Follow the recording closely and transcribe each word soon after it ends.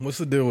What's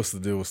the deal? What's the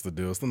deal? What's the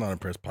deal? It's the Not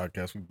Impressed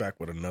Podcast. We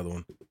back with another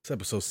one. It's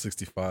episode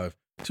 65.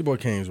 It's your boy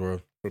Kane's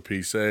World. For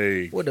peace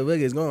sake. What the fuck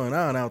is going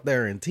on out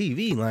there in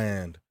TV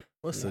land?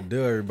 What's the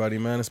deal, everybody,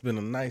 man? It's been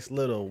a nice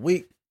little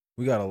week.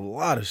 We got a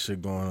lot of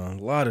shit going on.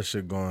 A lot of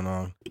shit going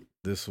on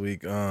this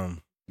week. Do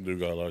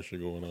got a lot of shit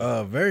going on.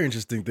 A very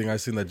interesting thing I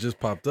seen that just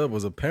popped up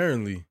was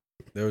apparently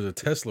there was a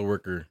Tesla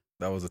worker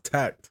that was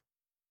attacked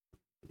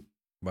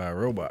by a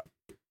robot.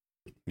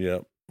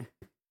 Yep.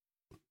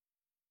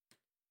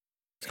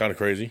 It's kind of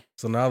crazy.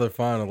 So now they're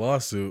filing a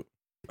lawsuit.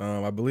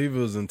 I believe it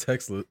was in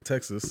Texas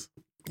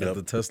at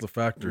the Tesla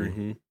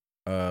factory.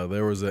 Mm-hmm.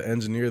 There was an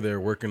engineer there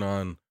working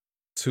on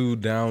 2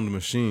 downed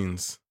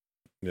machines.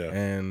 Yeah.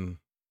 And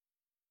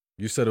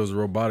you said it was a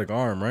robotic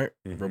arm, right?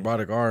 Mm-hmm.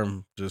 Robotic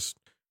arm just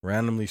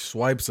randomly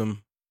swipes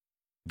him,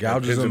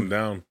 gouges him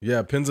down.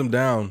 Yeah, pins him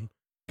down,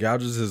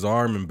 gouges his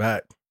arm and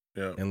back.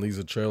 Yeah. And leaves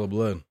a trail of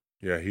blood.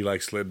 Yeah, he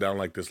slid down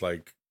like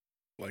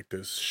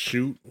this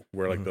chute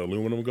where the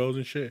aluminum goes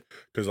and shit.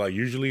 Because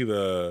usually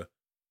the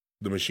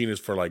machine is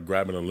for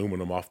grabbing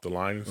aluminum off the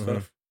line and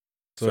stuff.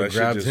 So it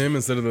grabbed him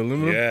instead of the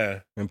aluminum?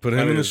 Yeah. And put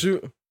him in the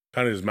chute?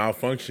 Kind of just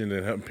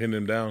malfunctioned and pinned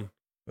him down.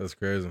 That's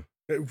crazy.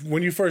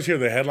 When you first hear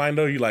the headline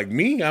though, you like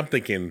me? I'm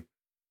thinking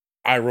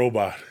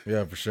iRobot.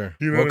 Yeah, for sure.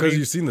 You know because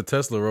you've seen the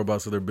Tesla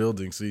robots that they're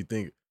building, so you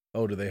think,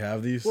 oh, do they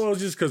have these? Well, it's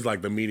just because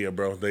the media,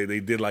 bro. They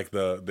did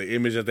the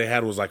image that they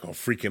had was like a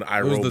freaking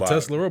iRobot. It was the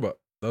Tesla robot.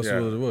 That's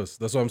what it was.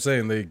 That's what I'm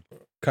saying. They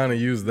kind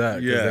of use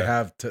that because they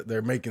have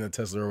they're making a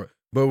Tesla robot,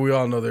 but we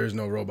all know there's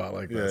no robot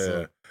like that. Yeah.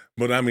 So.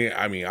 But I mean,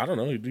 I don't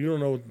know. You don't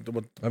know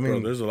what.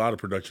 Bro, there's a lot of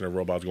production of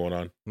robots going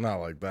on. Not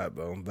like that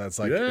though. That's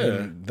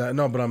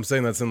no. But I'm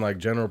saying that's in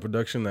general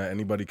production that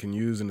anybody can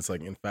use, and it's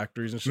in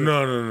factories and shit.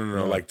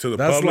 No. Like to the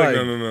public.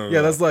 No.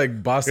 Yeah, that's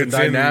like Boston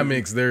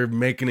Dynamics. They're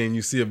making it, and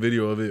you see a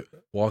video of it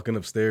walking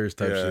upstairs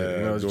type shit.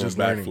 You know, it's just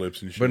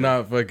backflips and shit, but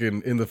not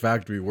fucking in the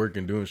factory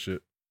working doing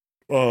shit.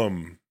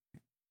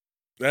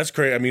 That's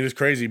crazy. I mean, it's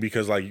crazy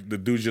because the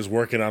dude's just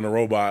working on a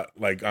robot,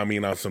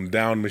 on some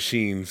down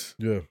machines.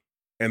 Yeah.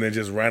 And then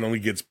just randomly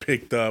gets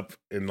picked up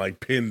and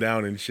pinned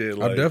down and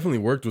shit. I've definitely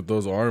worked with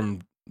those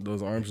arms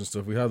and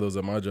stuff. We have those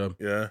at my job.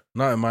 Yeah.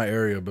 Not in my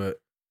area,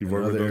 but you've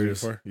worked with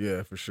those before?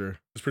 Yeah, for sure.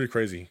 It's pretty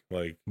crazy.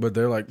 But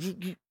they're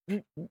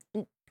they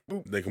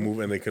can move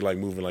and they could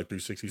move in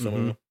 360 some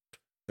of them.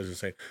 That's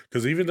insane.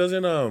 Because even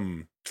doesn't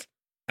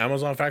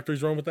Amazon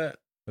factories run with that?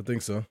 I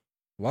think so.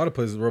 A lot of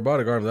places,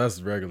 robotic arms,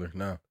 that's regular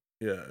now.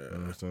 Yeah. I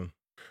understand.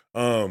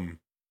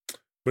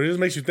 But it just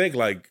makes you think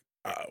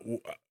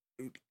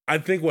I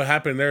think what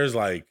happened there is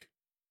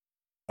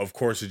of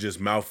course it just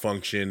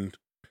malfunctioned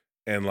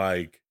and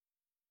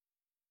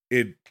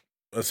it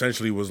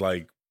essentially was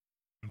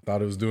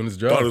thought it was doing its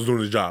job.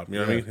 You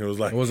know what I mean? It was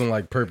it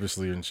wasn't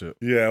purposely and shit.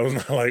 Yeah, it was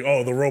not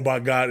the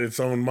robot got its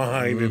own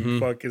mind and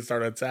fucking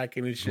started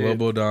attacking and shit.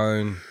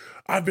 Globodyne.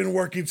 I've been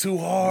working too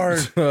hard.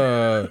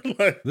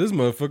 This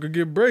motherfucker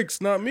get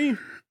breaks, not me.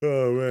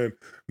 Oh man.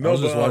 No, I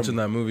was just watching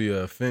that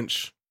movie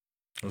Finch.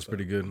 It was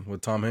pretty good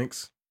with Tom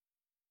Hanks.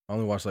 I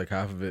only watched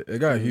half of it. It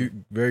got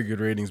very good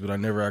ratings, but I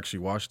never actually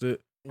watched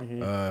it.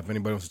 If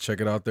anybody wants to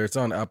check it out there, it's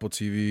on Apple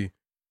TV.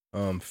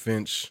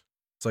 Finch.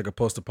 It's a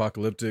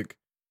post-apocalyptic,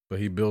 but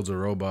he builds a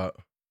robot.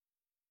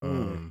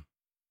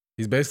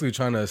 He's basically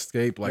trying to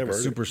escape a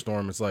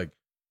superstorm. It's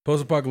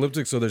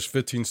post-apocalyptic, so there's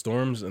 15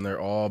 storms, and they're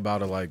all about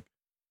to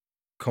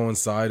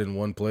coincide in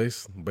one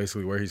place,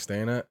 basically where he's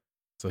staying at.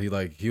 So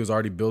he was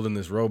already building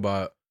this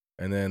robot,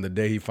 and then the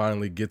day he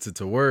finally gets it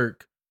to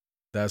work,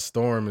 that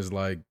storm is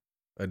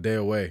a day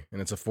away,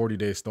 and it's a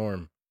 40-day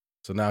storm.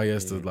 So now he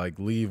has to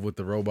leave with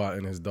the robot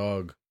and his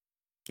dog.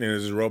 And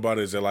is his robot,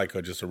 is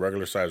it just a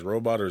regular sized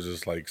robot, or is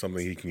this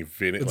something he can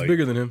fit in? It's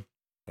bigger than him.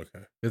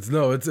 Okay. It's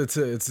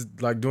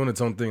doing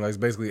its own thing. It's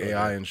basically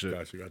AI and shit.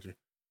 Got you.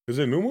 Is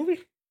it a new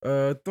movie?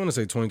 I want to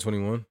say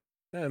 2021.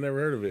 Yeah, I never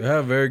heard of it. It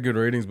had very good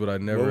ratings, but I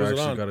never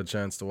actually got a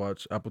chance to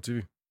watch Apple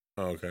TV.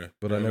 Oh, okay.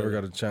 But I never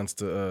got a chance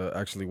to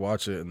actually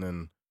watch it, and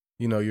then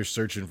you're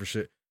searching for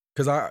shit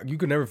because you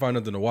could never find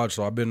nothing to watch.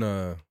 So I've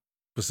been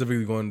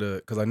specifically going to,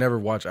 because I never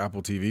watch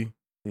Apple TV,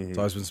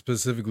 so I've been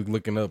specifically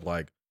looking up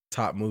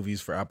top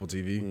movies for Apple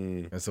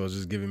TV, and so it's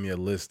just giving me a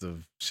list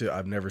of shit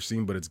I've never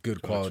seen, but it's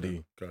good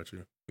quality. Got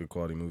you. Good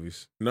quality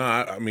movies. No,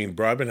 I mean,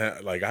 bro, I've been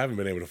I haven't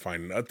been able to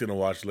find nothing to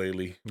watch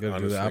lately. You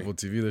gotta do the Apple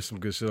TV. There's some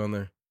good shit on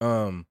there.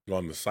 Go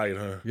on the site,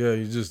 huh? Yeah,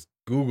 you just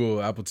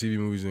Google Apple TV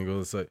movies and go to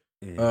the site.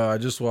 I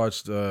just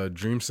watched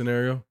Dream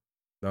Scenario.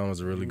 That one was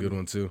a really good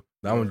one too.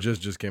 That one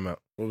just came out.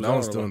 That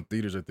one's still in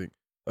theaters, I think.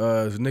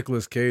 It's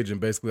Nicolas Cage,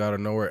 and basically out of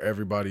nowhere,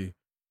 everybody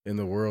in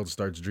the world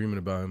starts dreaming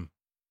about him.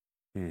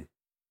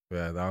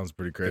 Yeah, that one's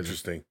pretty crazy.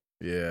 Interesting.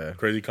 Yeah.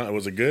 Crazy.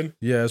 Was it good?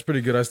 Yeah, it's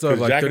pretty good. I still have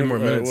 30 more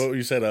minutes. What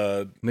you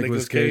said?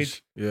 Nicolas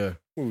Cage. Yeah.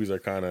 Movies are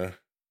kind of.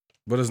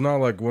 But it's not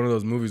one of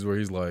those movies where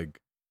he's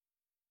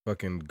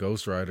fucking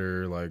Ghost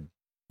Rider,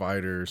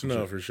 fighter. Or some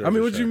shit. For sure. I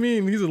mean, what you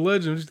mean? He's a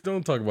legend. Just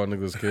don't talk about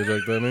Nicolas Cage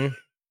like that, man.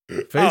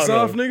 Face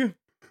Off, nigga.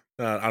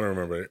 I don't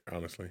remember it,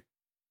 honestly.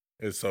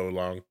 It's so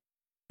long.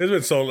 It's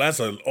been so. That's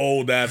an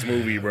old ass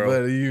movie, bro.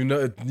 But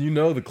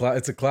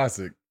it's a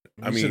classic.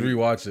 You should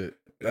rewatch it.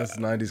 That's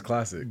 90s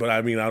classic. But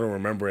I mean, I don't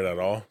remember it at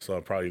all, so I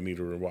probably need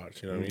to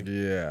rewatch. You know what I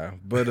mean? Yeah,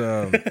 but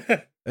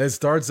it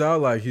starts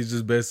out like he's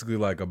just basically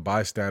like a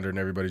bystander in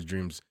everybody's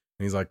dreams,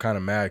 and he's like kind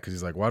of mad because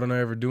he's like, why don't I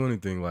ever do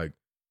anything? Like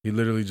he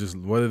literally just,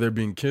 whether they're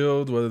being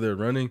killed, whether they're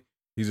running,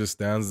 he just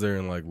stands there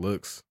and like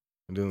looks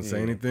and doesn't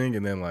say anything,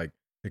 and then like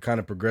it kind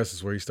of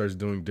progresses where he starts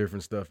doing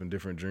different stuff in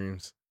different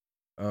dreams.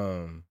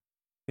 And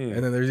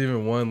then there's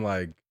even one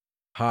like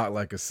hot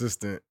like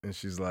assistant, and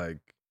she's like,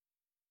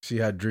 she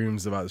had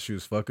dreams about she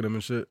was fucking him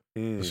and shit.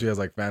 So she has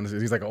like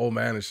fantasies. He's like an old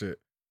man and shit.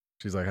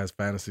 She's like has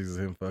fantasies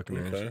of him fucking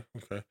her.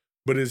 Okay.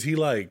 But is he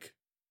like,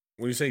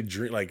 when you say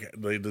dream, like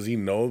does he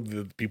know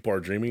that people are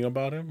dreaming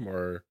about him,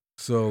 or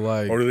so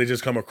like, or do they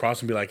just come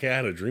across and be like, hey, I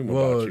had a dream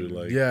about you?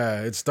 Like,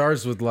 yeah, it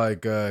starts with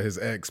like his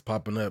ex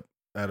popping up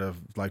at a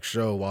like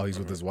show while he's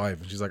with his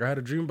wife, and she's like, I had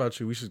a dream about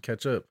you. We should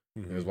catch up.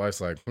 And his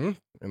wife's like, and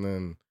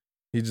then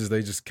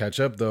they just catch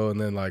up though, and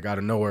then like out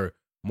of nowhere,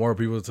 more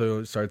people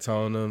start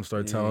telling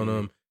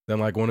him. Then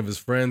like one of his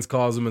friends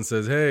calls him and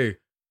says, hey,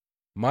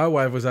 my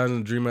wife was having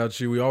a dream about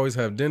you. We always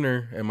have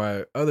dinner. And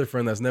my other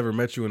friend that's never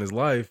met you in his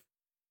life,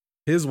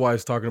 his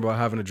wife's talking about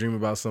having a dream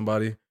about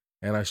somebody.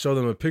 And I show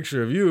them a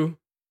picture of you.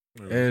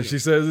 And she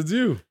says it's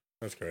you.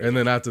 That's crazy. And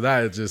then after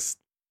that, it just...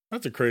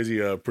 That's a crazy,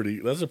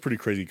 that's a pretty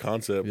crazy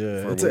concept.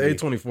 Yeah, it's an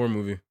A24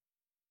 movie.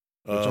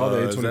 Which all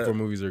the A24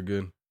 movies are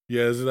good.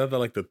 Yeah, isn't that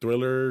like the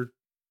thriller?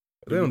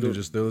 They don't do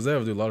just thrillers. They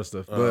have to do a lot of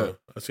stuff. But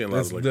I've seen a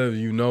lot of like,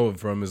 you know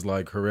from is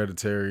like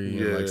Hereditary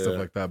and like stuff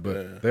like that.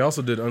 But they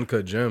also did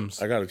Uncut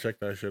Gems. I gotta check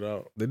that shit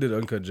out. They did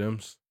Uncut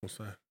Gems. What's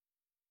that?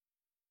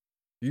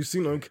 You've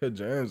seen Uncut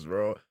Gems,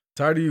 bro.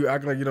 Tired of you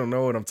acting like you don't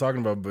know what I'm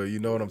talking about, but you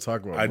know what I'm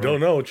talking about. I don't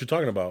know what you're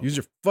talking about. Use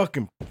your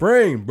fucking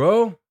brain,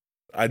 bro.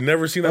 I've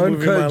never seen that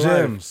movie in my Uncut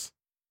Gems. Life.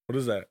 What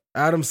is that?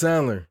 Adam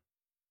Sandler.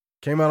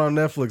 Came out on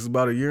Netflix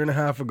about a year and a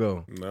half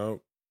ago.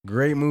 Nope.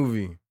 Great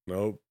movie.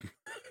 Nope.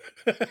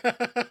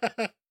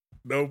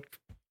 Nope.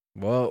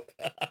 Well,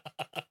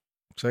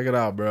 check it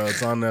out, bro.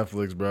 It's on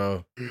Netflix,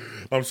 bro.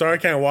 I'm sorry I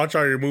can't watch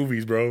all your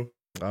movies, bro.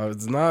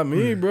 It's not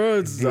me, bro.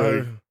 It's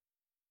your.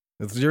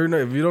 If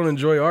you don't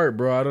enjoy art,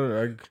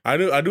 bro, I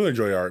do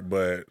enjoy art,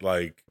 but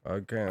like I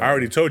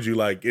already told you,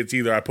 like it's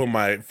either I put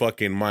my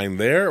fucking mind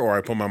there or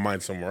I put my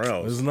mind somewhere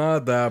else. It's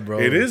not that, bro.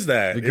 It is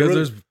that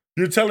because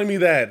you're telling me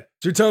that.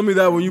 You're telling me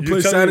that when you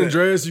play San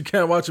Andreas, you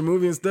can't watch a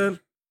movie instead.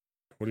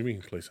 What do you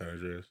mean play San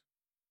Andreas?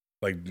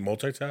 Like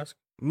multitask?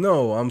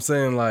 No, I'm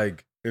saying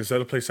like instead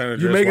of play San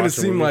Andreas, you're making it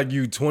seem like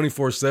you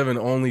 24/7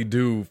 only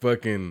do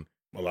fucking.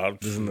 A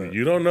lot of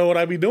you don't know what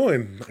I be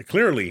doing.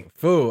 Clearly,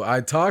 fool. I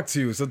talk to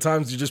you.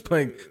 Sometimes you're just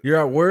playing. You're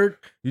at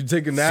work. You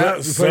take a nap.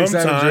 You're playing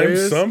San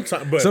Andreas.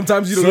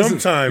 Sometimes you don't.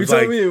 Sometimes, you're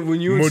telling me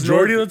when you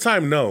majority of the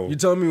time, no. You're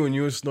telling me when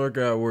you and Snork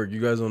are at work, you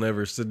guys don't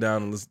ever sit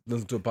down and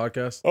listen to a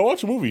podcast. I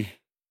watch a movie.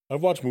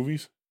 I've watched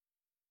movies.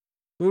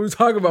 What are we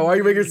talking about? Why are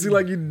you making it seem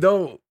like you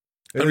don't?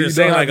 I'm just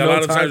saying, like a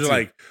lot of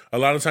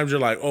times you're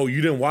like, oh,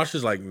 you didn't watch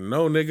this? Like,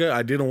 no, nigga,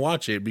 I didn't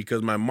watch it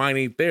because my mind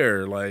ain't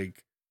there.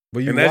 Like,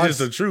 but and that's just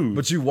the truth.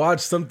 But you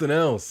watched something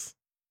else.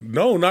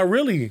 No, not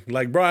really.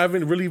 Like, bro, I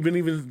haven't really been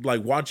even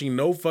like watching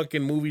no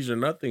fucking movies or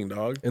nothing,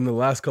 dog. In the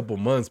last couple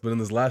months, but in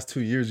this last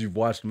 2 years, you've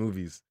watched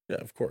movies. Yeah,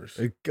 of course.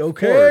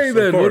 Okay,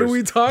 then what are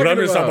we talking about? But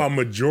I'm just talking about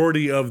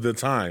majority of the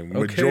time.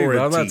 Majority.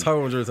 But I'm not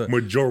talking majority of the time.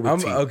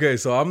 Majority. Okay,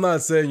 so I'm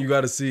not saying you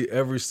got to see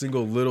every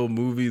single little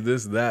movie.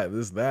 This,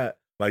 that.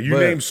 Like you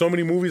name so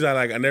many movies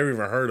I never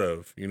even heard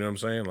of. You know what I'm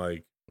saying?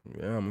 Like,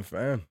 yeah, I'm a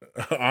fan.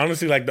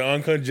 Honestly, like the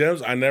Uncut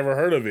Gems, I never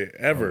heard of it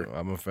ever.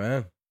 I'm a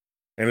fan.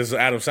 And it's an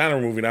Adam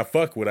Sandler movie, and I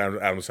fuck with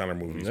Adam Sandler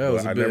movies. Yeah,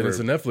 it's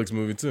a Netflix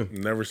movie too.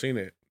 Never seen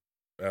it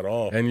at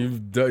all.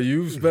 And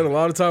you've spent a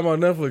lot of time on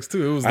Netflix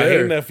too. It was there.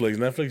 I hate Netflix.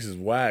 Netflix is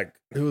whack.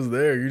 It was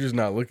there. You're just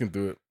not looking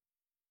through it.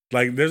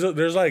 Like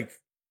there's like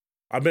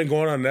I've been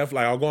going on Netflix.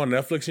 Like, I'll go on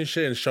Netflix and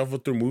shit and shuffle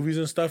through movies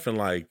and stuff, and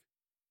like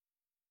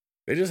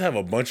they just have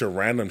a bunch of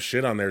random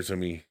shit on there to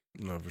me.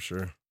 No, for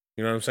sure.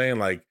 You know what I'm saying?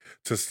 Like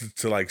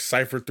to like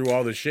cipher through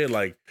all the shit.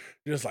 Like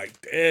you're just like,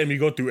 damn, you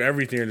go through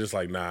everything and just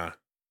like, nah.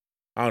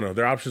 I don't know.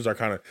 Their options are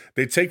kind of,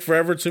 they take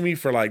forever to me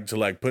for like to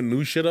like put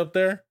new shit up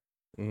there.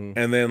 Mm-hmm.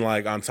 And then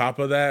like on top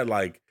of that,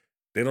 like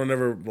they don't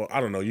ever, well,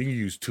 I don't know. You can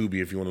use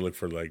Tubi if you want to look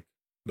for like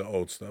the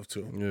old stuff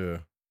too. Yeah.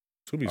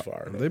 Tubi's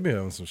fire. They be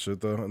having some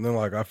shit though. And then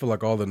like I feel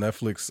like all the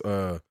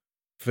Netflix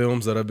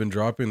films that have been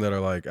dropping that are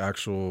like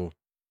actual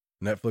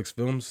Netflix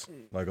films,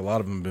 like a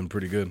lot of them have been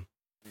pretty good.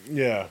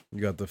 Yeah.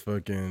 You got the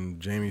fucking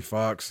Jamie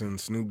Foxx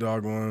and Snoop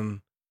Dogg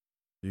one.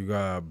 You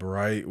got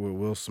Bright with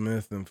Will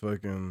Smith and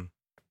fucking.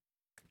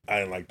 I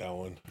didn't like that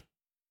one.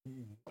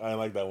 I didn't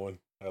like that one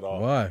at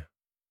all. Why?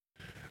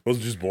 It was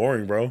just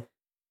boring, bro.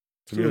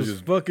 To me, it was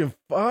just fucking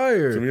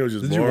fire. To me, it was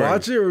just Did boring. you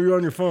watch it or were you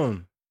on your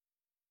phone?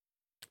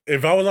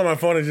 If I was on my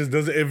phone, it just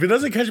doesn't. If it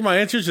doesn't catch my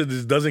interest, it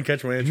just doesn't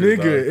catch my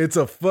interest. Nigga, dog. It's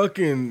a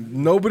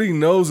fucking. Nobody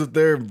knows that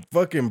they're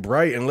fucking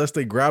bright unless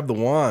they grab the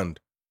wand.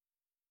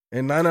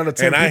 And 9 out of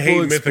 10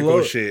 people explode.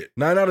 Mythical shit.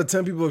 9 out of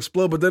 10 people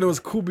explode, but then it was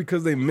cool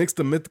because they mixed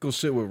the mythical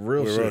shit with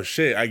real shit. Real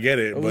shit, I get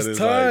it. It was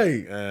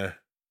tight. Like,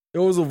 It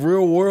was a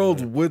real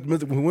world with.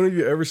 When have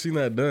you ever seen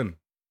that done?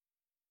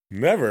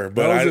 Never.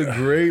 But that was a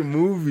great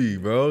movie,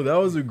 bro. That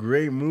was a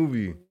great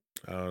movie.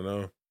 I don't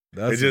know.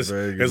 That's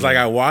it's like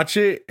I watch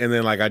it and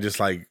then like I just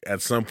like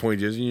at some point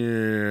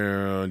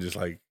just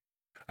like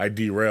I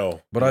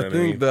derail. But I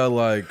think that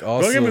like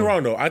also don't get me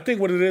wrong though. I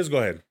think what it is. Go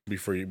ahead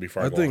before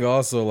I think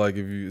also like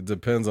if you it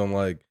depends on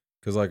like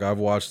because like I've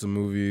watched a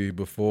movie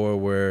before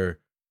where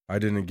I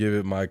didn't give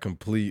it my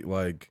complete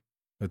like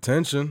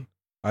attention.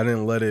 I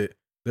didn't let it.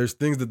 There's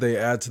things that they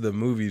add to the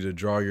movie to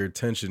draw your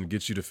attention,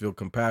 get you to feel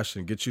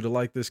compassion, get you to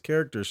like this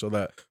character, so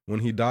that when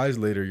he dies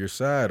later, you're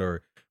sad,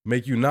 or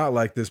make you not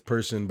like this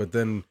person, but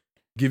then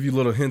give you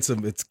little hints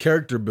of its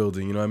character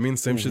building. You know what I mean?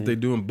 Same shit they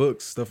do in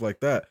books, stuff like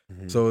that.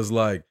 So it's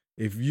like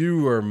if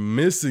you are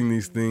missing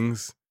these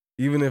things,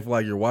 even if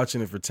like you're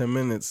watching it for 10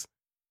 minutes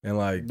and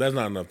like that's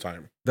not enough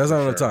time. That's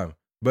not enough time.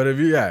 But if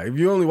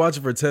you only watch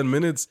it for 10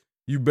 minutes,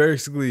 you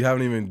basically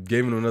haven't even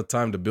given enough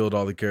time to build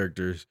all the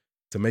characters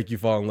to make you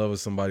fall in love with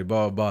somebody,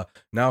 blah, blah, blah.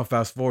 Now,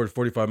 fast forward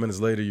 45 minutes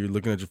later, you're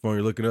looking at your phone,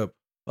 you're looking up,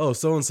 oh,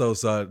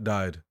 so-and-so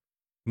died.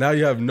 Now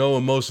you have no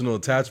emotional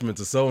attachment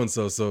to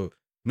so-and-so. So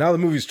now the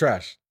movie's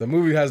trash. The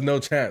movie has no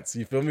chance.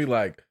 You feel me?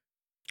 Like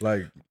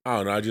I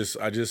don't know.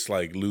 I just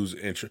like lose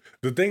interest.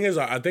 The thing is,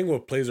 I think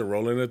what plays a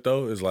role in it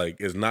though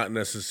is not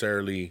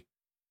necessarily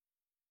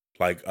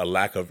like a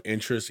lack of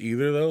interest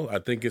either though. I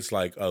think it's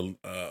like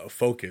a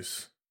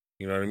focus.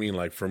 You know what I mean?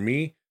 Like for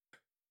me,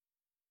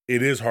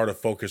 it is hard to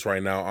focus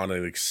right now on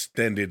an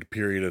extended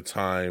period of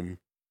time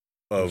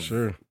of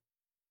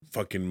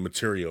fucking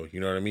material. You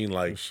know what I mean?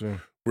 Like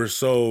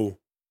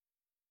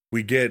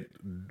we get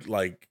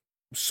like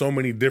so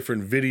many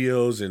different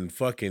videos and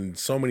fucking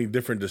so many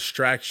different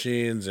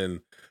distractions and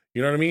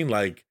you know what I mean?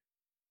 Like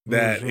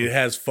that it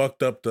has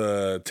fucked up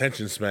the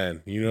attention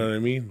span. You know what I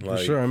mean? Like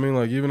for sure. I mean,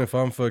 like even if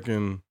I'm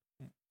fucking,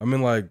 I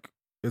mean, like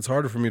it's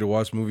harder for me to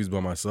watch movies by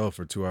myself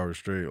for 2 hours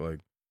straight. Like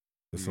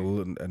it's a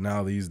little,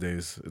 now these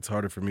days, it's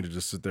harder for me to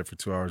just sit there for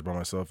 2 hours by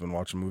myself and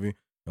watch a movie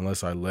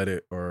unless I let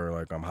it, or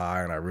like I'm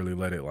high and I really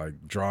let it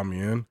like draw me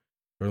in.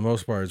 For the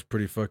most part, it's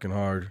pretty fucking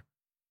hard.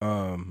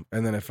 And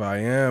then if I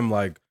am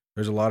like,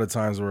 there's a lot of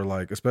times where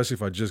like, especially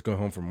if I just go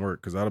home from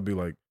work, because that'll be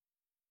like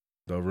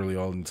the really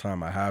only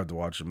time I have to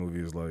watch a movie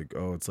is like,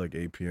 oh, it's like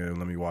 8 p.m.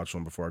 Let me watch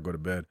one before I go to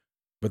bed.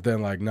 But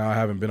then like now I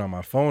haven't been on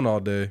my phone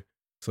all day.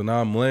 So now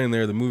I'm laying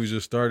there, the movie's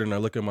just started, and I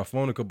look at my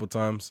phone a couple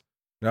times.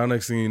 Now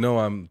next thing you know,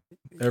 I'm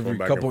every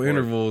couple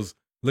intervals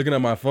looking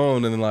at my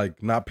phone and then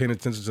like not paying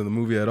attention to the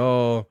movie at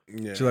all.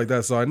 Yeah. Shit like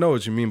that. So I know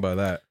what you mean by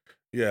that.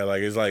 Yeah,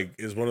 like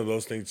it's one of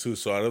those things too.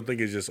 So I don't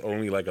think it's just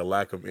only like a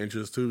lack of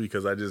interest too,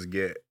 because I just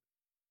get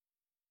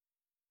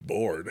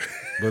bored.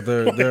 But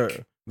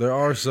there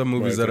are some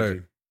movies that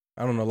are,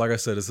 I don't know, like I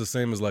said, it's the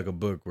same as like a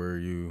book where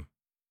you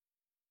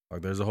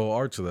like there's a whole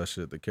art to that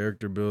shit. The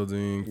character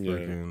building,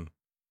 fucking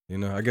you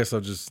know, I guess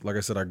I just, like I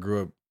said, I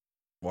grew up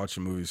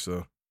watching movies,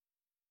 so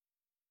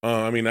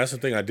I mean, that's the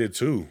thing I did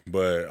too,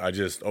 but I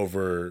just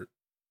over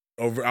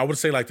I would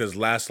say like this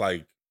last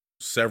like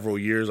several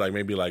years, like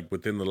maybe like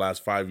within the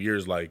last 5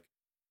 years, like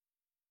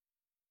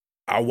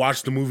I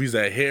watch the movies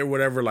that hit or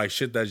whatever, like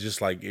shit that's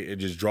just like it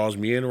just draws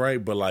me in,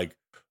 right? But like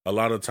a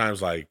lot of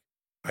times, like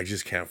I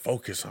just can't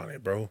focus on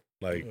it, bro.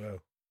 Like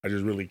I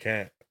just really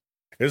can't.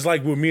 It's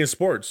like with me in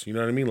sports, you know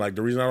what I mean? Like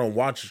the reason I don't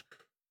watch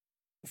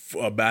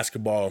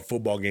basketball and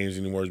football games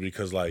anymore is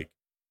because like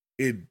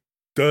it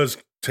does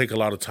take a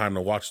lot of time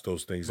to watch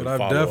those things. But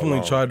I've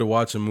definitely tried to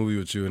watch a movie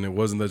with you, and it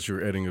wasn't that you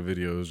were editing a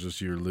video. It was just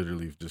you were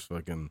literally just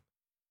fucking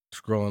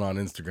scrolling on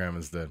Instagram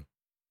instead.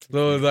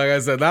 So like I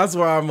said, that's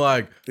where I'm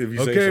like,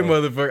 okay,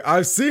 motherfucker,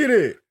 I've seen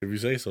it. If you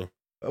say so.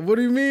 What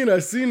do you mean?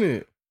 I've seen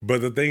it.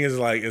 But the thing is,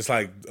 like, it's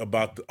like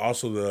about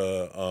also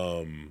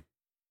the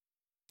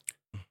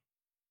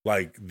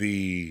like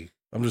the.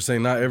 I'm just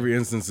saying, not every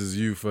instance is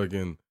you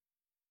fucking.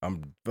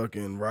 I'm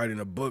fucking writing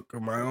a book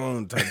of my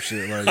own type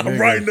shit. Like I'm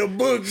writing a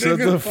book. Shut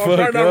nigga. the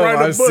fuck up.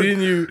 I've seen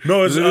you.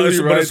 No, it's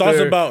but it's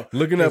also about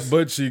looking at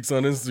butt cheeks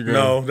on Instagram.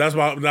 No, that's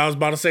about. I was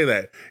about to say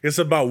that. It's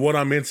about what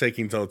I'm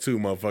intaking too,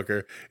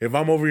 motherfucker. If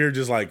I'm over here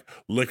just like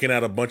looking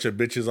at a bunch of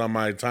bitches on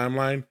my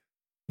timeline,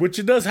 which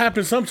it does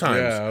happen sometimes.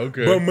 Yeah,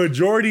 okay. But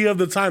majority of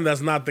the time,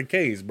 that's not the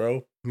case,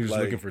 bro. You're just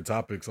looking for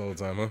topics all the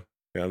time, huh?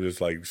 Yeah, I'm just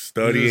like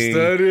studying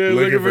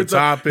looking for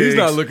topics. He's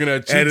not looking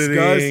at cheeks, editing,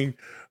 guys.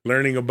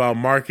 Learning about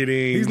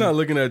marketing. He's not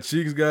looking at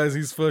cheeks, guys.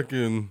 He's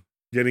fucking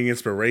getting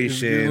inspiration.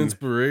 He's getting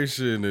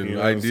inspiration and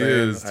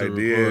ideas to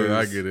record.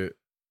 I get it.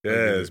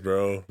 Yes,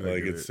 bro.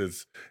 Like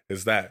it's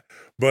that.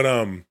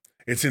 But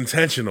it's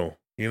intentional.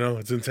 You know,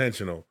 it's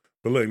intentional.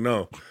 But look,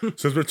 no.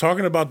 Since we're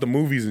talking about the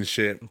movies and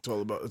shit, it's all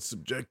about it's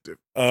subjective.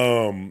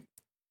 I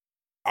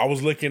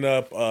was looking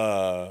up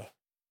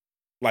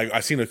like I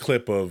seen a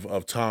clip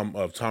of Tom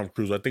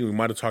Cruise. I think we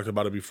might have talked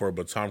about it before,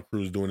 but Tom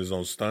Cruise doing his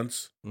own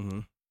stunts. Mm-hmm.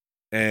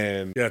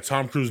 And yeah,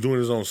 Tom Cruise doing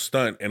his own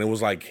stunt, and it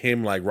was like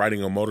him like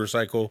riding a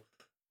motorcycle,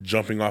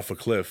 jumping off a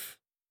cliff,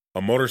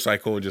 a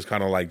motorcycle, and just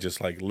kind of like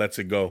lets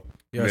it go.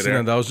 Yeah, I seen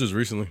that. That was just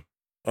recently.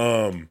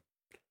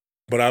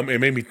 But But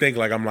it made me think.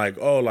 Like I'm like,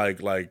 oh, like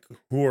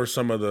who are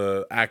some of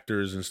the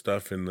actors and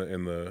stuff in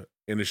the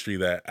industry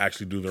that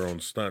actually do their own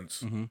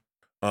stunts?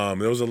 Mm-hmm.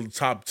 There was a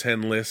top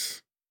 10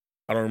 list.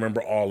 I don't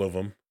remember all of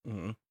them,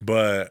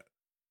 but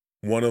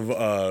one of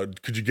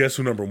could you guess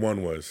who number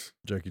 1 was?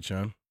 Jackie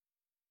Chan.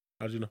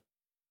 How'd you know?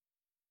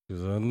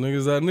 Because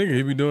that nigga.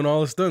 He be doing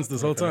all the stunts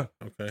this whole time.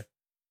 Okay.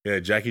 Yeah,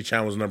 Jackie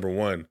Chan was number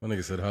 1. My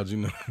nigga said, how'd you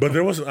know? But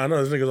there was, I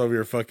know this nigga's over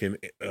here fucking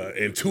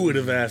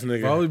intuitive ass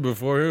nigga. Probably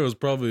before here was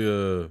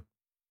probably,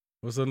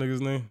 what's that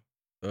nigga's name?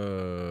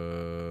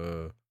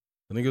 The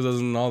nigga was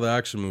in all the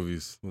action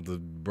movies with the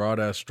broad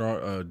ass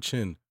strong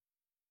chin.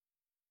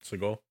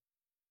 Seagal?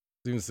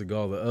 Steven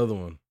Seagal, the other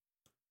one.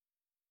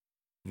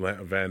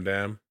 Van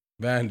Damme?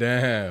 Van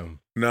Damme.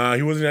 Nah,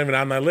 he wasn't even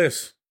on that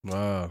list.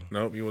 Wow.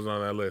 Nope, he wasn't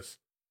on that list.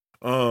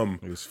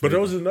 But there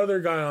was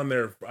another guy on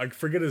there. I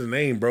forget his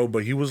name, bro.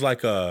 But he was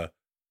like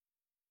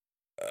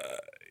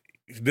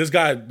this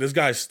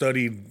guy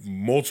studied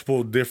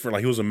multiple different.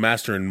 Like he was a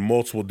master in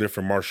multiple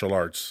different martial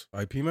arts.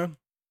 IP man.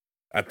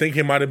 I think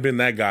he might have been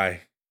that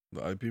guy.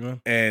 The IP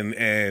man.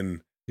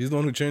 And he's the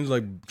one who trained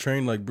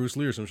like Bruce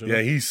Lee or some shit.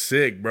 Yeah, he's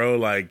sick, bro.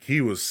 Like he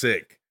was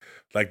sick.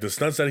 Like the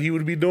stunts that he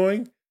would be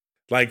doing.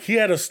 Like he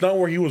had a stunt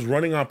where he was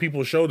running on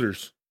people's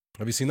shoulders.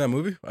 Have you seen that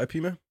movie, IP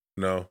man?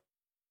 No.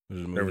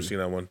 Never seen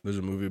that one. There's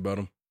a movie about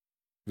him.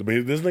 But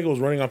this nigga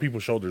was running on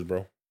people's shoulders,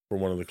 bro, for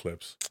one of the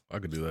clips. I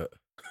could do that.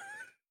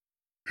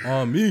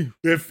 On me.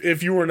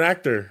 If you were an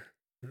actor,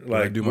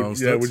 like do my own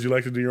stunts? Would you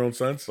like to do your own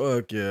stunts?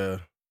 Fuck yeah.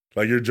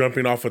 Like you're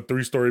jumping off a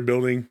 3-story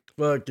building.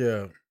 Fuck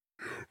yeah.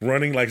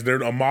 Running like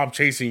there's a mob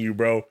chasing you,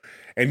 bro.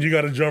 And you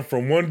got to jump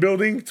from one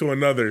building to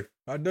another.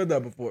 I did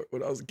that before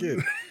when I was a kid.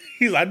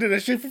 I did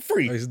that shit for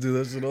free. I used to do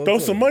that shit all the time.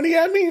 Throw some money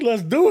at me.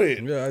 Let's do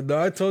it. Yeah,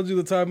 I told you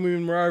the time me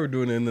and Mariah were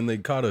doing it, and then they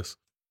caught us.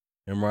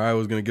 And Mariah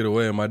was going to get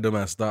away, and my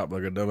dumbass stopped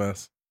like a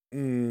dumbass.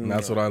 And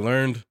that's what I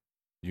learned.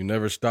 You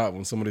never stop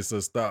when somebody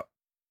says stop.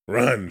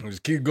 Run.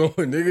 Just keep going,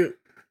 nigga.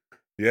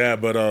 Yeah,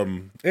 but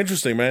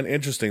interesting, man.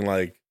 Interesting.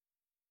 Like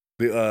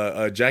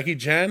the Jackie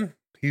Chan,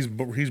 he's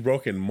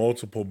broken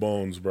multiple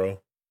bones,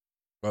 bro.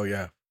 Oh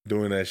yeah,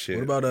 doing that shit.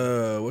 What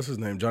about what's his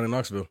name? Johnny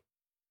Knoxville.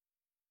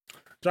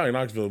 Johnny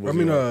Knoxville. Was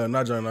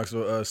not Johnny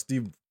Knoxville.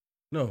 Steve.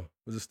 No,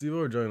 was it Steve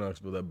or Johnny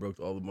Knoxville that broke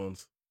all the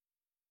bones?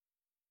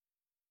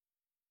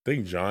 I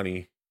think Johnny.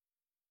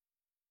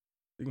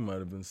 I think it might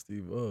have been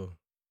Steve. Oh,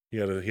 he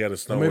had a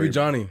stunt. Maybe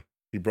Johnny.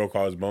 He broke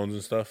all his bones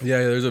and stuff. Yeah,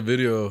 there's a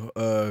video.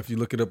 If you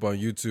look it up on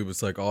YouTube,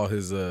 it's like all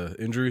his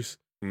injuries.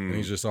 And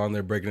he's just on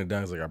there breaking it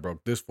down. He's like, I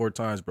broke this 4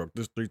 times, broke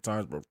this 3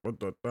 times, broke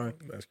that time.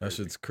 That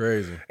shit's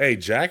crazy. Hey,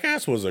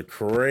 Jackass was a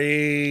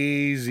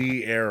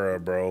crazy era,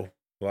 bro.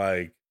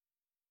 Like,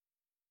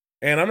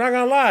 and I'm not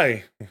gonna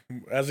lie,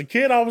 as a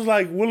kid, I was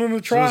like willing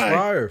to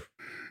try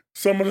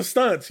some of the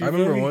stunts. I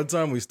remember one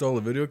time we stole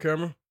a video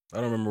camera. I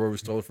don't remember where we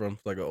stole it from.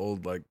 It's like an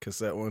old like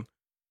cassette one.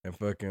 And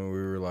fucking, we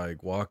were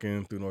like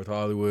walking through North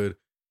Hollywood,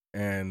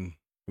 and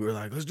we were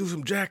like, let's do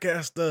some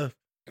Jackass stuff.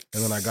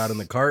 And then I got in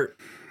the cart.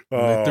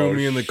 And they threw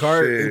me in the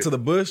cart into the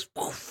bush.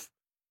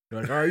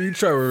 You're like, all right, you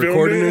try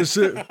recording this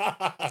shit.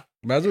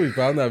 Imagine we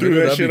found that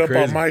video. That'd shit be up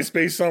crazy. on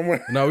MySpace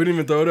somewhere. No, we didn't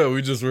even throw it up.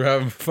 We just were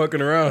having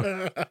fucking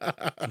around.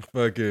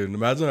 Fucking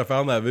imagine I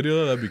found that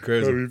video. That'd be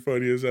crazy. That'd be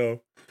funny as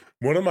hell.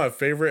 One of my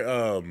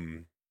favorite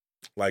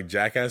like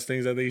Jackass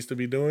things that they used to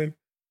be doing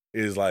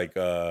is like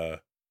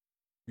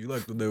you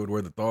like when they would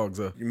wear the thongs,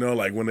 huh? You know,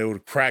 like when they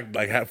would crack,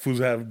 like have fools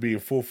have be in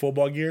full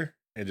football gear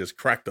and just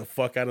crack the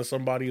fuck out of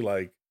somebody.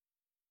 Like,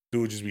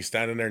 dude would just be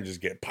standing there and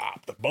just get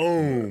popped.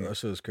 Boom. Yeah, that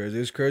shit was crazy.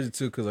 It's crazy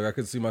too, because like I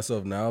could see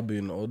myself now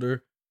being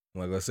older.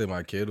 Like, let's say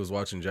my kid was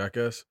watching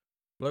Jackass.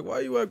 Like, why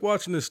are you like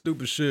watching this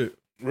stupid shit?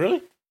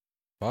 Really?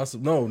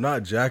 Possible? No,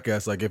 not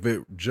Jackass. Like, if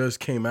it just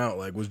came out,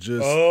 like was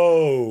just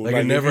like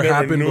it never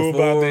happened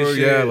before.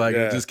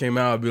 It just came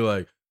out. I'd be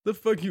like, the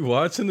fuck you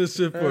watching this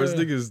shit for? This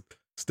nigga's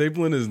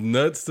stapling his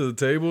nuts to the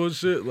table and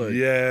shit. Like,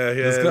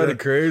 it's kind of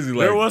crazy.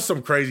 Like, there was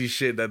some crazy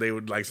shit that they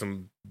would like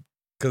some.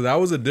 Because that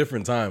was a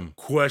different time.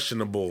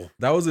 Questionable.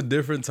 That was a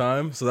different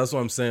time. So that's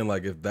what I'm saying.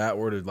 Like, if that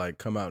were to like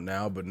come out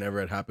now, but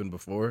never had happened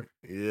before,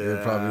 it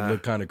would probably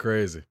look kind of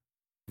crazy.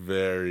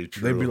 Very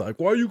true. They'd be like,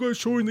 why are you guys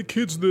showing the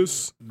kids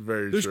this?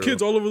 There's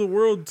kids all over the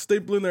world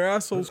stapling their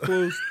assholes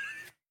closed.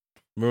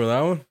 Remember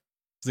that one?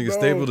 This nigga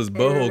stapled his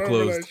butthole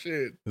closed.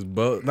 His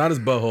butt, not his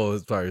butthole,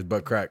 his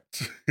butt crack.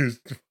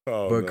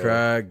 Butt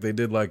crack. They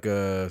did like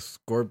a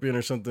scorpion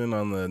or something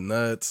on the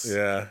nuts.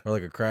 Yeah. Or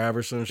like a crab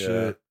or some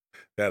shit.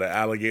 That an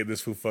alligator,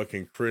 this fool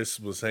fucking Chris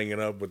was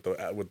hanging up with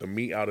the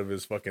meat out of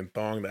his fucking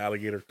thong. The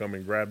alligator come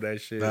and grab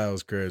that shit. That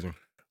was crazy.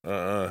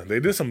 They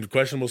did some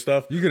questionable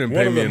stuff. You couldn't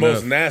One pay of me the enough.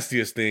 most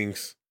nastiest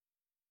things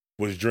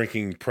was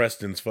drinking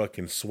Preston's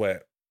fucking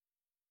sweat.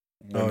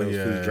 When those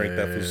fools drank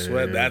that fool's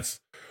sweat. That's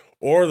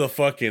or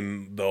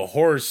the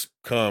horse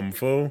cum,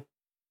 fool.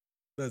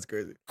 That's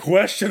crazy.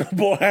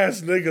 Questionable ass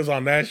niggas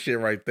on that shit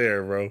right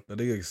there, bro. I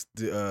think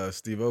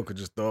Steve-O could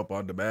just throw up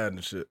on demand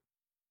and shit.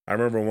 I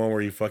remember one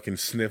where he fucking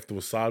sniffed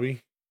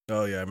wasabi.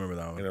 Oh yeah, I remember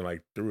that one. And then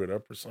like threw it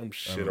up or some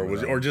shit,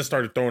 or just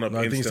started throwing up. No,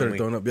 I think he started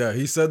throwing up. Yeah,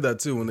 he said that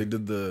too when they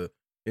did the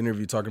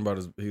interview talking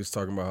about he was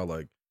talking about how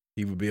like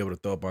he would be able to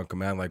throw up on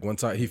command. Like one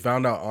time he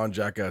found out on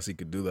Jackass he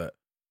could do that.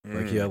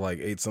 Like he had like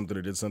ate something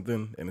or did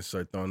something and it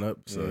started throwing up.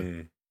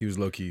 So he was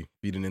low key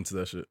feeding into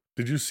that shit.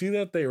 Did you see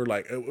that they were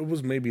like it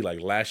was maybe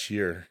like last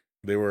year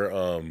they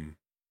were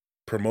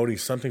promoting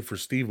something for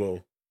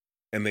Steve-O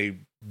and they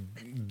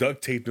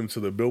duct taped him to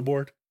the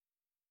billboard?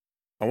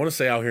 I want to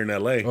say out here in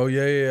LA. Oh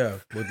yeah.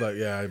 With like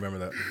I remember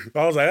that.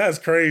 I was like, that's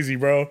crazy,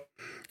 bro.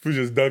 If we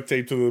just duct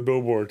taped to the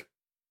billboard.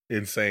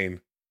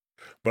 Insane.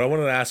 But I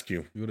wanted to ask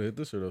you. You would have hit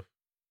this or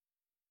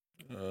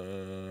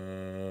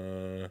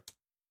no?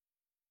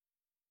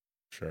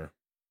 Sure.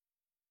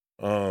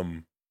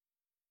 I'm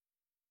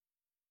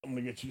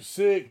gonna get you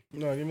sick.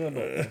 No, give me that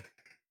back.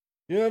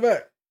 Give me that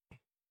back.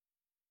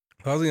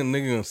 How's a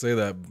nigga gonna say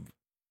that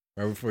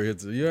right before he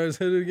hits it? You guys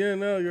hit it again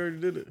now? You already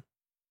did it.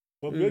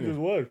 What bitch is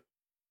what?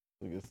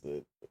 Like I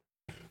said.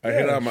 I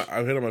hit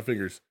on my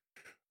fingers.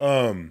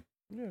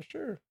 Yeah,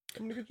 sure.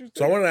 I'm gonna get you sick.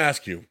 So I want to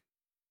ask you,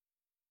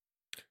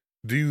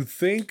 do you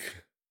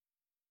think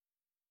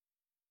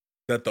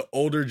that the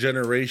older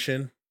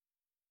generation,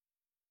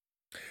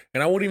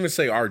 and I wouldn't even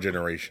say our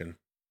generation,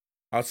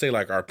 I'll say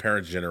like our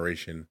parents'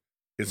 generation,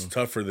 is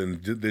tougher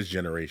than this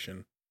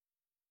generation?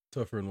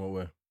 Tougher in what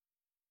way?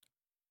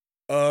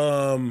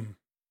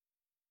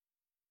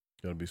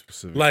 Gotta be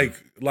specific.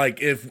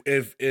 Like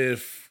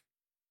if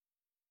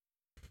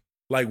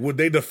like would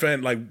they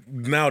defend like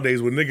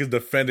nowadays would niggas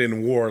defend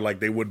in war like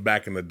they would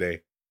back in the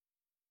day?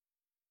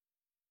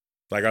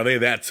 Like are they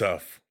that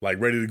tough? Like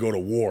ready to go to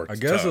war? I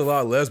guess a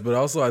lot less, but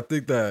also I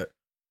think that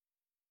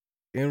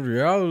in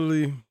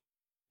reality,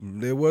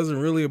 it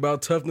wasn't really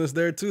about toughness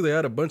there too. They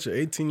had a bunch of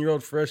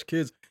 18-year-old fresh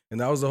kids, and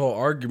that was the whole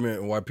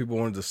argument why people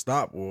wanted to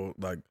stop. Well,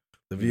 like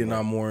the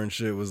Vietnam War and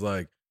shit was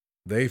like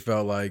they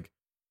felt like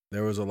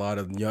there was a lot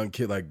of young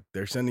kids, like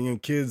they're sending in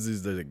kids.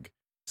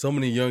 So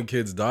many young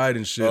kids died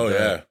and shit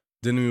that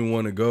didn't even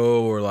want to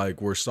go or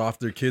like were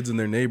softer kids in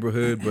their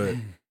neighborhood, but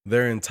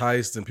they're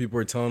enticed and people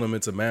are telling them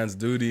it's a man's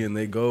duty and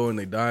they go and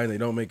they die and they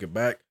don't make it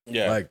back.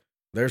 Yeah. Like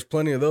there's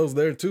plenty of those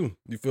there too.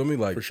 You feel me?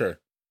 Like for sure.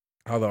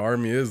 How the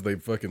army is, they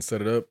fucking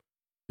set it up.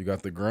 You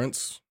got the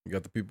grunts, you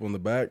got the people in the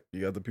back, you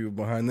got the people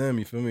behind them,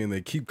 you feel me? And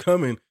they keep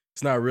coming.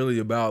 It's not really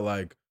about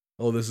like,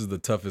 oh, this is the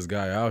toughest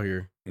guy out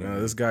here.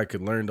 This guy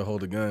could learn to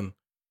hold a gun,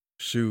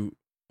 shoot,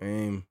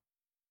 aim,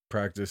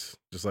 practice,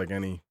 just like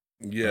any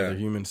other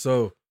human.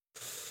 So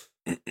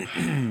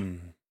no,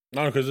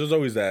 because there's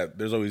always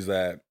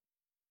that.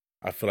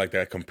 I feel like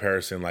that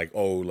comparison, like,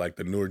 oh, like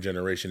the newer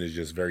generation is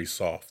just very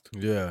soft.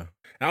 Yeah.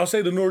 And I'll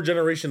say the newer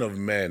generation of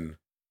men.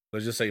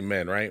 Let's just say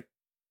men, right?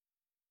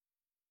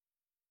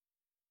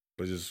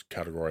 Let's just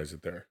categorize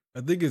it there.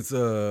 I think it's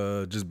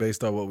just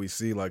based on what we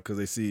see, like, because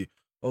they see,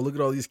 oh, look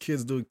at all these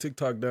kids doing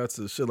TikTok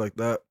dances, shit like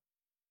that.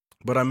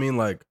 But I mean,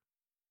 like,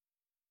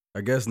 I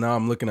guess now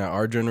I'm looking at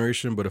our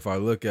generation, but if I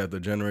look at the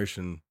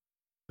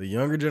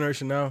younger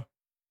generation now,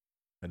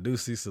 I do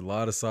see a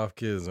lot of soft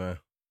kids, man.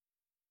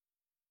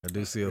 I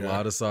do see a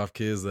lot of soft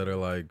kids that are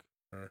like,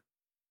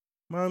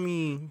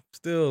 mommy,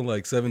 still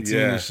like 17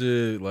 and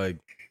shit. Like,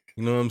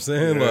 you know what I'm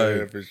saying?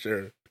 Yeah, for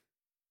sure.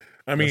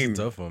 I mean, that's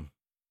a tough one.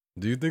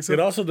 Do you think so? It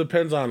also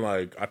depends on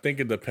like, I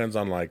think it depends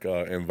on like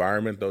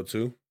environment though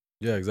too.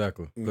 Yeah,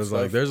 exactly. Because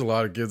like, there's a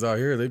lot of kids out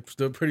here. They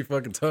still pretty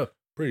fucking tough.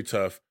 Pretty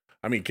tough.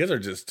 I mean, kids are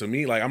just, to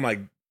me, like, I'm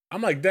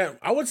like that.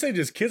 I would say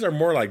just kids are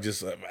more like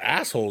just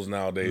assholes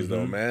nowadays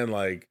though, man.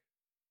 Like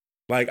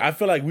I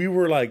feel like we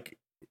were like,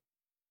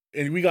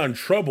 and we got in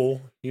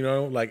trouble, you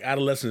know, like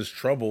adolescence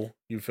trouble,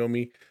 you feel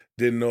me?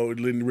 Didn't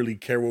really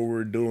care what we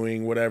were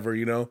doing, whatever,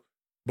 you know?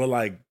 But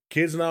like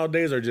kids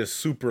nowadays are just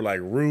super like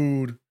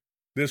rude,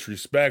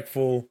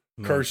 disrespectful,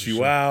 curse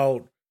you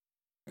out.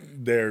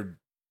 They're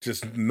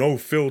just no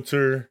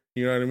filter,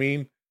 you know what I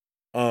mean?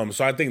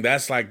 So I think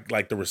that's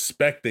like the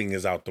respect thing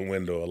is out the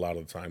window a lot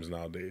of times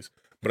nowadays.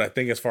 But I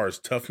think as far as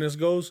toughness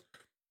goes,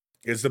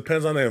 it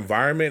depends on the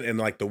environment and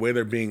like the way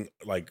they're being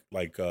like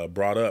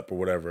brought up or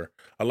whatever.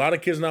 A lot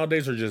of kids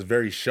nowadays are just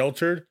very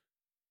sheltered.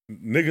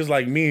 Niggas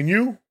like me and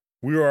you,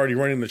 we were already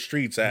running the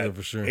streets at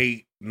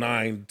 8,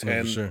 9,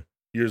 10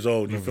 years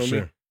old. You feel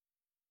me?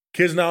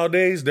 Kids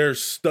nowadays, they're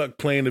stuck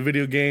playing the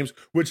video games,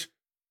 which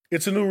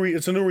it's a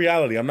new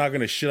reality. I'm not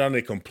gonna shit on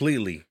it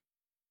completely,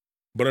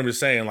 but I'm just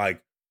saying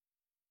like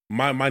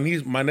my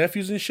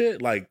nephews and shit,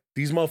 like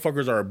these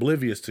motherfuckers are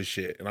oblivious to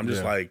shit, and I'm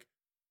just like,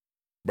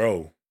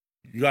 bro.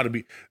 You got to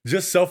be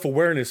just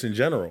self-awareness in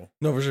general.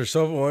 No, for sure.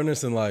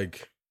 Self-awareness and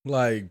like,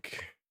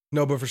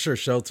 no, but for sure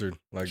sheltered.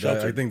 Like,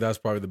 sheltered. I think that's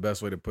probably the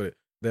best way to put it.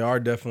 They are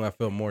definitely, I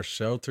feel more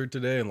sheltered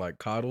today and like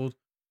coddled.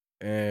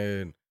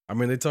 And I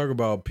mean, they talk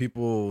about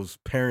people's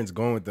parents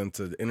going with them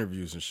to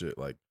interviews and shit,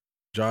 like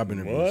job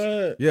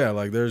interviews. What? Yeah,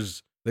 like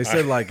they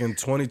said like in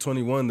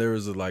 2021, there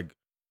was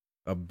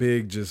a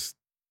big just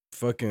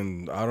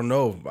fucking, I don't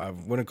know, I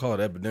wouldn't call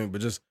it epidemic,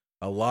 but just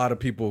a lot of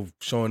people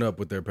showing up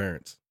with their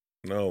parents.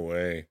 No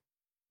way.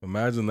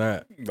 Imagine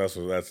that. That's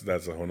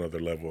a whole nother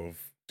level of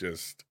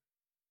just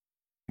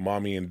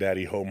mommy and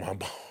daddy hold my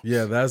balls.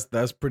 Yeah,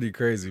 that's pretty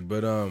crazy.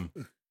 But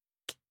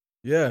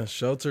Yeah,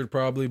 sheltered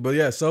probably. But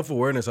yeah,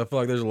 self-awareness. I feel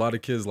like there's a lot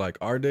of kids like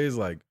our days,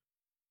 like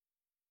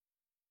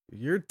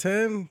you're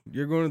 10,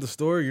 you're going to the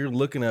store, you're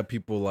looking at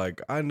people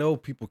like, I know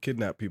people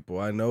kidnap people.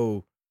 I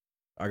know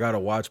I gotta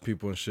watch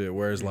people and shit.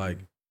 Whereas like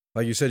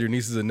you said, your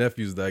nieces and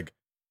nephews, like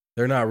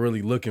they're not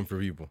really looking for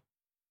people.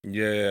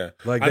 Yeah.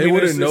 Like they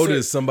wouldn't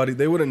notice somebody.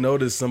 They wouldn't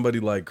notice somebody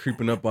like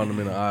creeping up on them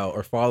in the aisle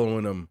or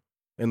following them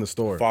in the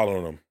store.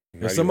 Following them.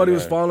 If somebody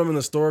was following them in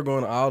the store,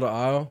 going aisle to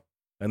aisle,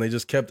 and they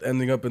just kept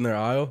ending up in their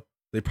aisle,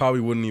 they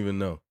probably wouldn't even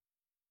know.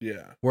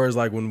 Yeah. Whereas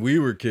like when we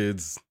were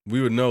kids,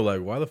 we would know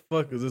like, why the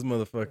fuck is this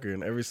motherfucker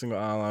in every single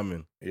aisle I'm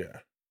in? Yeah,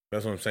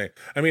 that's what I'm saying.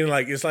 I mean,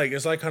 like it's like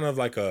kind of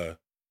like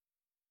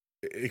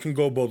it can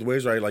go both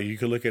ways, right? Like you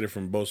can look at it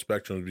from both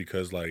spectrums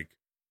because like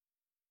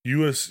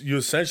you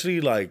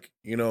essentially like,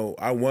 you know,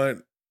 I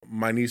want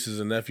my nieces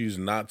and nephews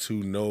not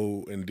to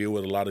know and deal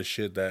with a lot of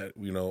shit that,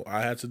 you know,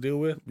 I had to deal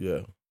with.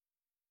 Yeah.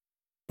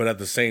 But at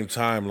the same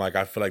time, like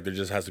I feel like there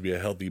just has to be a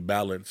healthy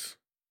balance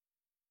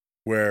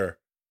where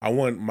I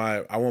want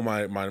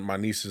my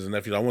nieces and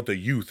nephews, I want the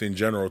youth in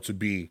general to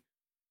be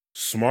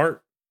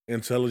smart,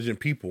 intelligent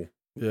people.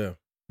 Yeah.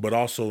 But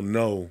also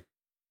know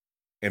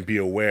and be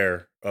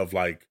aware of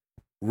like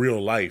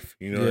real life.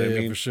 You know what I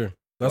mean? For sure.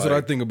 That's like,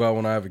 what I think about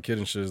when I have a kid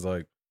and shit. Is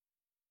like,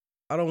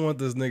 I don't want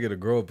this nigga to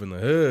grow up in the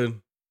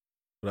hood,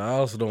 but I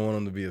also don't want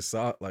him to be a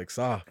soft.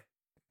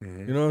 Mm-hmm.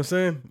 You know what I'm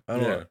saying? I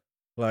don't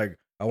like.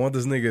 I want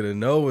this nigga to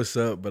know what's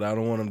up, but I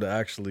don't want him to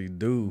actually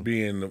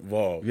be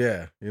involved.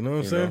 Yeah, you know what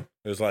I'm saying?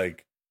 It's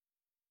like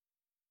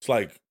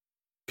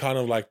kind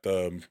of like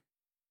the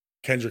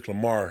Kendrick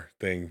Lamar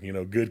thing, you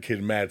know, Good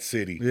Kid, Mad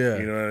City. Yeah,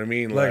 you know what I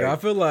mean. Like I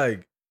feel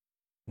like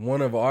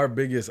one of our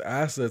biggest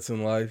assets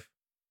in life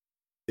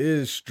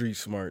is street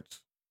smarts,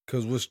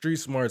 because with street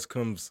smarts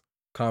comes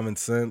common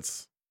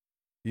sense.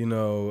 You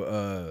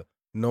know,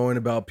 knowing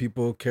about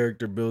people,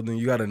 character building.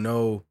 You got to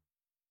know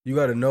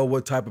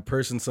what type of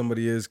person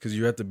somebody is, because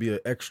you have to be an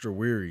extra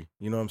weary.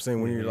 You know what I'm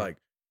saying? When you're like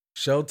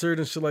sheltered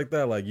and shit like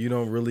that, like you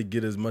don't really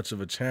get as much of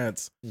a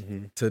chance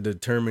to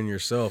determine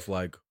yourself,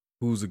 like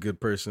who's a good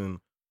person,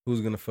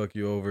 who's gonna fuck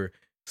you over.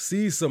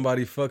 See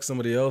somebody fuck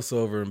somebody else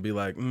over and be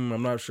like,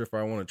 I'm not sure if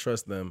I want to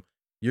trust them.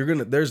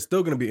 There's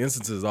still gonna be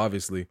instances,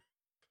 obviously,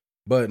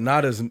 but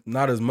not as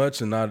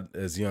much and not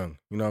as young.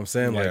 You know what I'm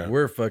saying? Like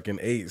we're fucking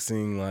 8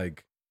 seeing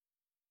like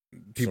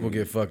people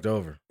get fucked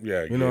over.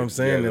 Yeah. You know what I'm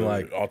saying? And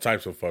like all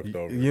types of fucked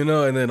over. You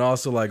know, and then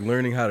also like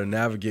learning how to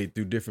navigate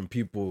through different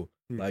people,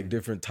 like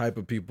different type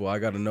of people. I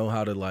got to know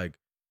how to like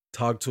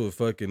talk to a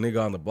fucking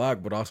nigga on the block,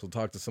 but also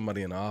talk to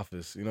somebody in the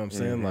office. You know what I'm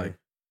saying? Like,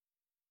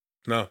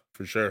 no,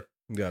 for sure.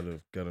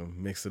 Gotta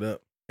mix it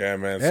up. Yeah,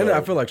 man. And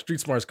I feel like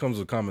street smarts comes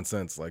with common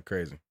sense, like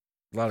crazy.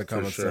 A lot of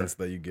common sense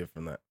that you get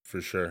from that.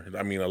 For sure.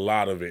 I mean, a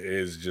lot of it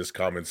is just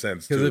common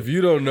sense. Because if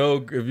you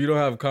don't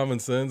have common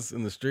sense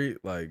in the street,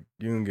 like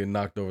you can get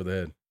knocked over the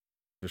head.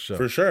 For sure.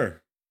 For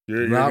sure.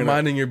 You're not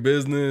minding your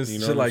business,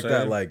 shit like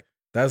that. Like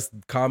that's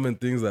common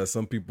things that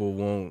some people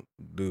won't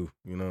do.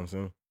 You know what I'm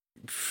saying?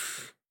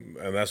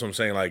 And that's what I'm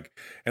saying. Like,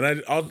 and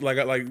I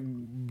like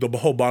the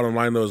whole bottom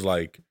line though is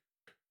like,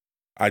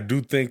 I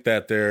do think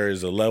that there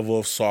is a level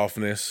of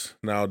softness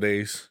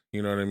nowadays.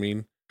 You know what I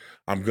mean?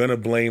 I'm gonna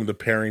blame the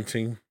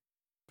parenting.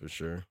 For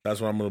sure.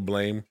 That's what I'm gonna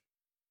blame.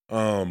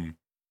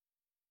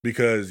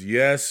 Because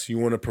yes, you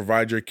want to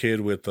provide your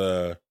kid with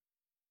a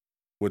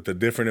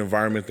different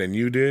environment than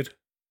you did,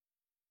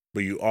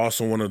 but you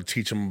also want to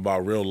teach them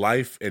about real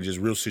life and just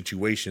real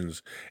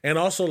situations. And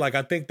also, like,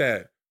 I think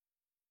that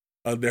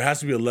there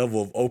has to be a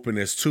level of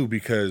openness too,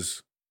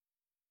 because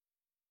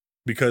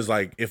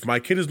like, if my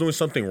kid is doing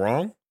something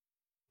wrong,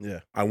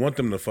 I want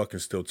them to fucking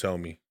still tell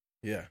me.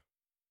 Yeah.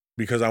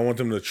 Because I want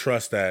them to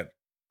trust that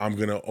I'm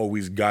going to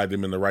always guide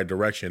them in the right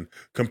direction,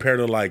 compared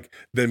to like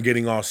them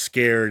getting all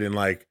scared and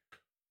like,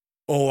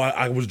 oh,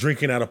 I was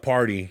drinking at a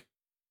party.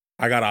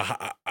 I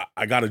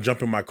gotta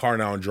jump in my car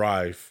now and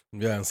drive.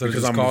 Yeah, instead of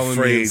just calling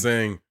me and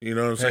saying, you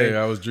know what I'm saying? Hey,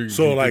 I was drinking.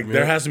 So like,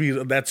 there has to be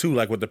that too.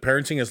 Like with the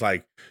parenting, it's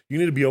like you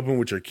need to be open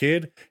with your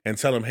kid and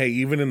tell him, hey,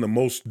 even in the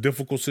most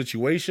difficult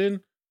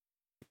situation,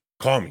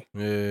 call me.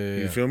 Yeah.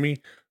 You feel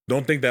me?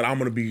 Don't think that I'm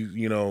gonna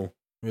be,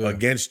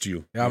 against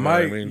you. Yeah, I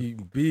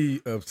might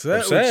be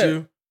upset with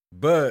you,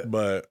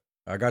 but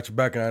I got your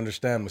back and I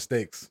understand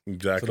mistakes.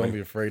 Exactly. So don't be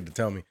afraid to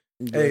tell me.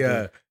 Exactly.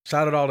 Hey,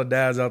 shout out all the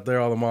dads out there,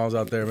 all the moms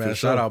out there, man. For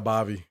shout out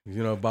Bobby.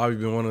 You know, Bobby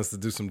been wanting us to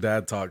do some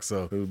dad talk.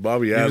 So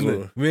Bobby,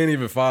 we ain't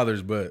even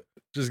fathers, but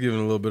just giving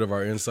a little bit of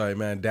our insight,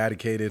 man.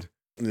 Dedicated.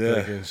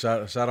 Yeah.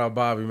 Shout out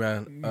Bobby,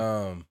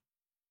 man.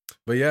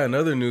 But yeah,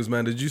 another news,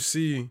 man.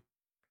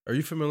 Are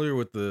you familiar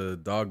with the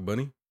dog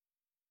Bunny?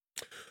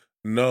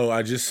 No,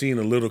 I just seen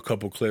a little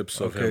couple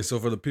clips of him. Okay, so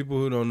for the people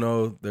who don't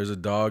know, there's a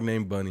dog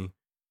named Bunny,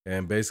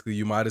 and basically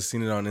you might have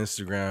seen it on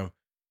Instagram.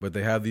 But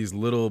they have these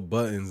little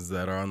buttons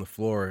that are on the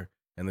floor,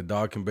 and the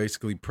dog can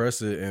basically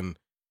press it. And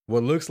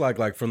what looks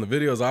like from the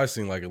videos I've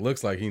seen, like it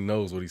looks like he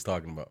knows what he's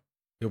talking about.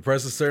 He'll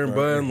press a certain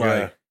button,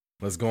 like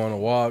let's go on a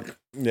walk.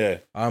 Yeah,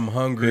 I'm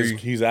hungry.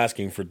 He's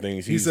asking for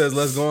things. He says,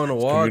 "Let's go on a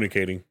walk."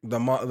 Communicating.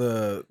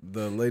 The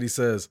lady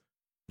says,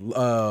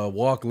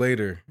 walk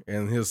later,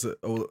 and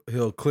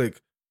he'll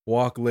click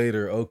walk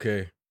later,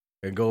 okay,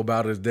 and go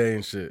about his day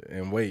and shit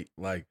and wait.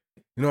 Like,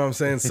 you know what I'm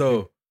saying?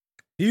 So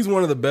he's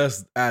one of the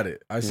best at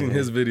it. I've seen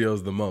his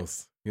videos the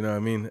most. You know what I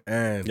mean?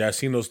 And yeah, I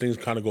seen those things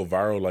kind of go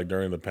viral like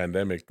during the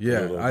pandemic.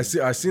 Yeah, I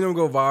seen them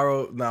go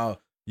viral. Now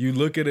you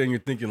look at it and you're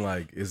thinking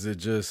like, is it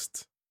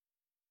just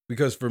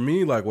because for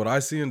me, like what I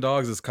see in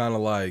dogs is kind of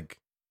like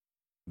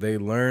they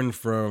learn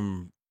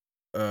from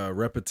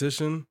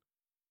repetition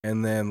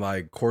and then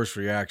like course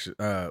reaction,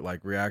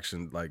 like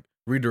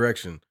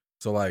redirection.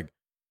 So like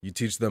you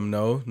teach them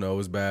no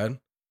is bad.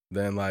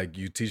 Then like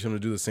you teach them to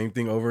do the same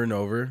thing over and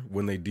over.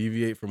 When they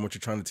deviate from what you're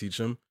trying to teach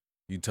them,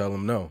 you tell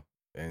them no.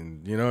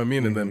 And you know what I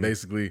mean? And then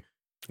basically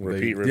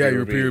repeat,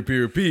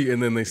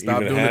 and then they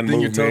stop Even doing the thing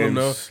you tell them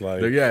no.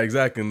 like... Yeah,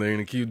 exactly. And they're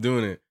gonna keep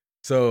doing it.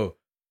 So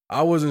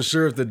I wasn't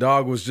sure if the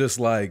dog was just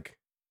like,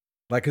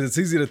 because it's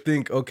easy to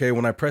think, okay,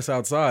 when I press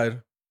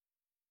outside,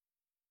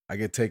 I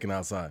get taken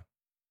outside.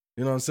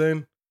 You know what I'm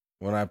saying?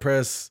 When I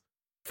press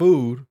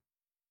food,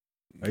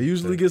 I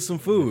usually get some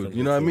food.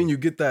 You know what I mean? You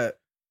get that,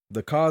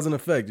 the cause and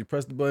effect. You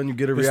press the button, you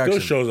get a reaction.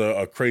 It still shows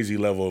a crazy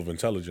level of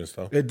intelligence,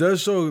 though. It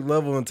does show a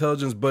level of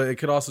intelligence, but it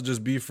could also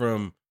just be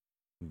from,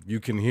 you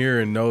can hear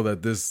and know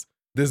that this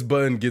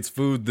button gets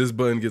food, this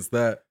button gets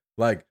that.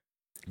 Like,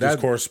 just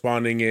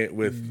corresponding it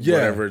with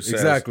whatever it says.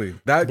 Exactly.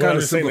 That kind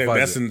of simplifies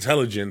that's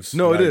intelligence.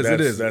 No, like, it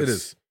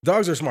is.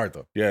 Dogs are smart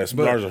though. Yeah,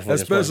 dogs are fucking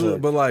especially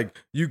smart. But like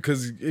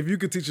because if you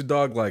could teach a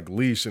dog like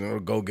leash and it'll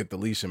go get the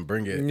leash and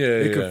bring it,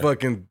 it could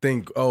fucking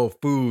think, oh,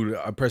 food.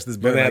 I press this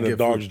button. Then they I had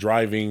the dogs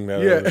driving.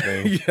 That yeah, other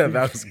thing. Yeah,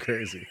 that was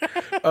crazy.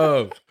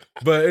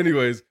 But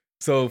anyways,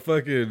 so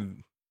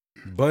fucking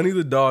Bunny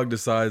the dog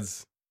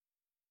decides,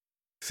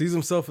 sees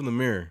himself in the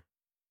mirror,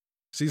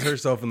 sees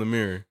herself in the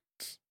mirror,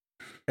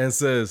 and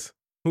says,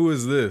 "Who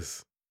is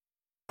this?"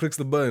 Clicks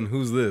the button.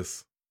 Who's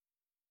this?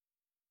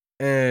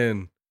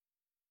 And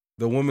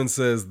the woman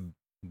says,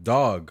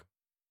 "Dog,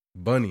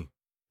 Bunny."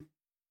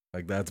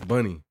 Like, that's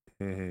Bunny.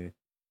 Mm-hmm.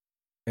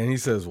 And he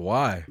says,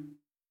 "Why?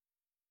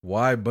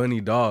 Why Bunny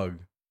dog?"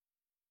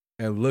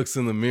 And looks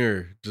in the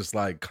mirror, just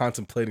like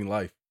contemplating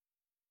life.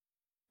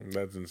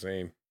 That's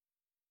insane.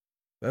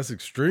 That's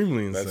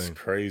extremely insane. That's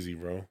crazy,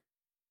 bro.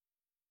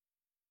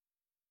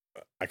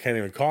 I can't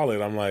even call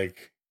it. I'm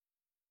like,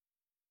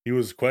 he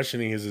was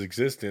questioning his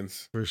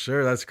existence. For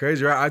sure. That's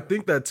crazy. Right? I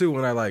think that too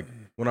when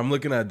I'm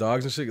looking at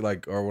dogs and shit,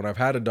 like, or when I've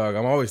had a dog,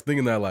 I'm always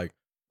thinking that, like,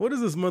 what does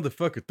this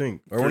motherfucker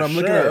think? Or when I'm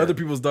looking at other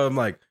people's dogs, I'm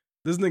like,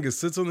 this nigga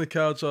sits on the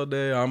couch all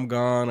day, I'm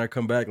gone, I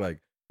come back, like,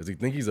 does he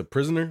think he's a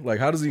prisoner? Like,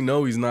 how does he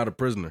know he's not a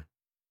prisoner?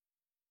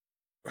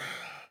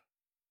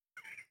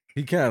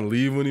 He can't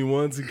leave when he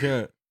wants, he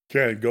can't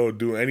go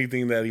do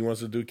anything that he wants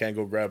to do, can't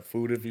go grab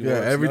food if he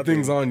wants. Yeah,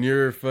 everything's on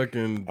your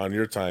fucking... On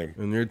your time.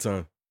 On your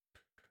time.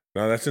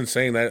 No, that's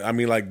insane. That, I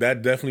mean, like,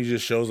 that definitely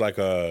just shows like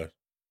that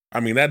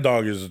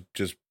dog is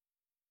just,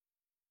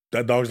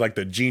 that dog's like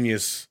the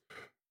genius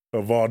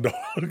of all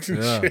dogs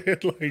and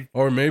shit. Like,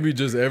 or maybe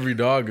just every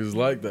dog is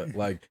like that.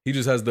 Like, he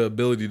just has the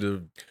ability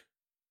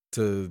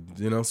to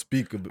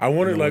speak. I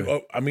wonder, like,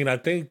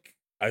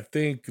 I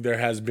think there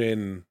has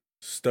been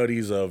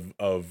studies of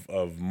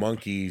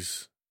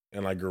monkeys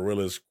and like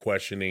gorillas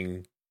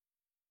questioning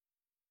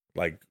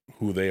like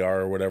who they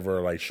are or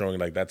whatever, like showing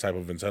like that type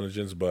of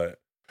intelligence, but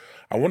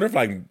I wonder if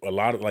like a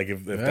lot of like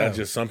if that's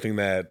just something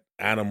that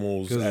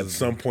animals at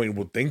some point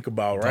will think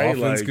about, right?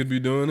 Dolphins like, could be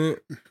doing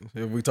it.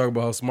 If we talk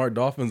about how smart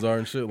dolphins are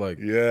and shit, like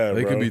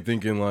they could be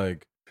thinking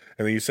like.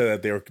 And then you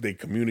said that they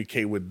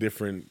communicate with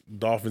different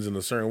dolphins in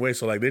a certain way,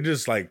 so like they're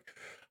just like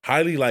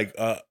highly like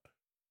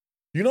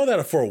you know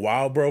that for a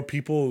while, bro,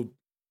 people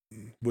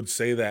would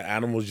say that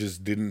animals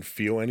just didn't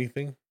feel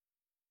anything.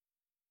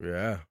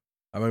 Yeah,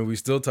 I mean we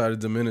still try to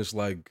diminish,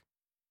 like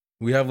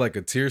we have like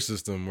a tier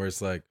system where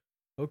it's like,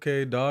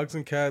 okay, dogs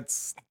and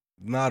cats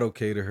not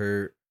okay to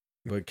hurt,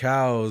 but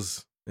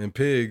cows and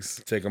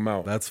pigs, take them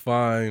out. That's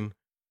fine.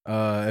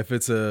 If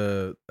it's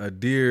a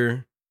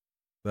deer,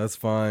 that's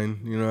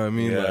fine. You know what I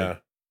mean? Yeah.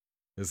 Like,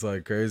 it's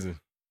like crazy.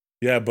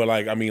 Yeah, but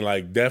like I mean,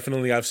 like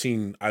definitely, I've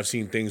seen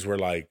things where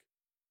like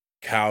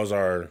cows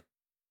are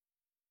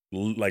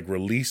like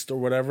released or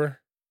whatever,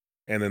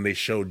 and then they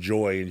show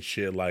joy and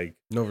shit. Like,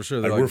 no, for sure,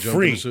 like we're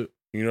free.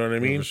 You know what I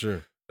mean? No, for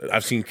sure.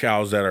 I've seen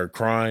cows that are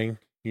crying.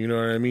 You know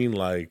what I mean?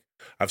 Like,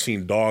 I've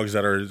seen dogs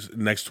that are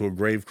next to a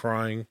grave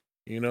crying,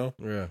 you know?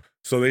 Yeah.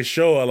 So they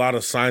show a lot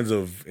of signs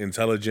of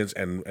intelligence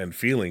and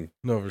feeling.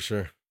 No, for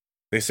sure.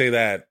 They say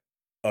that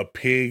a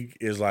pig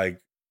is like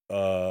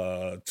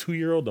a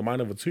 2-year-old, the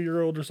mind of a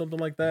 2-year-old or something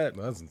like that.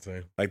 That's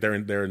insane. Like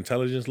their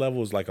intelligence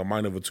level is like a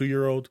mind of a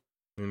 2-year-old.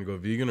 You gonna go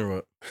vegan or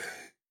what?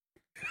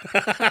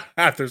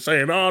 After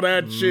saying all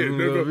that shit.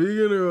 Go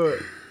vegan or what?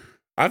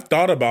 I've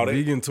thought about it.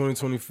 Vegan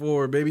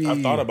 2024, baby.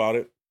 I've thought about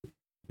it.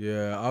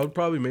 Yeah, I would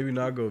probably maybe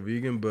not go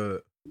vegan,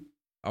 but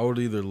I would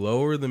either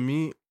lower the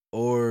meat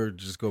or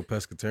just go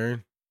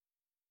pescatarian.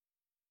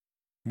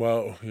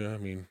 Well, yeah, I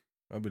mean,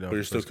 I'll be down. But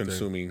you're still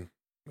consuming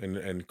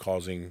and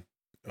causing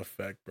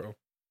effect, bro.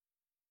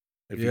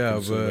 If you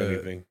consume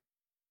anything.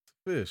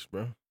 Fish,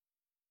 bro.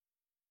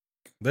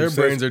 Their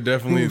brains are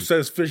definitely. Who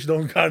says fish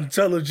don't got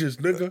intelligence,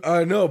 nigga?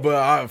 I know,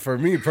 but for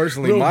me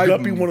personally, Little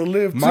guppy want to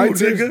live too,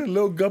 nigga.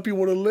 Little guppy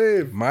want to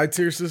live. My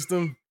tier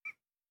system,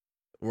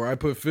 where I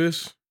put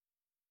fish,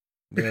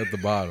 they're at the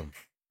bottom.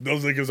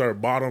 Those niggas are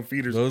bottom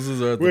feeders.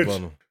 Those are at the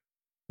bottom.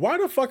 Why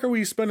the fuck are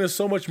we spending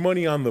so much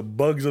money on the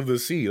bugs of the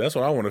sea? That's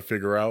what I want to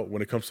figure out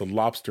when it comes to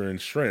lobster and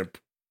shrimp.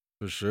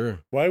 For sure.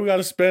 Why we got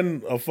to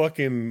spend a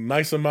fucking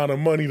nice amount of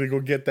money to go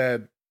get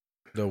that?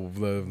 The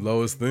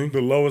lowest thing?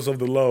 The lowest of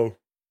the low.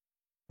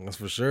 That's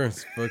for sure.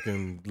 It's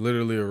fucking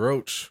literally a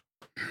roach.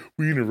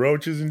 We eating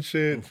roaches and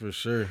shit. For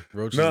sure.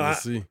 Roaches in the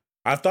sea.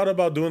 I thought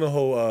about doing the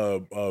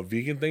whole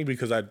vegan thing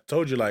because I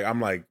told you, like, I'm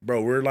like,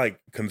 bro, we're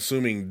like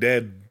consuming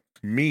dead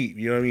meat.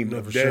 You know what I mean?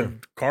 No,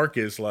 dead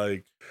carcass.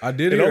 Like, I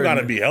did. It don't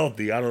gotta be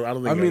healthy. I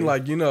don't think. I mean,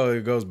 like, you know,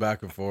 it goes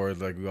back and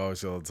forth. Like we always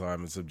say all the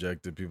time, it's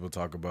subjective. People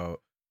talk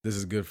about this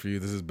is good for you,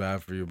 this is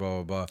bad for you,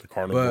 blah blah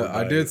blah. But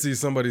I did see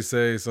somebody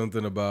say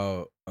something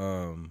about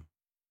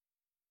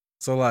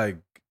so like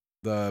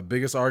the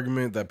biggest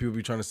argument that people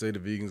be trying to say to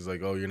vegans is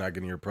like, oh, you're not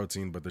getting your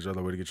protein, but there's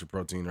other way to get your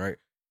protein, right?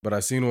 But I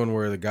seen one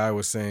where the guy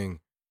was saying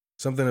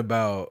something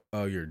about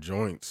your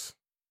joints.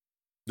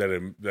 That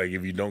like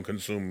if you don't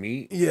consume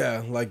meat,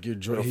 yeah, like your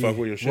joint. Fuck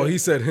with your shit. Well, he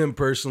said him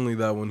personally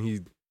that when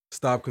he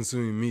stopped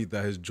consuming meat,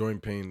 that his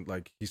joint pain,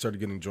 like he started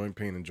getting joint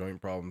pain and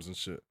joint problems and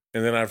shit.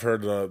 And then I've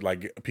heard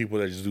like people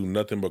that just do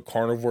nothing but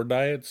carnivore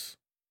diets,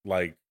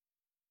 like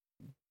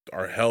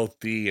are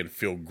healthy and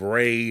feel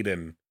great.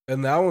 And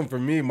that one for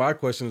me, my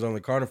question is on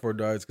the carnivore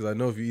diets because I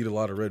know if you eat a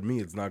lot of red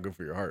meat, it's not good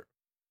for your heart.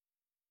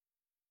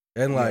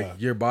 And like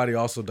your body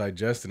also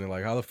digesting it.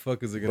 Like how the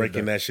fuck is it gonna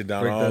breaking that shit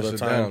down all the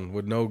time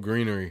with no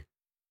greenery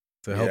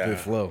to help it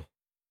flow?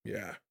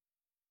 Yeah.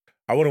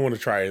 I wouldn't want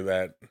to try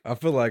that. I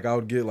feel like I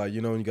would get like,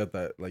 you know, when you got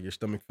that, like your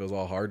stomach feels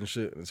all hard and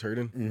shit and it's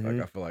hurting. Mm-hmm.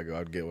 Like I feel like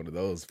I'd get one of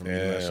those from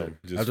that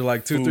shit. After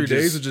like 2-3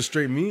 days of just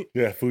straight meat.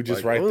 Yeah, food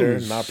just like, right there,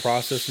 not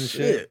processed and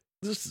shit.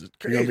 This is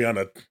crazy. You're gonna be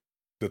on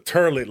the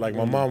turlet, like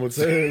my mom would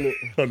say.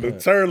 On the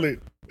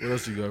turlet. What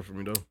else you got for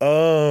me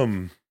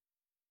though?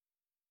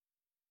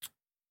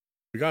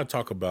 We gotta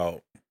talk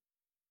about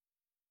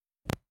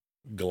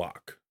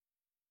Glock.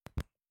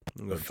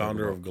 The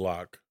founder of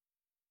Glock.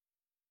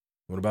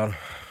 What about him?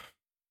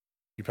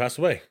 He passed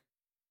away.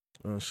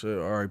 Oh shit!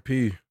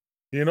 R.I.P.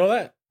 You know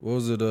that? What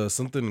was it?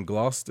 Something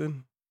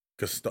Gloston?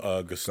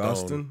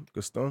 Gaston.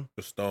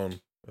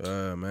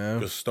 Man.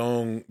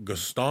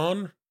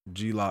 Gaston.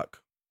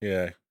 G-Lock.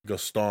 Yeah,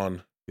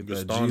 Gaston the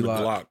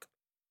Glock.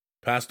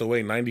 Passed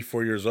away,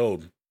 94 years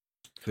old.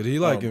 Did he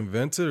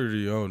invent it or did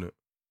he own it?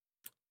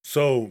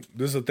 So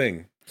this is the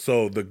thing.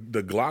 So the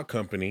Glock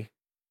company,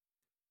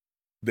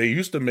 they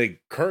used to make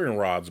curtain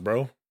rods,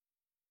 bro.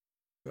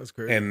 That's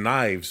crazy. And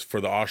knives for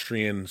the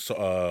Austrian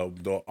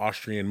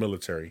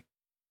military.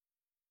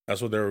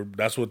 That's what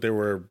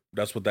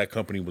that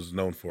company was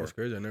known for. That's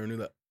crazy. I never knew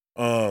that.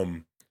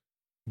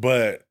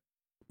 But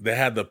they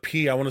had the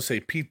I want to say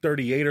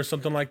P-38 or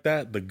something like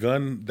that, the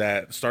gun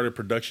that started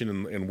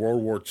production in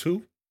World War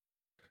II.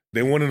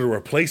 They wanted a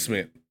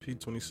replacement.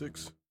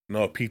 P-26?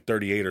 No,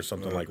 P-38 or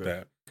something like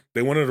that.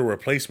 They wanted a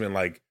replacement,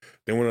 like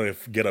they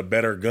wanted to get a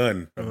better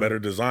gun, a better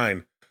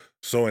design.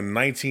 So in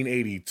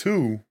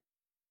 1982,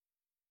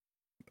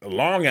 a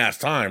long ass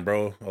time,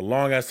 bro. A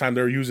long ass time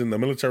the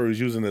military was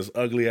using this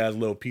ugly ass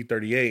little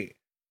P-38.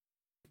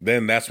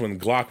 Then that's when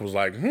Glock was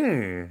like,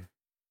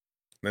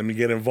 let me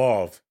get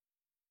involved.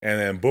 And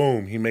then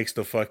boom, he makes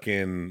the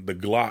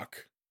Glock.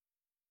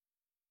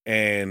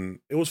 And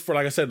it was for,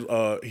 like I said,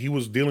 he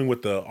was dealing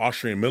with the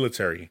Austrian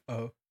military.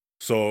 Uh-huh.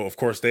 So of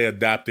course they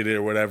adapted it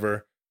or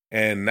whatever.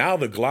 And now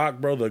the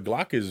Glock, bro, the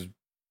Glock is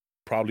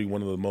probably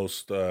one of the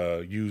most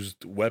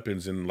used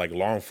weapons in like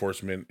law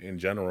enforcement in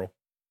general.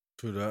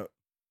 True that.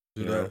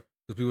 Because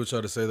people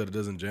try to say that it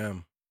doesn't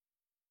jam.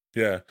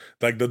 Yeah.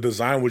 Like the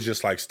design was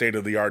just like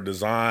state-of-the-art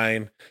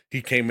design.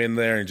 He came in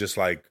there and just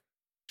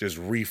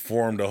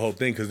reformed the whole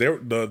thing. Because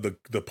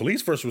the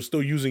police first was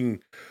still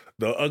using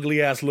the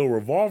ugly-ass little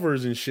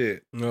revolvers and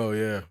shit. Oh,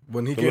 yeah.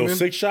 When he the came little in?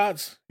 6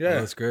 shots? Yeah. Oh,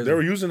 that's crazy. They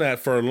were using that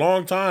for a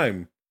long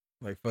time.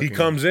 Like he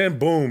comes in,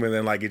 boom, and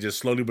then like it just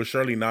slowly but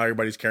surely now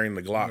everybody's carrying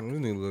the Glock. We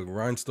need to look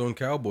Rhinestone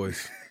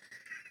Cowboys.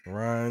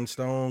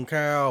 Rhinestone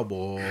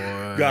Cowboy.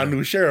 Got a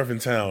new sheriff in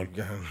town.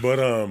 But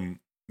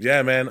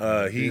yeah, man,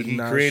 he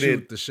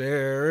created the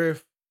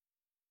sheriff.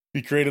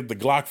 He created the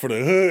Glock for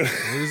the hood.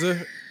 What is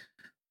it?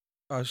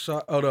 I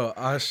shot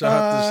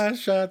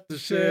the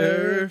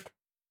sheriff.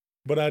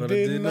 But I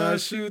did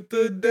not shoot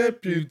the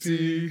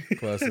deputy.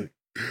 Classic.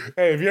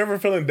 Hey, if you're ever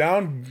feeling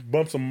down,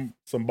 bump some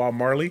Bob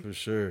Marley. For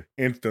sure.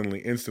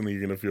 Instantly you're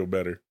gonna feel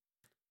better.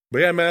 But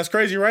yeah, man, that's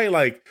crazy, right?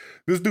 Like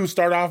this dude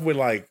started off with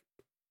like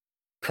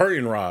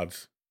curtain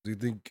rods.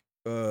 Do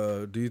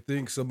you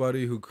think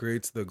somebody who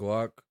creates the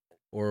Glock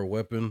or a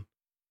weapon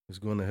is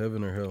going to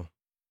heaven or hell?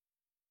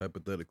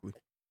 Hypothetically.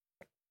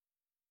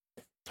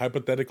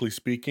 Hypothetically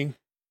speaking.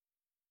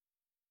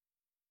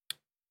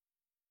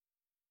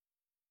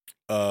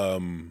 A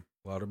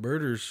lot of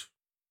murders.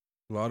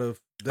 A lot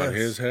of deaths. On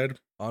his head?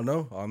 I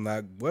know, on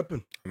that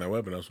weapon. On that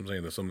weapon, that's what I'm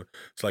saying. There's some,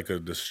 it's like a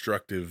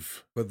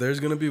destructive. But there's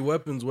going to be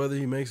weapons whether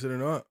he makes it or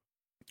not.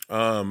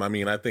 I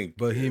mean, I think.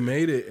 But he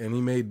made it, and he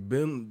made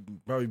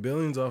probably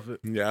billions off it.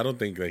 Yeah, I don't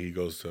think that he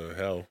goes to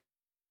hell.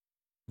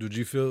 Would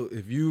you feel,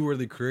 if you were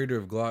the creator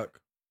of Glock,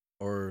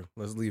 or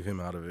let's leave him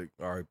out of it,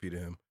 RIP to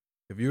him.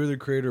 If you were the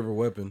creator of a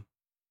weapon,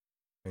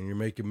 and you're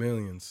making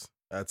millions,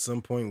 at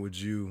some point would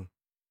you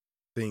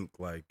think,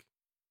 like,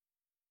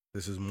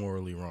 this is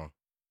morally wrong?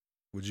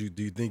 Do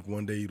you think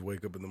one day you'd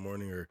wake up in the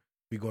morning or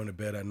be going to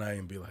bed at night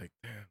and be like,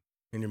 damn,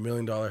 in your $1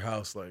 million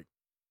house, like,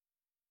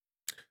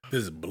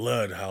 this is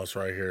blood house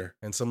right here.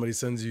 And somebody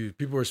sends you,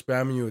 people are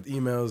spamming you with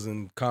emails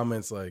and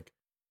comments like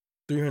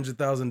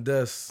 300,000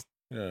 deaths.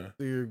 Yeah.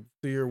 Through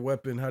your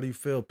weapon. How do you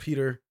feel,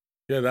 Peter?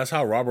 Yeah, that's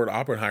how Robert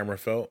Oppenheimer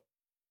felt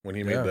when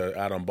he made the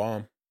atom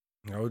bomb.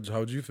 How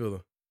would you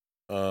feel?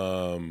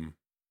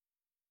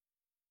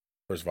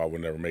 First of all, I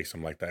would never make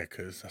something like that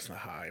because that's not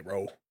how I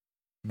roll.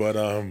 But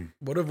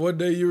what if one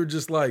day you were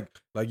just like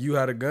you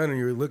had a gun and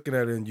you were looking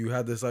at it and you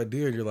had this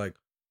idea and you're like,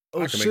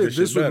 oh shit,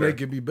 this would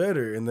make it be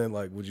better, and then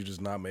like, would you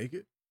just not make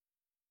it?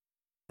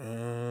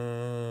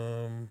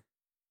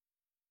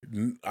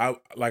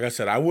 Like I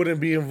said, I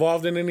wouldn't be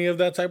involved in any of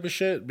that type of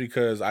shit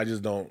because I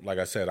just don't. Like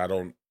I said, I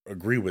don't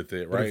agree with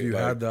it. Right? But if you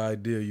had the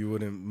idea, you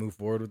wouldn't move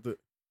forward with it.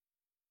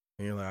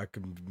 And you're like, I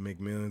could make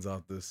millions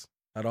off this.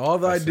 Out of all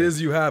the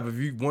ideas you have, if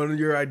you one of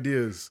your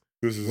ideas,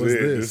 this is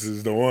it. This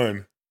is the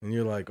one. And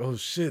you're like, oh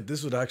shit,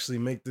 this would actually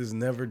make this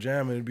never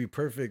jam and it'd be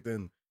perfect.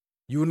 And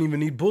you wouldn't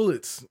even need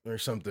bullets or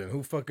something.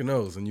 Who fucking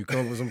knows? And you come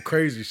up with some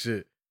crazy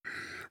shit.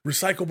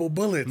 Recyclable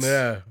bullets.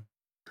 Yeah.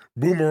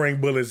 Boomerang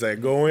bullets that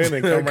go in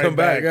and come right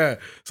back. Yeah.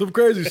 Some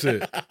crazy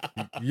shit.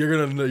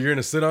 You're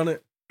gonna sit on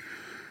it?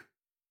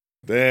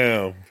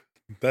 Damn.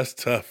 That's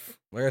tough.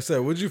 Like I said,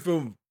 would you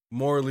feel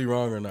morally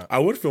wrong or not? I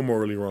would feel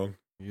morally wrong.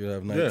 You'd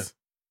have nights.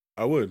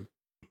 Yeah, I would.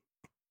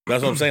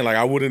 That's what I'm saying. Like,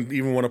 I wouldn't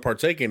even want to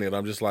partake in it.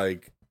 I'm just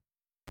like,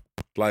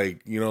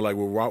 you know, like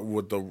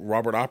with the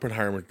Robert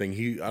Oppenheimer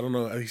thing, I don't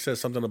know, he said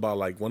something about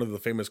like one of the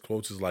famous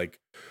quotes is like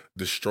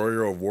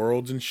destroyer of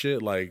worlds and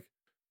shit. Like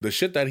the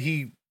shit that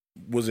he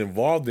was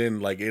involved in,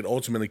 like it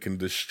ultimately can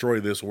destroy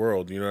this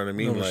world. You know what I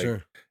mean? No, like,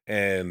 sure.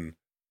 And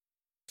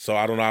so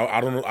I don't know.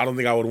 I don't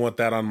think I would want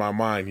that on my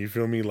mind. You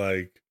feel me?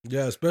 Like,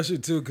 yeah, especially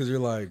too, because you're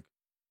like,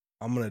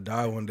 I'm gonna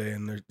die one day,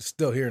 and they're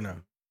still here now.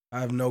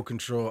 I have no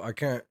control. I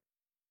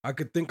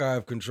could think I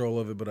have control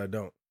of it, but I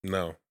don't.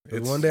 No.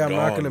 One day I'm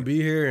not going to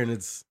be here, and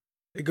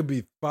it could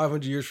be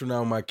 500 years from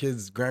now. My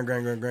kids,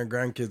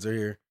 grandkids are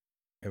here,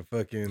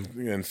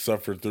 and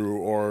suffer through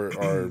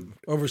or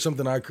over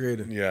something I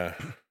created. Yeah.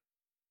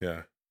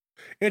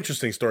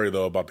 Interesting story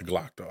though about the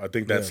Glock though. I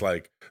think that's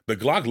like the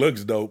Glock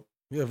looks dope.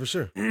 Yeah, for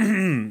sure.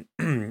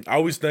 I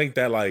always think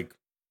that like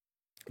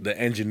the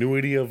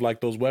ingenuity of like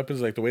those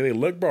weapons, like the way they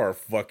look, bro, are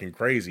fucking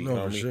crazy. No, you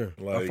know for sure.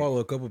 Like, I follow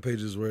a couple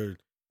pages where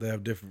they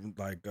have different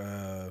like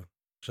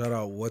shout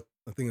out what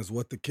I think is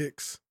What the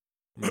Kicks.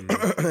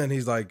 Mm-hmm. And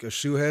he's like a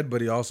shoe head,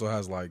 but he also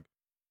has like,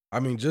 I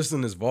mean, just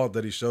in his vault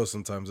that he shows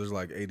sometimes there's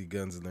like 80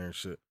 guns in there and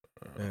shit.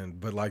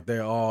 But like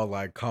they're all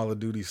like Call of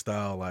Duty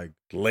style, like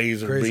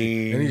laser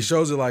beam. And he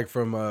shows it like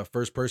from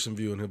first person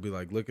view, and he'll be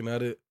like looking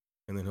at it,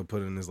 and then he'll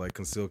put it in his like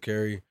concealed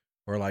carry,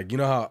 or like, you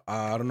know how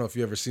I don't know if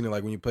you ever seen it,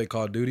 like when you play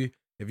Call of Duty,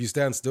 if you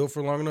stand still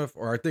for long enough,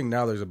 or I think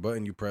now there's a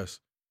button you press,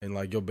 and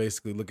like you'll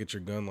basically look at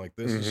your gun like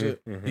this and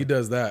shit. Mm-hmm. He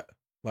does that.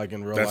 Like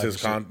in real life. That's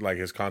his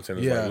content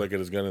is like look at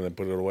his gun and then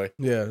put it away.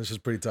 Yeah, this is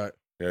pretty tight.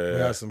 Yeah.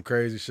 That's some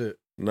crazy shit.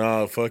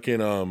 No,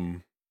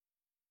 fucking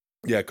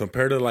yeah,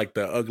 compared to like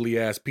the ugly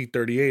ass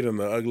P38 and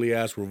the ugly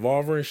ass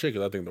revolver and shit,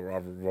 because I think the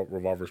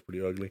revolver is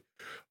pretty ugly.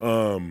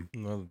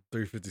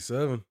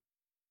 357.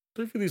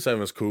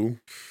 357 is cool.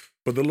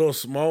 But the little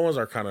small ones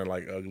are kind of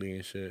like ugly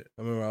and shit.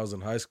 I remember I was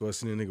in high school, I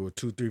seen a nigga with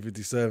 2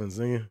 357s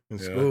singing in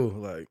school.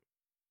 Like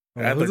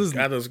at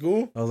the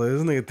school? I was like,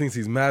 this nigga thinks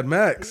he's Mad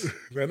Max.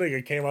 That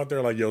nigga came out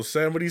there like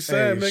Yosemite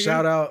Sam, nigga.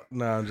 Shout out.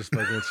 Nah, I'm just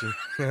fucking with you.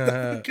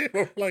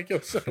 Came up like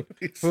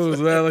Yosemite Sam. It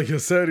was mad like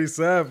Yosemite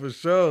Sam for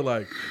sure.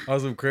 Like, I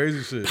was some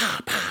crazy shit.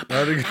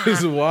 That nigga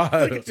is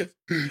wild.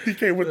 He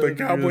came with the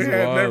cowboy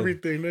hat and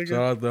everything, nigga.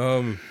 Shout out the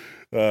homie.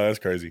 That's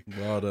crazy.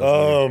 Wow,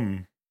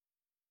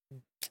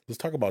 let's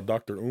talk about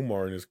Dr.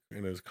 Umar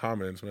in his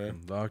comments,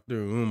 man.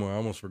 Dr. Umar, I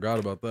almost forgot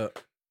about that.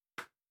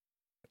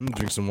 I'm gonna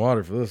drink some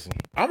water for this one.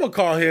 I'm gonna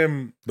call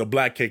him the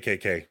Black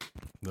KKK.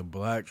 The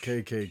Black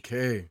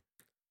KKK.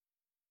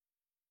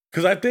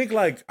 Because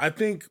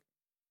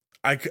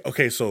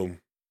so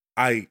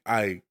I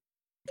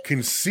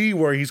can see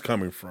where he's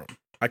coming from.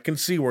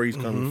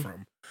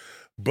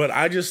 But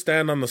I just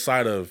stand on the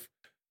side of,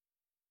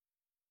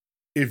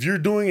 if you're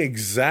doing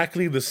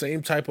exactly the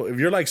same type of, if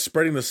you're like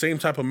spreading the same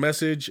type of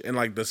message and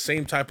like the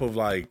same type of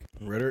like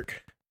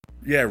rhetoric,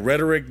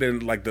 then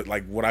like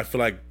what I feel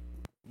like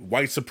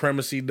white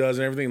supremacy does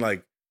and everything,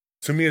 like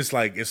to me it's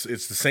like it's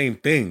the same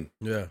thing.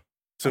 Yeah.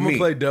 I'm gonna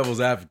play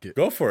devil's advocate.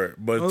 Go for it.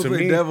 But to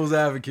me, devil's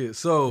advocate.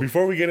 So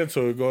before we get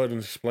into it, go ahead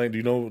and explain. Do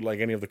you know like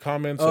any of the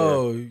comments?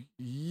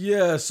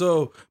 Yeah.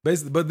 So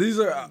basically, but these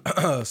are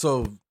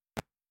so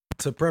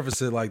to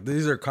preface it, like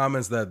these are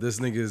comments that this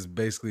nigga has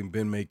basically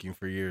been making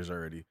for years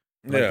already.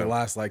 Like the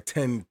last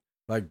 10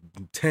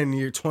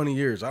 years, 20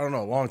 years. I don't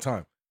know, a long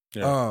time.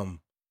 Yeah.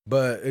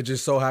 But it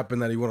just so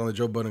happened that he went on the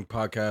Joe Budden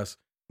podcast,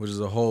 which is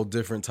a whole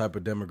different type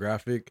of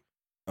demographic.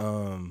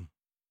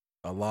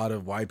 A lot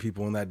of white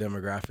people in that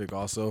demographic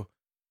also.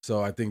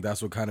 So I think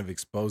that's what kind of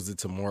exposed it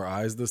to more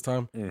eyes this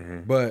time.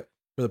 Mm-hmm. But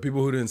for the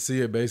people who didn't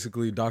see it,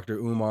 basically Dr.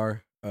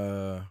 Umar,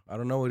 I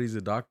don't know what he's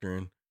a doctor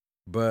in,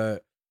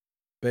 but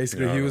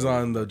basically he was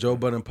on the Joe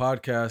Budden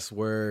podcast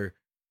where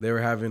they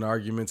were having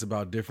arguments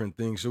about different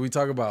things. Should we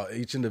talk about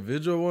each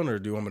individual one, or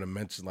do you want me to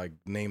mention, like,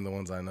 name the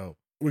ones I know?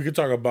 We could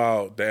talk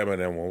about the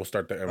Eminem one. We'll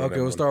start the Eminem one.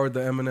 Okay, we'll start with the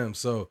Eminem.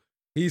 So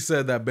he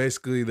said that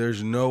basically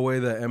there's no way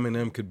that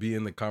Eminem could be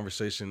in the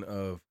conversation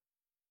of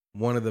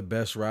one of the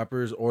best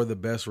rappers or the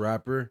best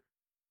rapper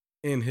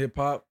in hip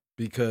hop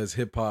because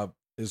hip hop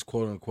is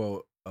quote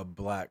unquote a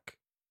black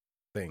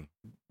thing.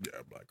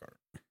 Yeah, black art,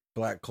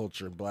 black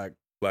culture, black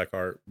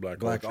art, black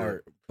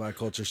culture. Black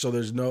culture. So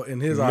there's no, in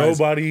his eyes,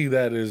 nobody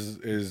that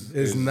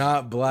is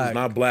not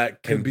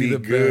black can be the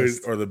good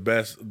best. Or the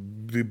best,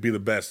 be the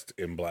best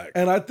in black.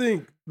 And I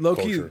think low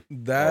key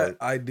that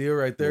idea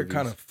right there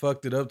kind of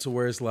fucked it up to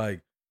where it's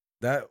like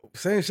that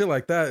saying shit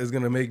like that is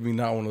gonna make me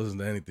not want to listen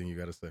to anything you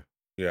gotta say.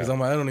 Yeah, because I'm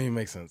like, that don't even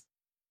make sense.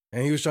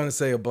 And he was trying to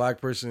say a black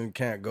person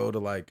can't go to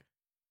like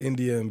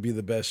India and be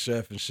the best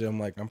chef and shit. I'm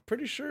like, I'm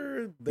pretty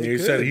sure they could. He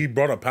said he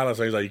brought up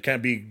Palestine. He's like, you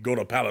can't go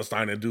to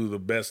Palestine and do the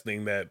best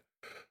thing that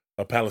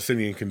a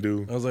Palestinian can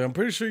do. I was like, I'm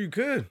pretty sure you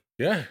could.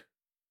 Yeah.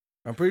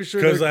 I'm pretty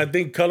sure. Because I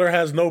think color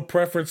has no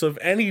preference of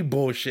any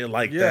bullshit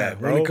like that,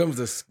 bro. When it comes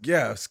to,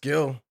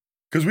 skill.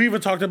 Because we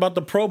even talked about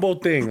the Pro Bowl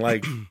thing.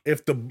 Like,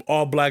 if the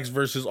all blacks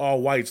versus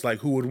all whites, like,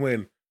 who would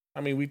win?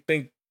 I mean,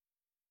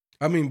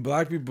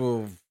 black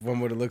people, from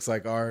what it looks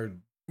like, are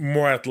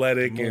more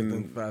athletic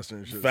and faster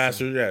and shit.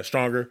 Faster,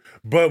 stronger.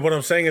 But what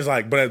I'm saying is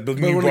like, but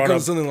when it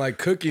comes to something like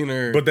cooking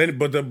or, but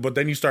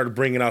then you started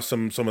bringing out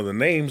some of the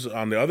names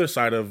on the other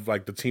side of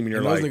like the team, and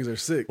you're like, those niggas are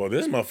sick. Well,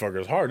 this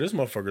motherfucker's hard. This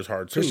motherfucker's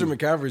hard too. Christian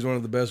McCaffrey is one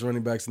of the best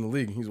running backs in the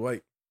league. He's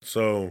white.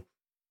 So,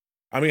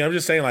 I mean, I'm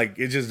just saying like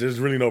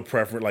there's really no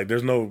preference. Like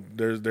there's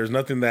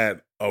nothing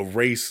that a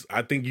race.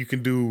 I think you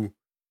can do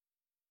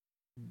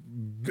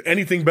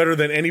anything better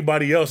than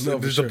anybody else.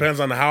 It just depends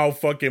on how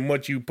fucking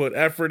much you put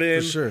effort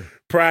in,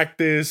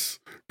 practice,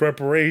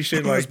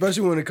 preparation, like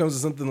especially when it comes to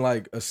something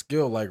like a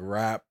skill like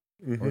rap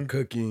or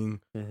cooking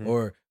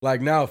or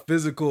like now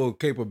physical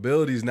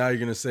capabilities. Now you're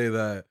gonna say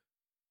that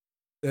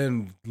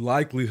in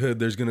likelihood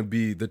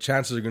the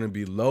chances are gonna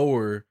be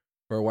lower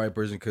for a white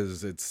person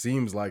because it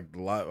seems like a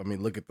lot. I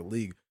mean, look at the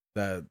league.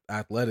 That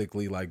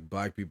athletically, like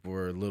black people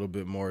are a little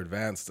bit more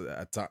advanced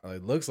at times.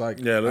 It looks like,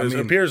 it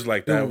appears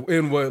like that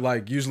in what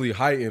like usually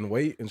height and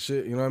weight and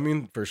shit. You know what I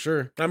mean? For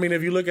sure. I mean,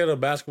 if you look at a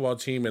basketball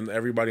team and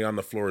everybody on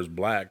the floor is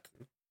black,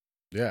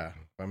 yeah,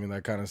 I mean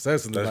that kind of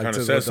says something. That kind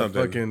of says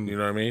something. Fucking, you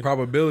know what I mean?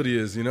 Probability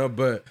is,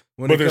 but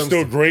there's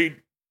still great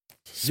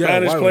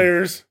Spanish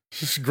players.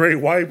 Just great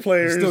white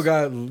players. You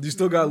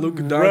still got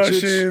Luka Doncic.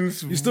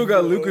 Russians. You still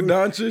got Luka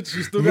Doncic.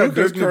 You still got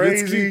Dirk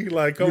crazy.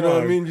 Like, come you know on.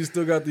 what I mean? You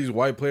still got these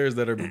white players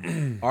that are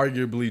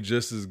arguably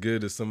just as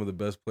good as some of the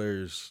best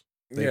players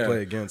they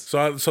play against.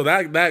 So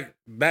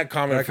that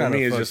comment for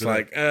me is just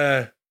like,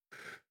 yeah,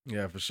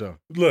 for sure.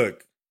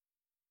 Look,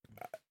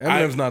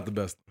 Eminem's not the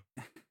best.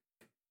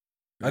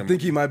 I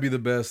think he might be the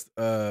best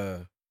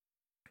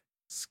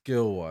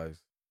skill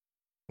wise,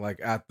 like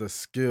at the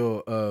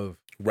skill of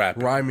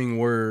rhyming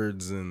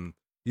words and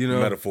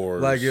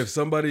metaphors. Like if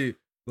somebody,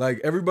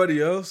 like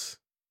everybody else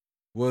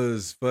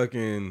was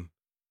fucking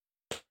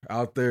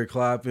out there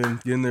clapping,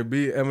 getting their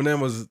beat,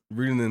 Eminem was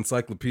reading the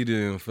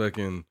encyclopedia and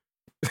fucking,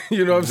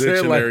 you know what I'm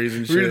saying? Like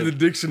reading the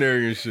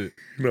dictionary and shit.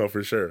 No,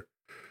 for sure.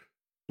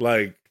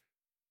 Like,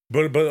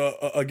 but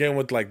again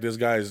with like this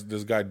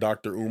guy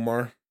Dr.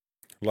 Umar,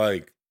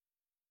 like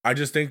I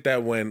just think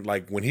that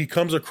when he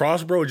comes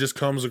across, bro, it just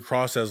comes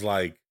across as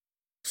like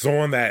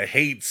someone that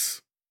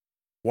hates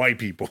white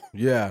people.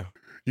 Yeah.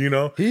 You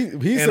know?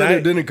 He said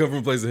it didn't come from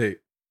a place of hate.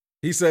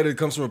 He said it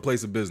comes from a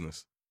place of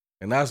business.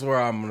 And that's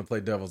where I'm going to play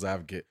devil's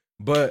advocate.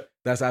 But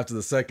that's after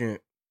the second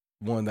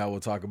one that we'll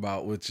talk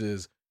about, which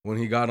is when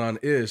he got on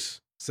Ish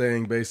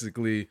saying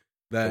basically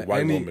that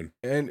woman.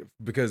 And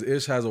because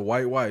Ish has a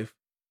white wife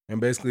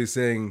and basically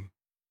saying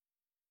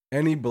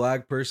any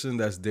black person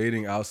that's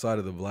dating outside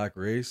of the black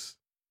race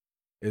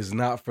is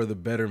not for the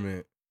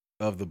betterment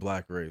of the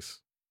black race.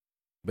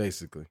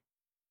 Basically.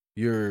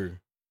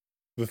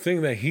 The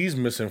thing that he's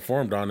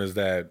misinformed on is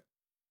that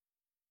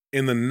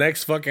in the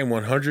next fucking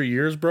 100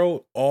 years,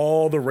 bro,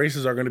 all the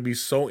races are going to be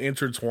so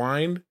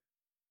intertwined.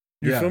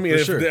 You feel me?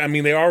 Sure. I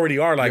mean, they already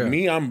are. Like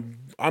me, I'm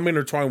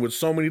intertwined with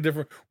so many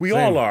different. We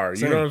all are.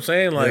 You know what I'm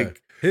saying?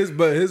 Like his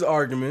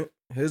argument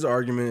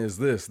is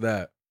this: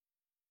 that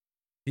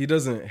he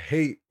doesn't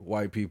hate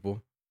white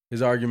people.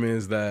 His argument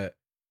is that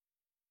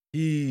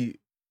he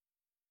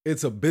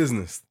it's a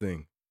business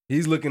thing.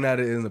 He's looking at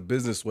it in a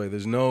business way.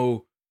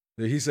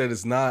 He said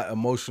it's not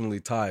emotionally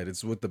tied.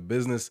 It's with the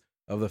business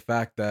of the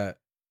fact that,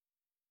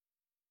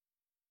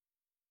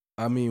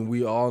 I mean,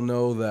 we all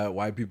know that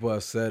white people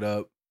have set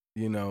up,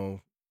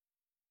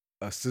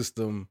 a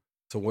system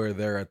to where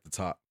they're at the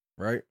top,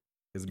 right?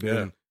 It's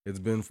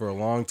been for a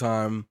long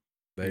time.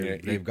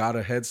 They've got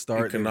a head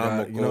start.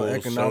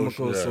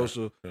 Economical,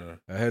 social,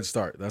 a head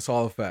start. That's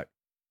all a fact.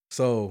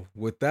 So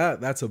with that,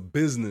 that's a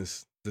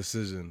business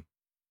decision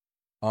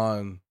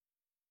on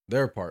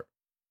their part.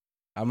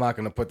 I'm not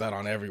going to put that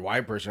on every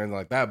white person or anything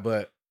like that,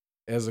 but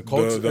as a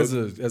culture,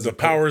 the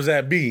powers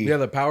that be,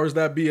 the powers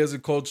that be as a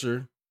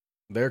culture,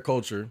 their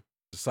culture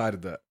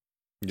decided that.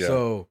 Yeah.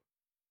 So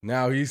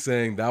now he's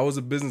saying that was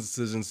a business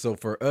decision. So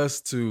for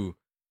us to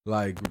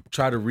like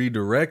try to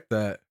redirect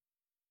that,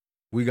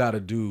 we got to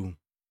do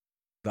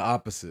the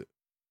opposite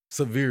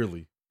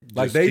severely.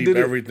 Like they did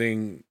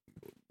everything.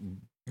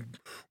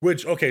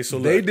 Which so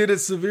they did it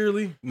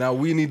severely. Now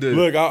we need to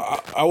look.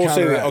 I will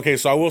say that. Okay,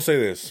 so I will say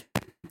this.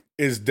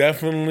 It's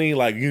definitely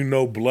like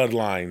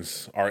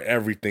bloodlines are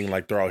everything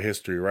like throughout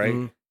history, right?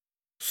 Mm-hmm.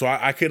 So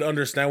I could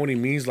understand what he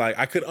means. Like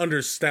I could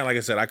understand. Like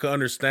I said, I could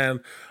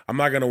understand. I'm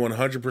not gonna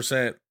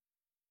 100%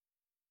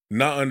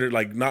 not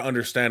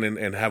understand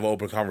and have an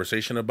open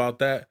conversation about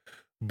that,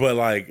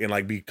 but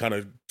be kind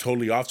of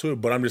totally off to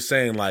it. But I'm just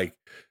saying, like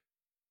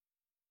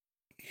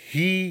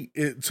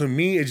to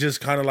me, it's just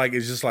kind of like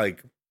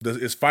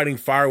it's fighting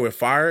fire with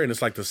fire, and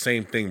it's like the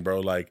same thing, bro.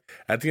 Like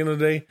at the end of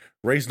the day,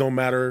 race don't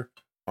matter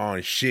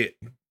on shit.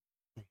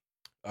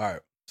 All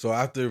right. So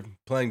after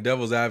playing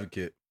devil's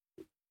advocate,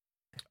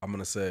 I'm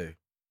gonna say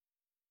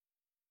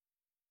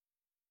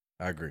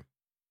I agree.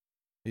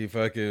 He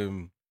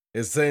fucking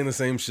is saying the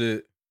same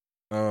shit.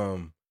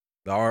 The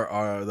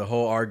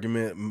whole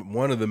argument,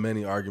 one of the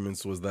many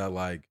arguments was that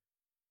like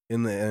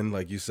in the end,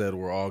 like you said,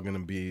 we're all gonna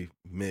be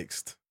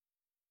mixed.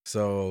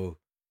 So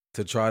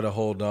to try to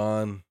hold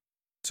on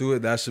to it,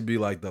 that should be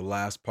like the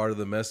last part of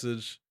the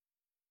message.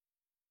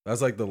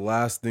 That's like the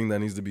last thing that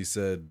needs to be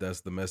said.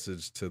 That's the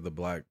message to the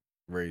black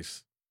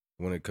race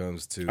when it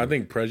comes to. I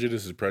think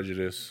prejudice is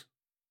prejudice.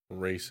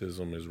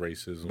 Racism is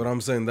racism. But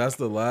I'm saying that's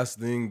the last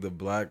thing the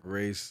black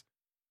race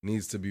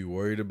needs to be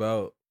worried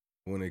about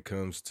when it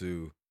comes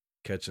to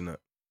catching up.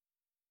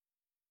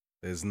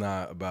 It's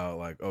not about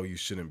like, oh, you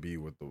shouldn't be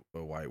with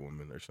a white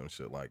woman or some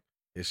shit. Like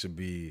it should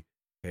be,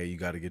 hey, you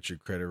got to get your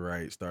credit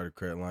right, start a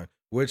credit line,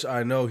 which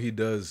I know he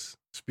does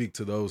speak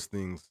to those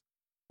things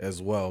as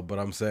well. But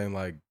I'm saying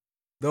like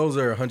those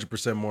are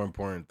 100% more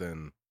important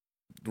than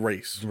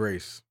race.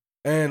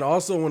 And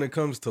also when it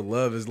comes to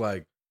love, is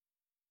like,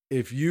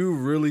 if you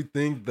really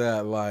think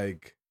that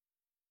like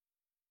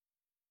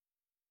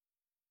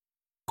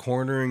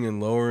cornering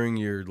and lowering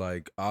your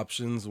like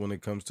options when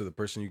it comes to the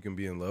person you can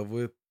be in love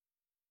with,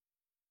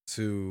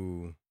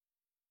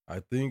 I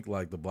think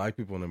like the black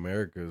people in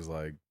America is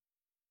like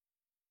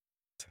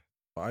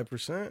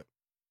 5%,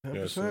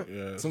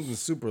 10%, something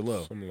super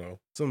low,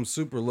 something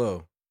super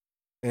low,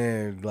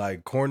 and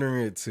like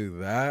cornering it to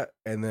that,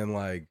 and then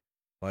like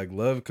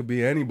love could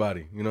be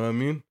anybody, you know what I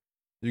mean?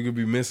 You could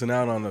be missing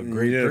out on a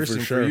great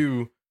person for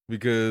you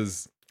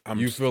because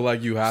you feel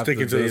like you have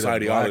sticking to this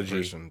ideology.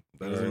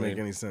 That doesn't make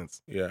any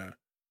sense. Yeah.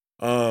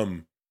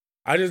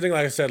 I just think,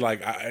 like I said,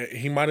 like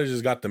he might have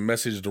just got the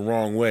message the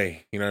wrong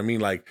way. You know what I mean?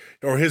 Like,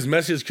 or his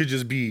message could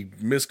just be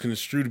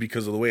misconstrued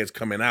because of the way it's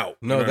coming out.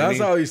 No, that's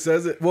how he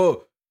says it.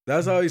 Well,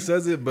 that's how he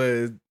says it,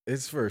 but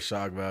it's for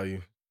shock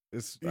value.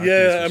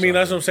 I mean,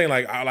 that's what I'm saying.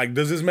 Like,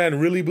 does this man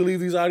really believe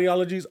these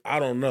ideologies? I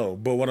don't know.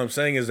 But what I'm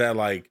saying is that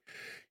like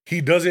he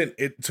doesn't.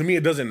 To me,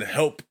 it doesn't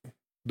help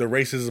the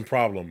racism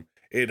problem.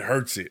 It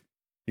hurts it.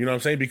 You know what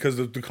I'm saying? Because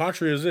the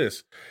contrary is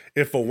this: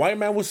 if a white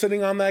man was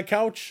sitting on that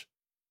couch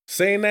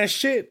saying that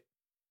shit,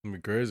 it'd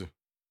be crazy.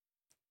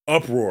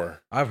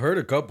 Uproar. I've heard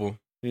a couple.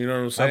 You know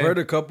what I'm saying? I've heard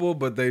a couple,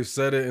 but they've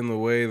said it in the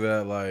way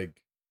that like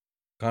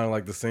kind of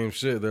like the same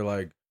shit. They're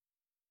like,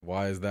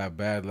 why is that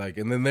bad? Like,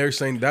 and then they're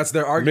saying that's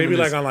their argument.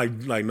 Maybe like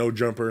on like No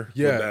Jumper.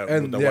 Yeah,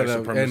 and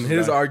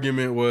his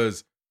argument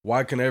was,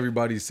 why can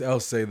everybody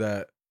else say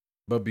that,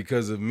 but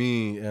because of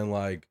me and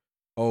like,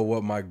 oh,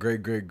 what my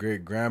great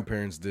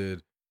grandparents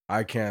did,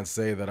 I can't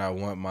say that I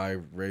want my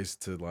race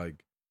to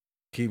like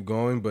keep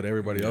going, but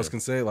everybody else can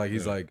say it. Like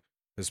he's like,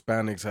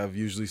 Hispanics have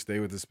usually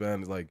stayed with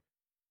Hispanics. Like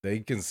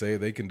they can say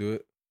they can do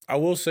it. I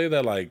will say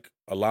that like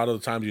a lot of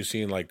the times you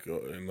see in like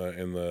in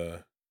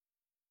the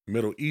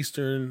Middle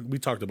Eastern, we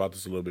talked about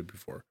this a little bit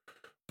before,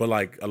 but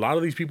like a lot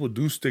of these people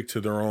do stick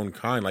to their own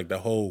kind, like the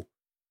whole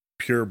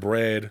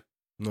purebred.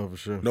 No, for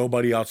sure.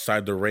 Nobody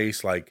outside the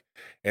race, like,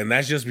 and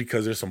that's just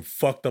because there's some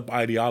fucked up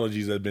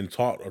ideologies that have been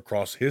taught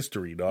across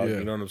history, dog. Yeah.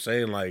 You know what I'm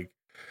saying? Like,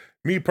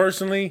 me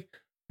personally,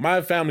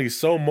 my family's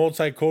so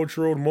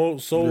multicultural,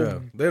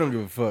 they don't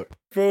give a fuck,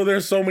 bro.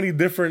 There's so many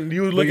different.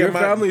 You look at your my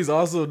family's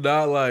also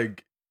not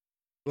like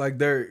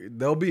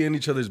they'll be in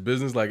each other's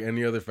business like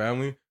any other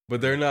family,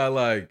 but they're not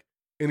like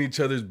in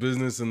each other's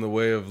business in the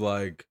way of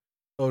like,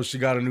 oh, she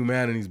got a new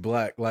man and he's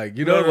black. Like,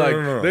 you know,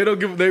 no. They don't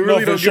give. They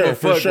really don't give a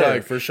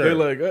fuck. For sure. They're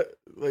like,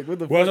 Like what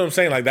the? Well, that's what I'm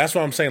saying. Like that's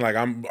what I'm saying. Like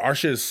our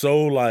shit is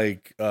so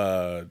like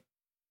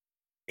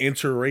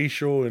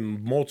interracial and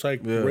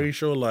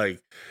multiracial. Yeah.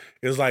 Like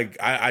it's like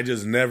I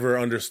just never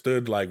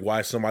understood like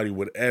why somebody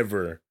would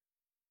ever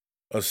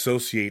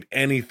associate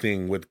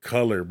anything with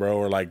color, bro,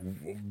 or like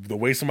the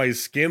way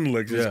somebody's skin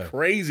looks is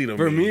crazy to me.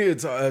 For me,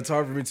 it's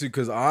hard for me too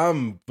because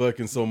I'm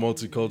fucking so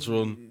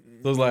multicultural.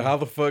 So it's like, how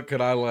the fuck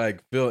could I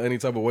like feel any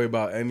type of way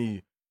about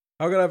any?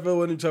 How could I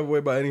feel any type of way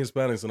about any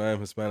Hispanics when I am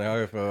Hispanic? How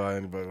could I feel about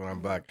anybody when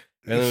I'm black?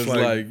 And it's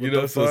like you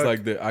know, so it's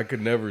like that. I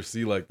could never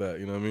see like that.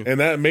 You know what I mean?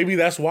 And that maybe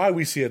that's why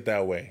we see it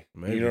that way.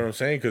 Maybe. You know what I'm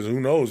saying? Because who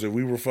knows if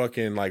we were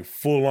fucking like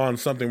full on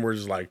something, we're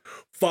just like,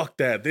 fuck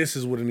that. This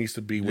is what it needs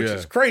to be, which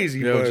is crazy.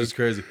 Yeah, which is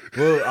crazy.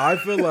 Well, I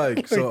feel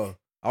like so.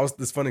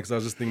 It's funny because I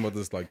was just thinking about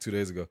this like 2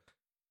 days ago.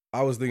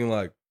 I was thinking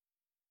like,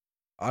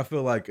 I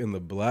feel like in the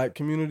black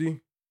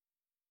community,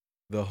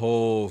 the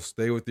whole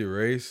stay with your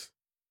race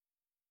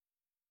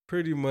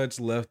pretty much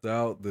left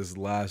out this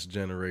last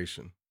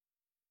generation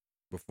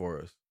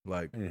before us.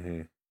 Like,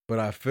 but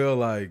I feel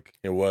like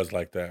it was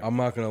like that. I'm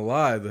not gonna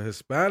lie, the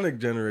Hispanic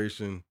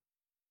generation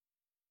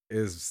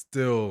is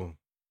still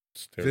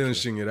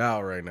finishing it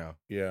out right now.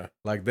 Yeah,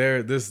 like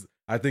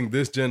I think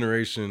this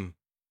generation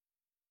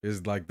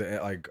is like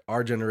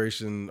our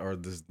generation or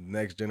this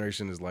next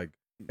generation is like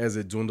as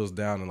it dwindles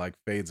down and like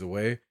fades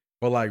away.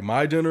 But like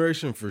my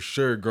generation, for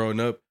sure, growing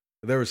up,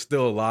 there was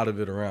still a lot of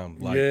it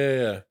around.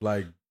 Like,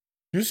 like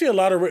you see a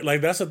lot of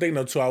like that's the thing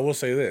though too. I will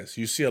say this: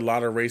 you see a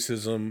lot of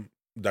racism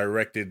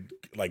directed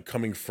like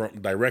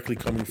directly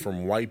coming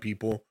from white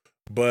people,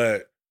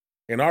 but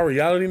in our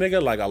reality,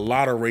 nigga, like a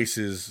lot of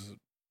races,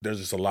 there's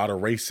just a lot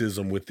of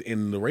racism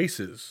within the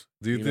races.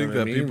 Do you think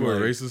that people are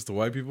racist to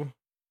white people?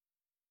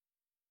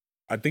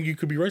 I think you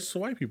could be racist to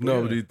white people.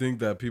 No, but do you think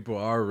that people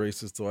are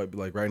racist to white?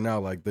 Like right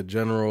now, like the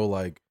general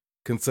like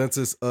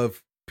consensus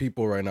of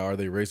people right now, are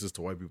they racist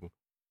to white people?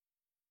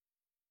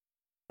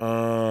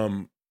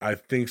 I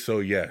think so.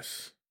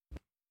 Yes.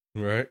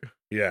 Right.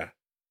 Yeah.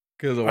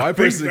 Because a white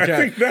person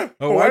can't.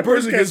 A white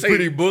person gets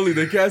pretty bullied.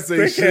 They can't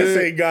say shit. They can't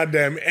say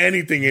goddamn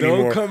anything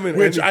anymore. Don't come in.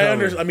 Which I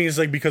understand. I mean, it's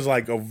like because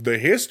like of the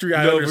history,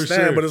 I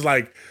understand. Sure. But it's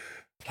like,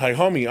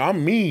 homie,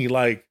 I'm me.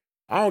 Like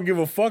I don't give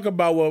a fuck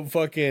about what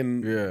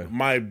fucking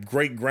my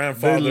great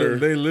grandfather.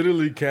 They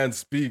literally can't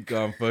speak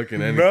on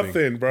fucking anything.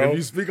 Nothing, bro. If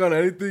you speak on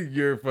anything,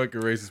 you're a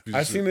fucking racist piece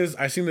of shit.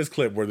 I seen this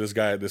clip where this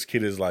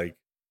kid is like,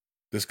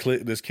 this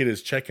kid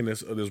is checking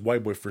this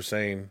white boy for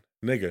saying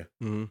nigga.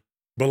 Mm-hmm.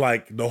 But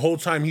like the whole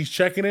time he's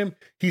checking him,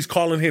 he's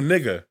calling him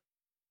nigga.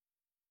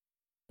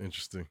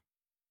 Interesting.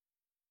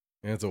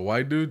 And it's a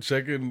white dude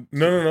checking.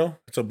 No.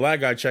 It's a black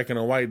guy checking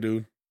a white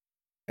dude.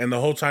 And the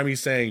whole time he's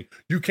saying,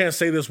 you can't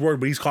say this word,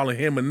 but he's calling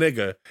him a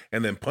nigga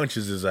and then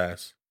punches his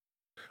ass.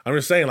 I'm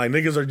just saying, like,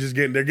 niggas are just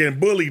getting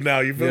bullied now.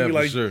 You feel me?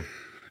 Like, sure.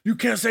 You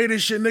can't say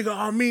this shit, nigga,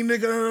 on me,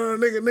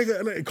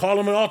 nigga. Call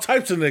him all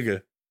types of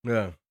nigga.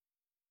 Yeah.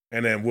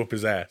 And then whoop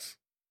his ass.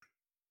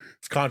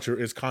 It's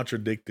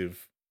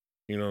contradictive.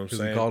 You know what I'm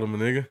saying? He called him a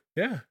nigga?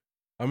 Yeah.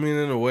 I mean,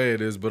 in a way it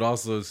is, but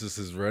also it's just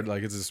his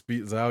like it's his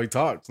speech, it's how he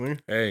talks, nigga.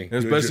 Hey.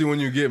 And especially when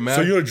you get mad.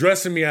 So you're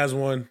addressing me as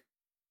one.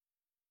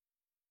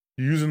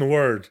 You're using the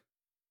word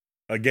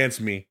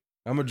against me.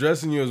 I'm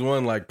addressing you as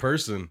one like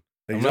person.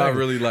 Exactly. I'm not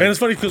really like. And it's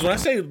funny because when I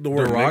say the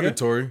word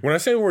derogatory, when I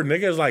say the word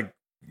nigga, it's like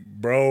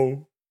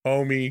bro,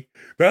 homie.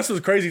 That's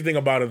the crazy thing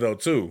about it though,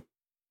 too.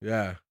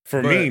 Yeah.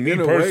 For me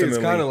personally, it's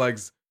kind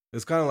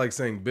of like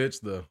saying bitch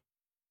though.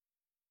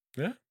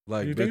 Yeah.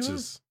 Like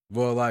bitches.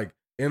 Well, like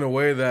in a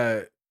way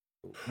that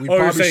we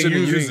probably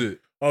shouldn't use it.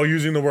 Oh,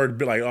 using the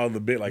word like the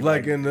bit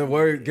like in the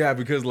word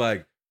because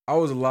like I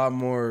was a lot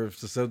more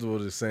susceptible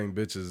to saying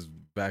bitches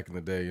back in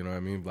the day, you know what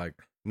I mean? Like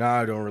now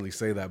I don't really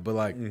say that, but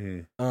like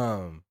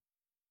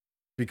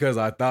because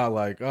I thought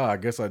like, oh, I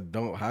guess I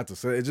don't have to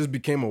say it. It just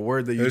became a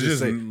word that you just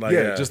say. Like,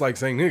 just like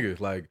saying nigga.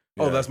 Like,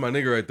 oh, that's my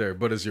nigga right there,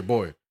 but it's your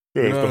boy.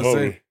 Yeah, you know what I'm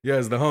saying? Yeah,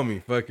 it's the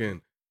homie.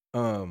 Fucking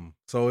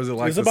so is it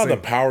like it's about the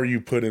power you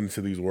put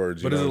into these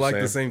words? But is it like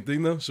the same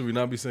thing though? Should we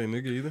not be saying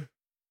nigga either?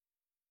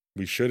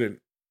 We shouldn't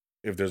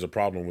if there's a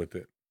problem with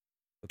it.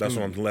 That's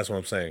what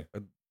I'm saying.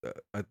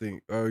 I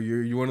think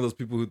you're one of those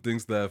people who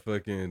thinks that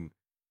fucking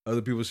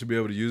other people should be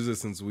able to use it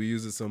since we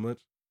use it so much?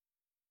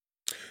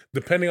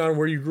 Depending on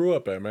where you grew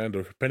up at, man.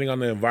 Depending on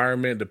the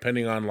environment,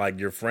 depending on like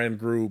your friend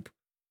group.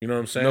 You know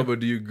what I'm saying? No, but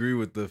do you agree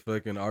with the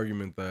fucking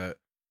argument that,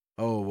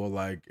 oh, well,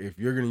 like if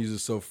you're gonna use it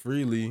so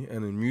freely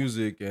and in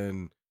music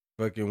and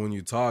fucking when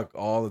you talk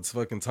all its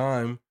fucking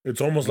time, it's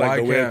almost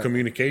like the way of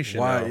communication.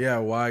 Why? Now. Yeah.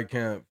 Why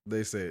can't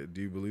they say it?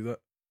 Do you believe that?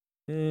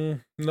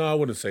 No, I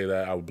wouldn't say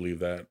that. I would believe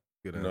that.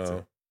 Good answer.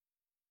 No.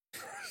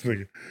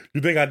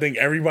 I think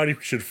everybody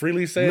should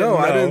freely say it? No,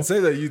 I didn't say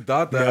that. You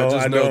thought that. No, I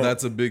just know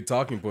that's a big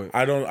talking point.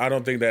 I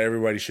don't think that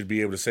everybody should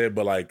be able to say it,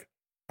 but like,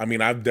 I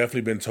mean, I've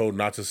definitely been told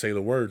not to say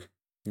the word.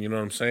 You know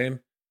what I'm saying?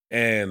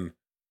 And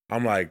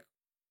I'm like,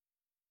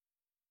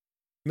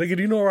 nigga,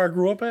 do you know where I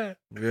grew up at?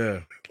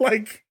 Yeah.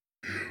 Like,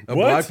 a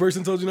black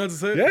person told you not to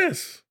say it?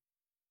 Yes.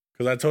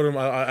 Because I told him,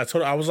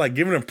 I was like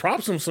giving him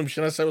props on some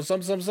shit. I said, well,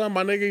 something,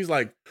 my nigga. He's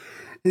like,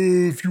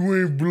 if you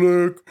ain't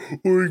black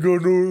or ain't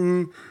got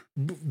no,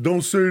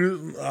 don't say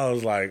this. I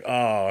was like,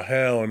 oh,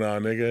 hell no,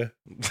 nigga.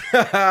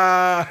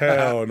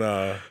 Hell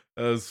no.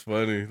 That's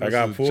funny. I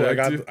got pulled. I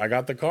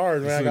got the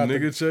card, man. I got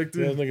nigga checked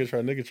you? Yeah, nigga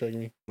tried nigga check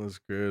me. That's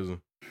crazy.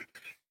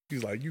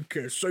 He's like, you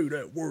can't say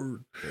that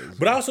word.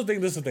 But I also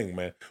think this is the thing,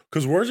 man.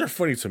 Because words are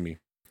funny to me.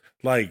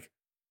 Like,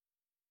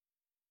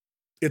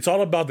 it's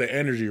all about the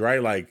energy,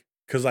 right? Like,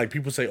 because like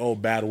people say, oh,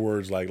 bad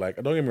words. Like,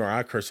 don't get me wrong,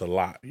 I curse a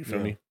lot. You feel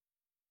me?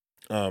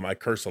 I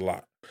curse a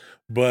lot.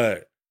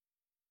 But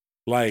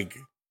like,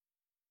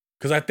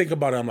 because I think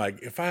about it, I'm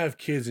like, if I have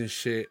kids and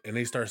shit and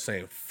they start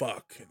saying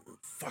fuck and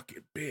fuck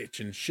it, bitch,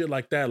 and shit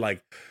like that,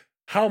 like,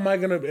 how am I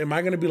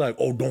gonna be like,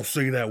 oh, don't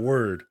say that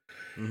word?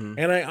 Mm-hmm.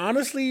 And I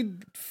honestly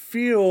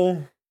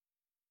feel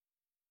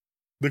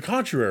the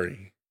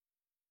contrary.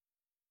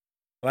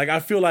 Like, I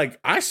feel like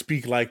I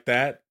speak like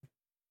that.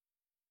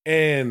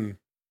 And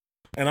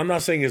I'm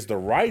not saying it's the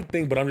right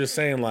thing, but I'm just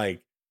saying,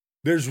 like,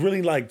 there's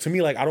really, like, to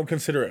me, like, I don't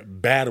consider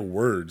it bad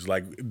words.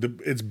 Like,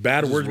 it's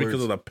bad words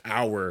because of the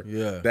power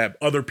that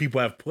other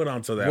people have put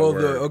onto that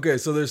word. Okay,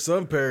 so there's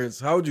some parents,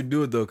 how would you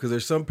do it, though? Because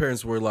there's some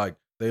parents where, like,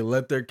 they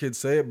let their kids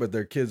say it, but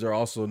their kids are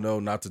also know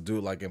not to do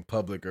it, like, in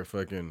public or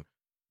fucking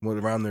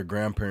around their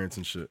grandparents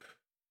and shit.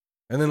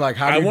 And then, like,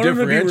 how do you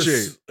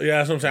differentiate? Yeah,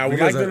 that's what I'm saying. I would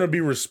like them to be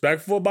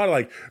respectful about it.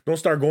 Like, don't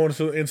start going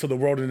into the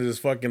world and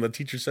just fucking the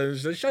teacher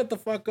says, shut the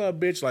fuck up,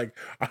 bitch. Like,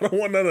 I don't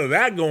want none of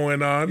that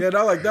going on. Yeah,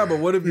 not like that. But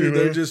what if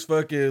they just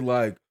fucking,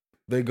 like,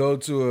 they go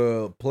to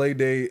a play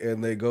date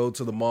and they go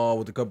to the mall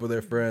with a couple of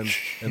their friends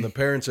and the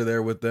parents are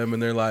there with them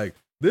and they're like,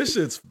 this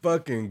shit's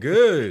fucking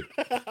good.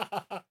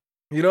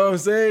 You know what I'm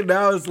saying?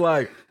 Now it's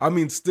like, I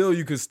mean, still,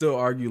 you could still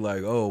argue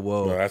like, oh,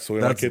 well, that's the way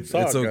my kids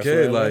talk. It's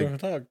okay.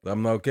 Like,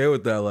 I'm not okay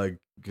with that. Like,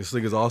 this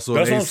nigga's also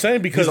that's what I'm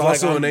saying, because he's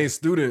also like, an A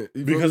student.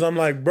 Because I'm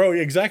like, bro,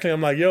 exactly.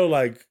 I'm like, yo,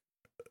 like,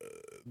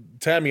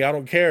 Tammy, I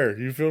don't care.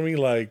 You feel me?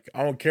 Like,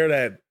 I don't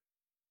care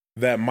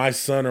that my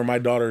son or my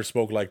daughter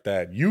spoke like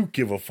that. You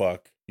give a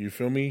fuck. You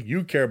feel me?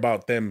 You care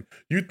about them.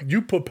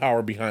 You put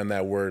power behind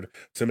that word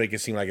to make it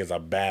seem like it's a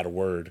bad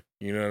word.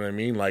 You know what I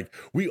mean? Like,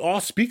 we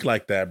all speak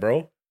like that,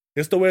 bro.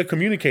 It's the way of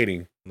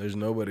communicating. There's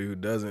nobody who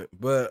doesn't.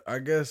 But I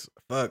guess,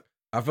 fuck.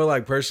 I feel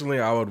like personally,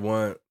 I would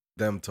want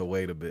them to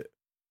wait a bit.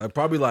 Like,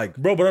 probably like,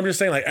 bro. But I'm just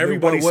saying, like,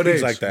 everybody speaks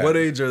age? like that. What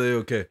age are they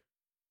okay?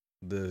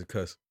 The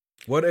cuss.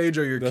 What age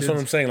are your kids? That's what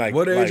I'm saying. Like,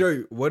 what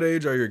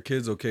age are your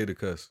kids okay to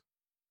cuss?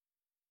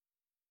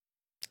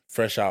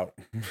 Fresh out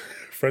the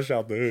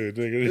hood,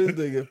 nigga.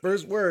 This nigga,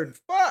 first word,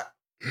 fuck.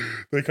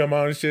 They come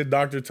out and shit.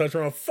 Dr.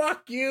 Touchdown,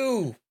 fuck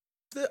you.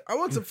 I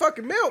want some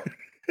fucking milk.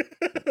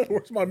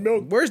 Where's my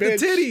milk? Where's bitch?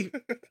 the titty?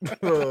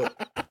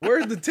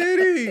 Where's the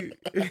titty?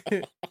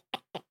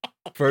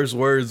 First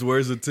words,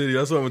 where's the titty?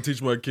 That's what I'm gonna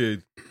teach my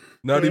kid.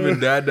 Not even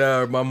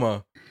dada or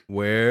mama.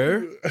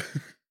 Where?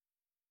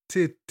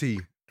 Titty.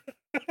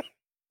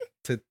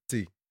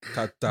 Titty.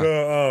 Tata.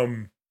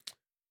 No,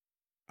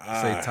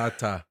 say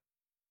tata.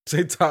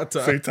 Say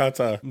tata. Say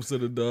tata.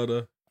 Instead of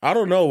dada. I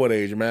don't know what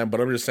age, man, but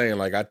I'm just saying,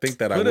 like, I think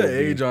that Put an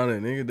age on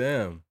it, nigga.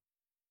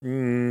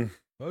 Damn.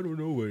 I don't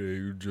know what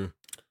age.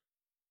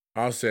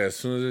 I'll say as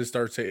soon as they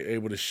start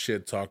able to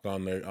shit talk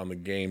on the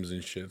games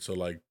and shit. So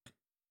like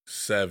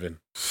 7.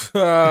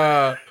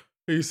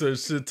 He said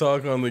shit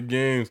talk on the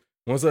games.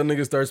 Once that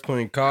nigga starts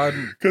playing COD,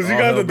 because he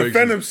got to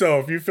defend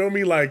himself. You feel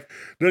me? Like,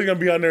 there's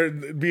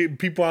gonna be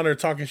people on there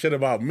talking shit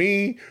about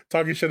me,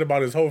 talking shit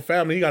about his whole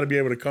family. He got to be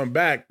able to come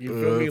back. You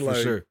feel me? Like,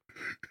 for sure.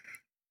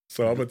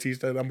 So I'm gonna teach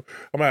that. I'm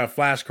gonna have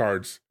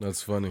flashcards.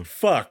 That's funny.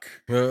 Fuck.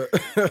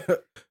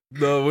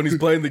 No, when he's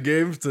playing the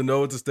games, to know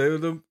what to say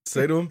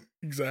to him.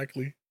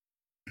 Exactly.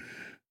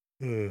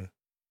 We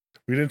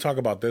didn't talk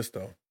about this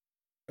though.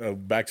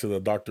 Back to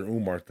the Dr.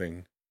 Umar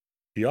thing.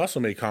 He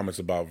also made comments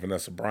about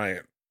Vanessa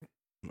Bryant.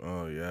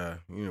 Oh yeah,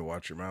 you need to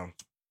watch your mouth.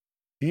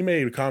 He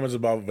made comments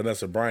about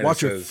Vanessa Bryant.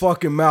 Watch your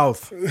fucking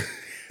mouth.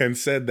 And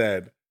said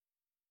that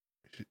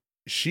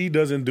she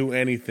doesn't do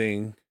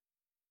anything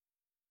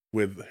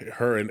with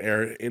her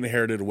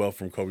inherited wealth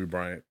from Kobe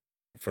Bryant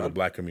for the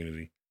black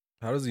community.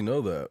 How does he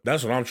know that?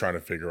 That's what I'm trying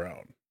to figure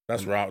out.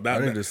 That's where I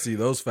need to see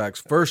those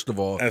facts. First of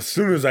all, as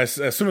soon as I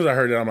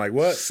heard that, I'm like,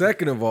 what?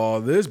 Second of all,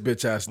 this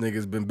bitch ass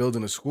nigga's been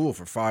building a school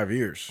for 5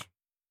 years,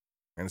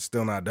 and it's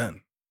still not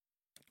done.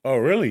 Oh,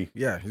 really?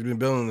 Yeah, he's been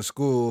building the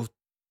school.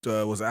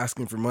 Was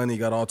asking for money,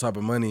 got all type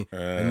of money,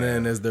 and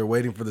then as they're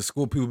waiting for the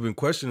school, people have been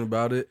questioning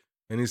about it,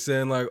 and he's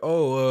saying like,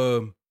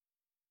 "Oh,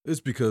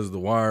 it's because of the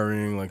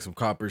wiring, like some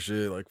copper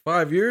shit." Like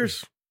 5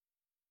 years.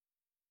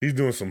 He's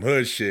doing some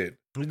hood shit.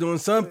 He's doing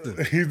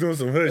something. He's doing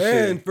some hood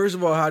shit. And first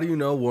of all, how do you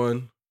know?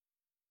 One.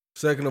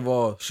 Second of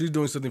all, she's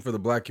doing something for the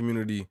black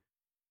community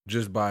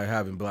just by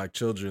having black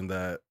children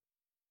that,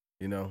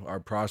 you know, are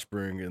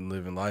prospering and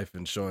living life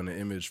and showing an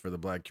image for the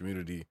black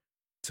community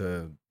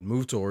to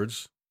move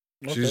towards.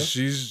 Okay.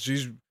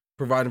 She's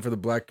providing for the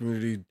black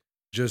community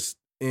just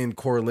in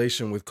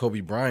correlation with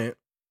Kobe Bryant.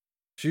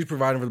 She's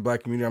providing for the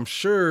black community. I'm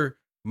sure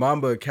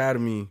Mamba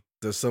Academy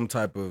does some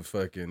type of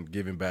fucking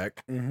giving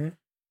back. Mm-hmm.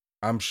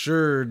 I'm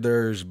sure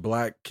there's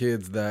black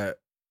kids that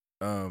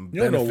You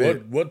don't know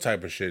what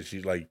type of shit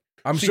she's like.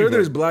 I'm sure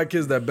there's black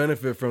kids that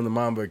benefit from the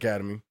Mamba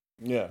Academy.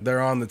 Yeah,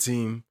 they're on the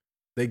team.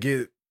 They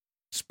get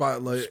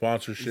spotlight,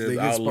 sponsorships,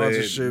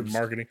 sponsorships,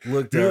 marketing.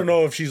 You don't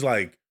know if she's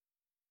like,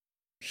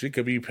 she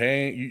could be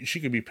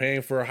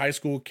paying for high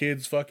school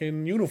kids'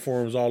 fucking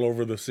uniforms all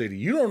over the city.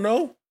 You don't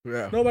know.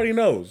 Yeah, nobody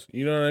knows.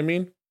 You know what I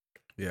mean?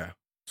 Yeah.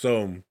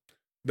 So,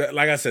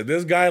 like I said,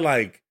 this guy,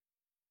 like,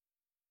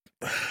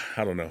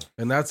 I don't know.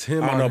 And that's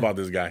him. I don't know about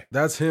this guy.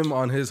 That's him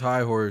on his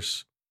high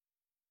horse,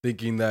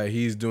 thinking that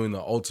he's doing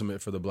the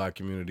ultimate for the black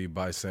community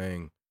by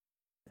saying,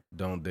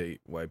 "Don't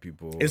date white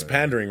people." It's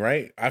pandering,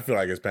 right? I feel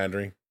like it's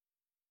pandering.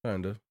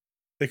 Kind of.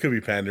 It could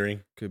be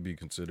pandering. Could be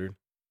considered.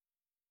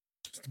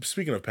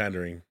 Speaking of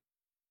pandering,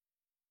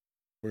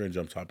 we're gonna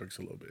jump topics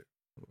a little bit.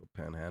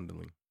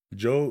 Panhandling.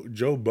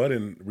 Joe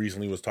Budden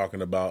recently was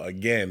talking about,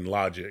 again,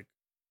 Logic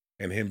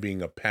and him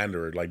being a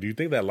panderer. Like, do you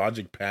think that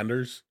Logic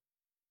panders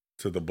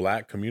to the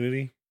black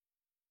community?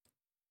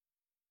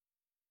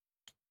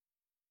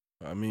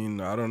 I mean,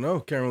 I don't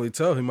know. Can't really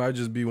tell. He might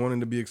just be wanting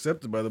to be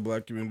accepted by the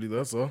black community.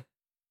 That's all.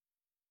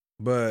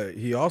 But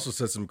he also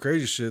said some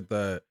crazy shit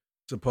that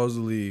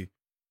supposedly,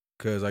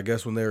 because I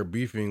guess when they were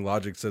beefing,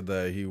 Logic said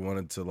that he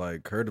wanted to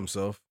like hurt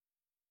himself,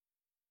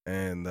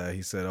 and that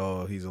he said,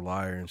 "Oh, he's a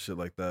liar" and shit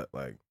like that.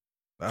 Like,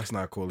 that's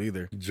not cool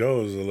either.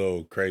 Joe's a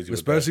little crazy,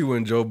 especially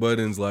when Joe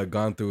Budden's like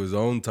gone through his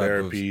own type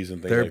therapies of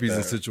therapies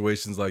and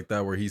situations like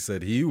that, where he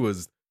said he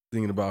was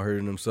thinking about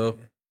hurting himself,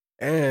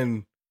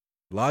 and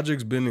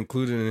Logic's been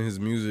included in his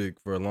music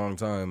for a long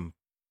time,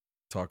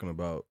 talking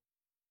about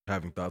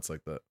having thoughts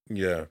like that.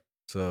 Yeah.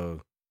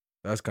 So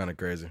that's kind of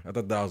crazy. I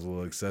thought that was a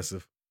little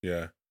excessive.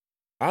 Yeah.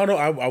 I don't know.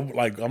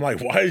 I'm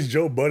like, why is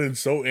Joe Budden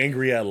so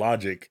angry at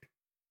Logic?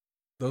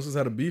 Those has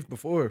had a beef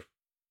before.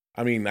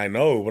 I mean, I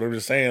know, but I'm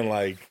just saying,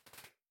 like,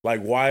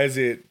 why is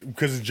it?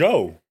 Because it's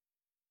Joe.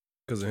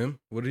 Because of him?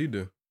 What did he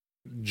do?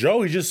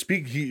 Joe,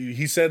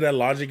 he said that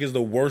Logic is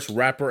the worst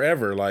rapper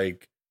ever.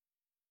 Like,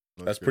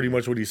 that's pretty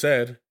much what he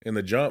said from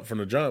the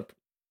jump.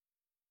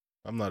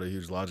 I'm not a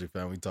huge Logic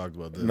fan. We talked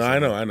about this. No, I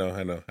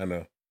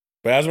know.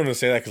 But I just want to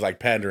say that because, like,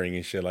 pandering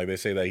and shit. Like, they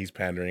say that he's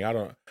pandering. I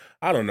don't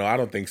know. I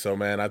don't think so,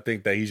 man. I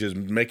think that he's just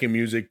making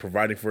music,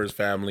 providing for his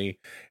family.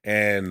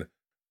 And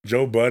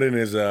Joe Budden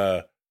is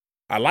I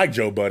like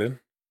Joe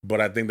Budden,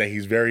 but I think that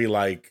he's very,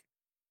 like,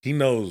 he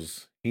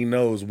knows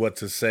what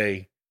to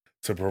say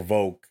to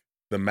provoke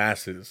the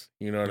masses.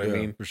 You know what I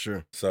mean? For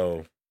sure.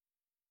 So,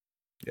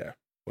 yeah.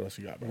 What else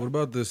you got, bro? What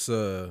about this?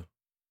 So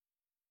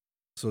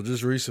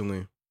just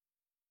recently,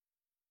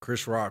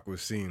 Chris Rock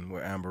was seen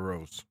with Amber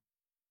Rose.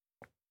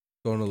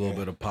 Going a little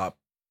bit of pop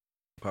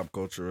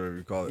culture, whatever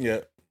you call it.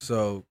 Yeah.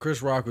 So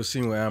Chris Rock was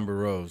seen with Amber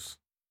Rose,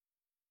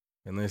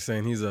 and they're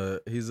saying he's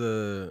a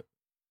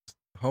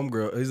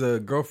homegirl. He's a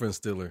girlfriend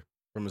stealer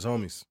from his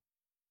homies.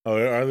 Oh,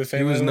 are they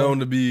saying he was known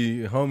to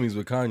be homies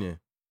with Kanye?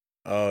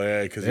 Oh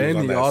yeah, because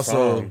he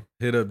also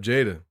hit up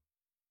Jada.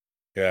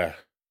 Yeah.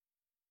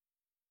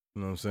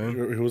 You know what I'm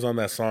saying? He was on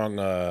that song.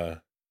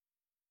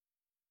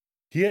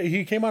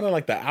 He came out on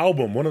like the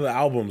album, one of the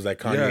albums that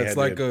Kanye had. Yeah, it's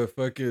like a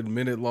fucking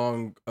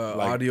minute-long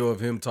audio of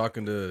him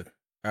talking to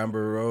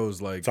Amber Rose,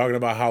 like talking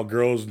about how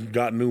girls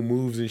got new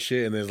moves and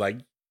shit, and it's like,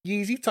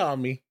 Yeezy taught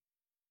me.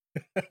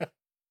 Yep.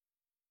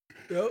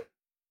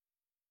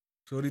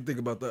 So what do you think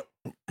about that?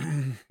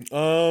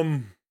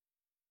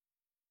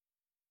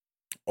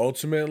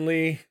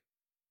 Ultimately,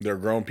 they're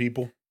grown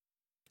people.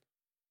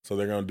 So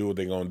they're gonna do what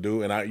they're gonna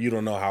do. And you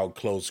don't know how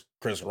close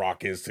Chris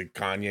Rock is to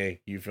Kanye.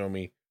 You feel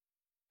me?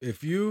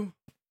 If you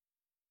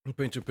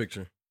paint your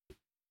picture,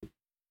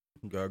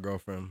 you got a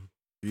girlfriend,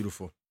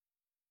 beautiful.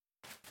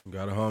 You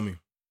got a homie.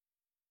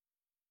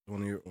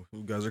 You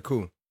guys are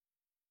cool.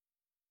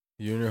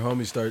 You and your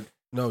homie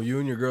you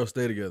and your girl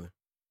stay together.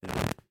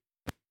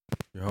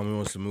 Your homie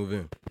wants to move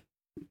in.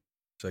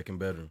 Second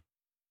bedroom.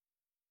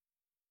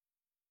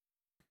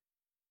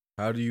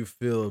 How do you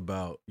feel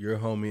about your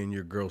homie and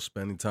your girl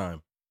spending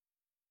time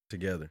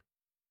together?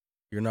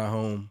 You're not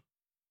home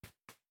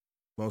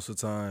most of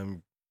the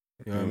time.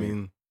 You know what I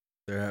mean?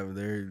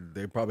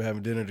 They're probably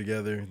having dinner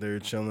together. They're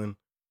chilling.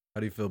 How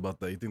do you feel about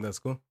that? You think that's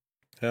cool?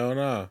 Hell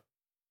no.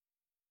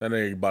 That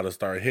nigga about to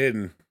start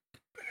hitting.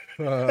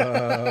 You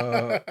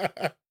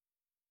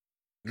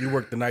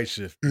work the night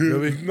shift.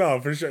 No,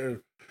 for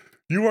sure.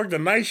 You work the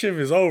night shift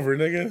is over,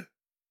 nigga.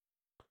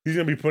 He's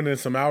gonna be putting in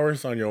some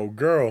hours on your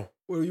girl.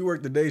 Well, you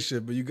work the day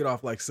shift, but you get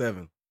off like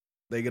 7.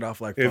 They get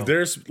off like 4. If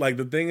there's like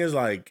the thing is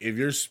like if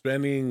you're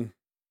spending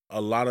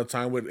a lot of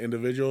time with an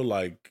individual,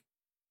 like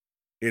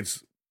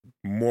it's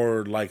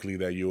more likely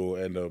that you'll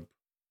end up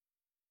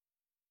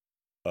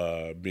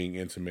being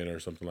intimate or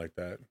something like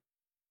that.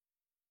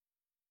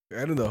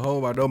 And in the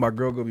home, I know my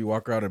girl gonna be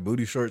walking around in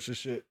booty shorts and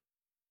shit.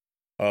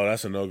 Oh,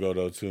 that's a no-go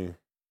though too.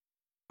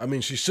 I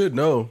mean, she should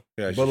know.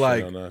 Yeah, but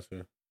like, know that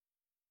too.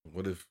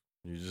 What if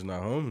you're just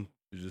not home?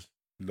 You just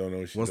don't know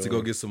what she wants to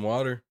go get some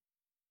water.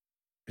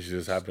 She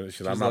just happened.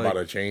 I'm not about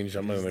to change.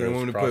 I'm gonna. They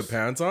want me to put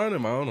pants on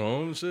in my own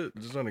home and shit.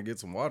 Just trying to get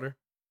some water.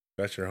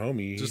 That's your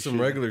homie. Just some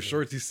regular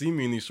shorts. He's seen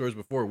me in these shorts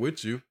before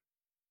with you.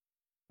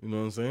 You know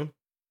what I'm saying?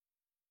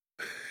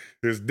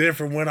 It's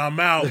different when I'm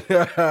out.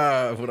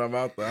 When I'm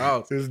out the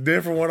house. It's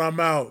different when I'm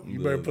out. You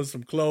better put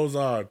some clothes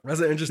on. That's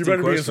an interesting You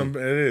better question. be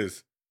in some. It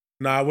is.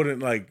 No, I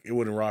wouldn't like. It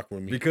wouldn't rock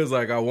with me because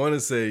like I want to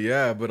say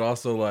yeah, but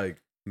also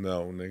like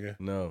no, nigga.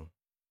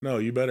 No,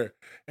 you better.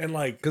 And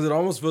like, because it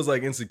almost feels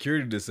like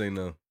insecurity to say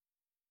no.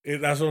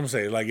 That's what I'm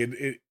saying. Like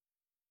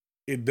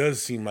it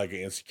does seem like an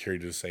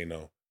insecurity to say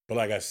no. But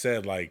like I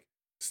said, like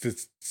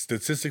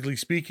statistically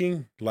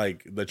speaking,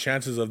 like the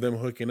chances of them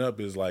hooking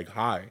up is like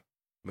high.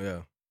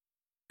 Yeah.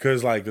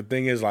 Because like the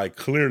thing is like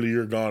clearly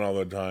you're gone all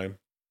the time.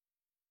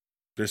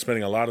 They're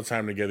spending a lot of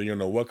time together. You don't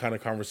know what kind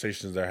of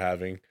conversations they're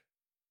having.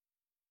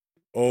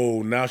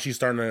 Oh, now she's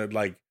starting to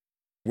like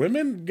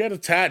women get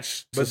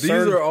attached. But these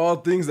are all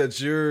things that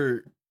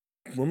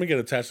women get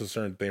attached to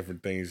certain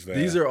different things.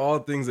 These are all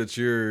things that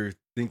you're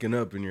thinking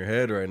up in your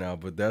head right now,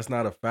 but that's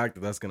not a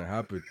fact that's gonna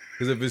happen.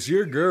 Because if it's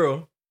your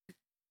girl,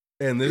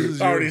 and this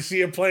is already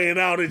see it playing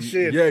out and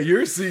shit. Yeah,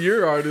 you're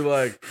already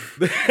like,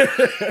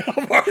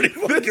 I'm already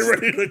fucking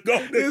ready to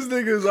go. This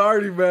nigga's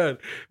already mad.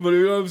 But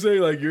you know what I'm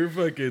saying? Like you're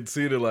fucking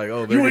seeing it like,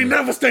 oh, you ain't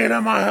never staying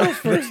at my house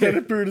for an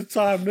extended period of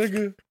time,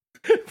 nigga.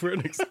 For an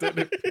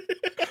extended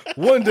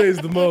one day's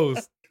the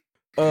most.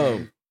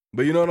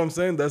 But you know what I'm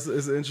saying? It's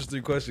an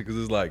interesting question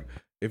because it's like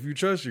if you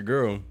trust your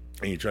girl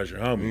and you trust your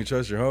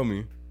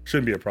homie,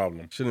 shouldn't be a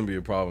problem. Shouldn't be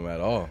a problem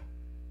at all.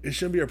 It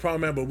shouldn't be a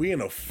problem, man. But we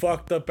in a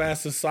fucked up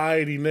ass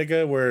society,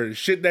 nigga, where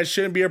shit that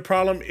shouldn't be a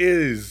problem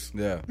is.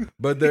 Yeah,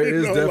 but there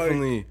is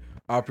definitely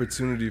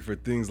opportunity for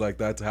things like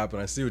that to happen.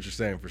 I see what you're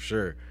saying for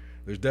sure.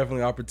 There's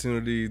definitely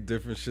opportunity,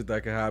 different shit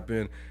that can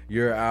happen.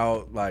 You're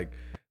out. Like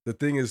the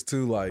thing is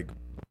too, like.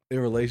 In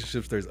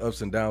relationships, there's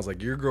ups and downs.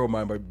 Like your girl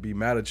might be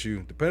mad at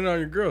you, depending on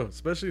your girl,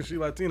 especially if she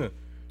Latina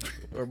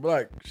or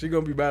black. She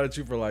gonna be mad at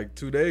you for like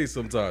 2 days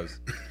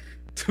sometimes.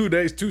 2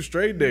 days, 2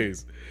 straight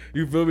days.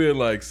 You feel me? And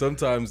like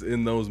sometimes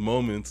in those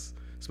moments,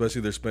 especially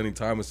they're spending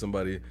time with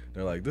somebody,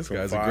 they're like, this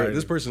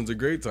person's a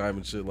great time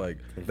and shit. Like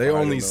they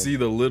only see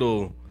the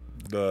little.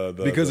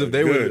 Because if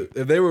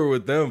they were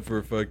with them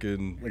for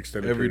fucking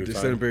extended period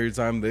of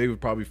time, they would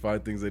probably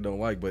find things they don't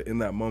like. But in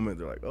that moment,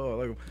 they're like, "Oh,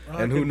 like,"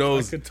 and who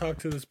knows? I could talk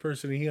to this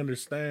person and he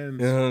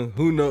understands.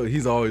 Who knows?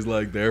 He's always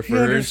like there for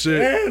her and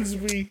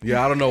shit. Me.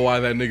 Yeah, I don't know why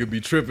that nigga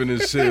be tripping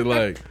and shit.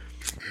 Like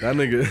that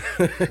nigga.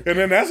 And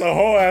then that's a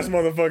whole ass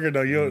motherfucker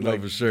though. You no,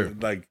 for sure.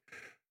 Like,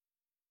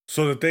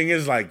 so the thing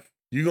is, like,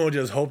 you gonna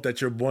just hope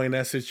that your boy in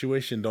that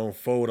situation don't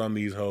fold on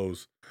these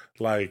hoes,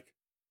 like.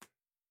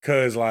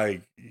 Cause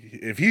like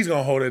if he's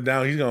gonna hold it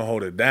down, he's gonna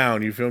hold it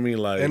down. You feel me?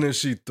 Like, and if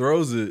she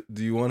throws it,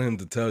 do you want him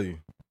to tell you?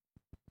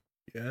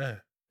 Yeah.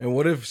 And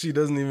what if she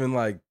doesn't even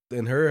like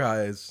in her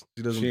eyes?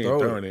 She doesn't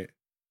throw it.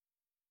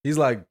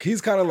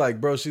 He's kind of like,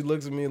 bro. She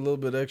looks at me a little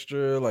bit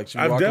extra. Like she.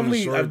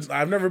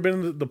 I've never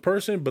been the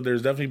person, but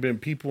there's definitely been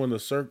people in the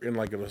circle,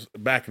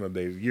 back in the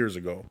days, years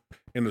ago,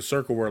 in the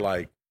circle where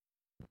like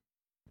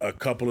a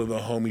couple of the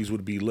homies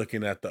would be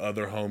looking at the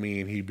other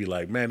homie, and he'd be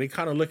like, "Man, they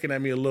kind of looking at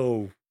me a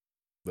little."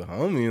 The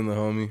homie and the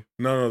homie.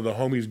 No, the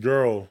homie's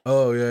girl.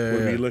 Oh yeah,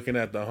 would be looking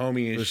at the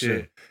homie and for shit,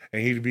 sure.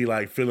 And he'd be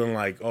like feeling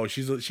like, oh,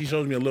 she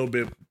shows me a little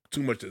bit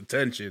too much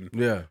attention.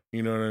 Yeah,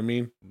 you know what I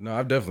mean. No,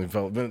 I've definitely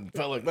felt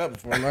like that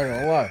before. I'm not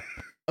gonna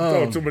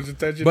lie. Too much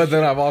attention. But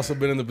then I've also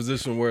been in the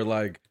position where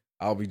like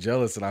I'll be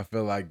jealous and I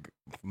feel like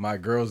my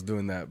girl's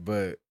doing that,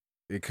 but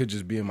it could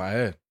just be in my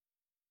head.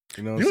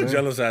 You know, you're a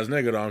jealous ass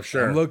nigga though. I'm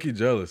sure. I'm low key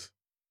jealous.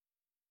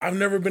 I've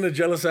never been a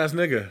jealous ass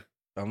nigga.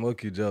 I'm low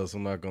key jealous.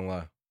 I'm not gonna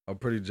lie. I'm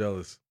pretty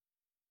jealous.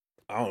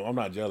 I'm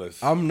not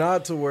jealous. I'm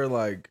not to where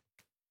like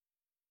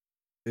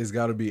it's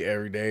got to be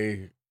every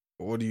day.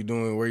 What are you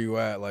doing? Where you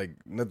at? Like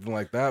nothing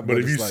like that. But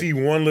if you see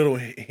one little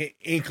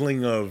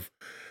inkling of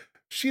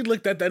she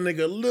looked at that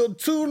nigga a little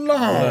too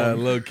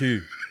long, low key.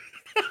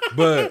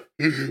 But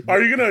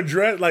are you gonna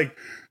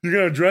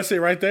address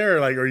it right there, or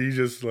like are you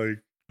just like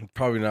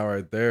probably not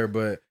right there?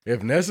 But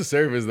if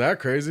necessary, if it's that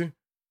crazy,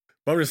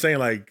 I'm just saying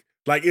like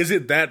is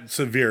it that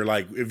severe?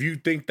 Like if you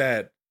think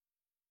that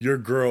your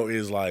girl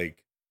is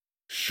like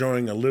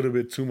showing a little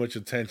bit too much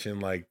attention,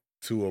 like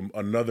to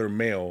another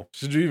male,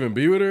 should you even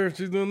be with her if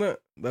she's doing that?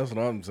 That's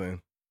what I'm saying.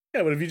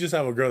 Yeah, but if you just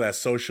have a girl that's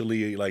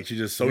socially, like she's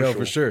just social, yeah,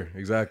 for sure,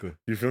 exactly.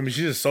 You feel me?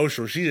 She's just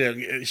social.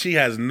 She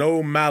has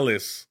no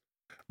malice,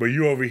 but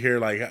you over here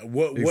like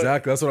what?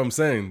 Exactly, that's what I'm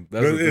saying.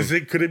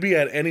 Could it be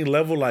at any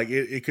level? Like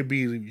it could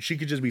be. She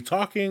could just be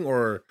talking,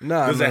 or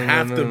does it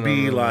have to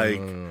be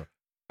like?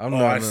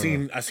 I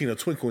seen a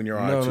twinkle in your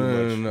eye too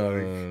much.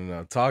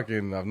 No.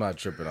 Talking, I'm not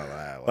tripping on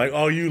that. Like,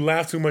 oh, you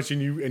laugh too much and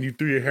you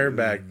threw your hair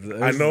back.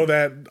 I know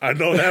that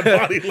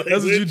body language.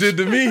 That's what you did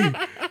to me.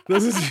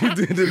 That's what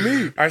you did to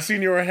me. I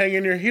seen you were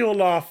hanging your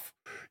heel off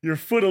your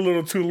foot a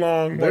little too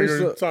long while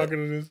you're talking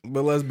to this.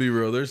 But let's be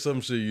real. There's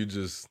some shit you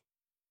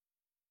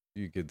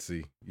could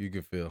see, you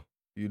could feel,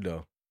 you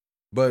know.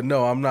 But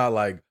no, I'm not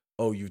like,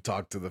 oh, you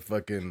talked to the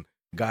fucking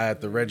guy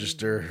at the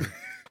register.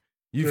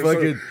 You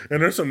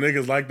there's some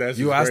niggas like that.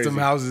 You asked him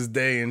how's his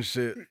day and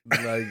shit.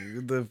 Like,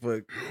 what the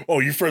fuck?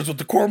 Oh, you friends with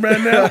the core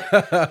man now?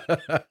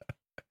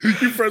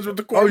 You friends with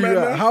the core man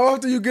now? How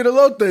often you get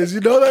elotes? You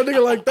know that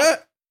nigga like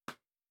that?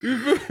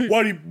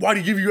 Why do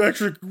you give you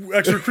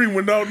extra cream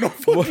without no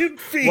fucking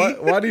fee?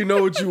 Why do you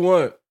know what you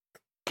want?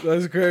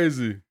 That's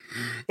crazy.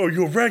 Oh,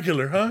 you're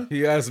regular, huh?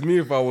 He asked me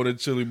if I wanted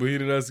chili, but he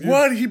didn't ask you.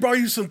 What? He brought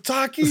you some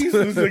Takis?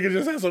 This nigga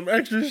just had some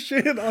extra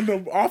shit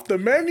off the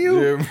menu?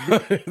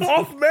 Yeah,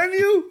 off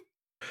menu?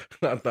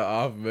 Not the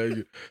off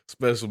menu.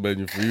 Special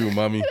menu for you,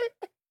 mommy.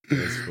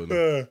 That's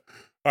funny.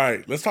 All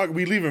right, let's talk.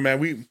 We leaving,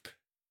 man.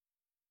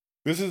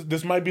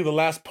 This might be the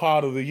last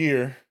pod of the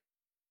year.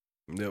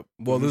 Yep.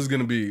 Well, this is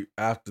gonna be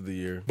after the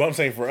year. But I'm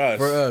saying for us.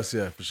 For us,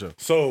 yeah, for sure.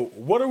 So,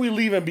 what are we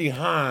leaving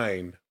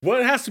behind? What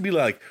it has to be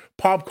like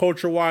pop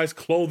culture wise,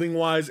 clothing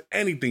wise,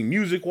 anything,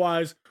 music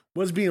wise.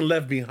 What's being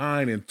left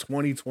behind in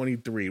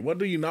 2023? What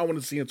do you not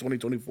want to see in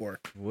 2024?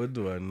 What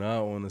do I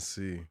not want to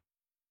see?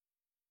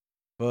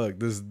 Fuck,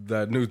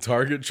 that new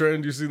Target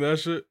trend. You see that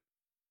shit?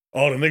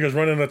 Oh, the niggas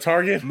running a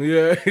Target?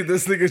 Yeah,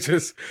 this nigga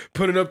just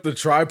putting up the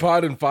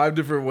tripod in 5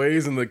 different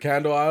ways in the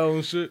candle aisle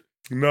and shit.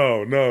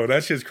 No,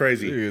 that shit's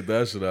crazy. Get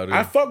that shit out of here.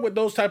 I fuck with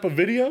those type of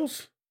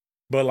videos,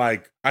 but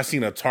like I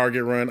seen a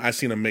Target run, I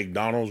seen a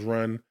McDonald's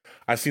run,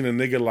 I seen a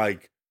nigga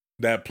like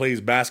that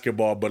plays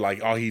basketball, but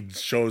like all he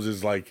shows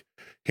is like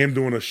him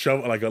doing a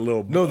shove, like a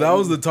little. No, that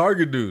was the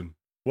Target dude.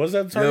 Was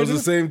that the Target? Yeah, it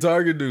was the same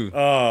Target dude.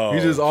 Oh,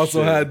 he just also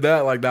shit. had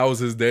that, like that was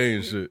his day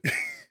and shit.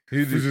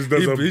 He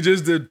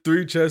just did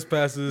 3 chest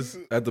passes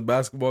at the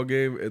basketball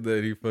game, and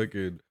then he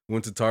fucking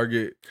went to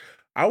Target.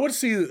 I would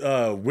see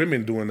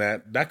women doing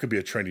that. That could be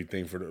a trendy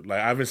thing I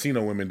haven't seen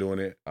no women doing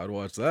it. I'd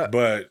watch that.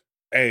 But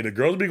hey, the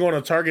girls be going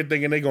to Target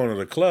thinking they going to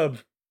the club.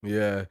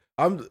 Yeah,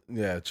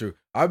 true.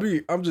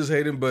 I'm just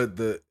hating, but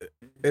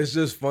it's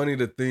just funny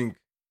to think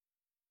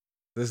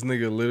this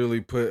nigga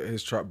literally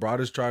brought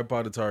his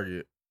tripod to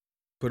Target,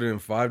 put it in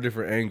 5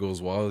 different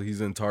angles while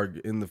he's in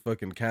Target in the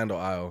fucking candle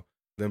aisle,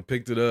 then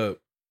picked it up,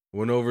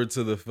 went over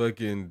to the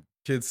fucking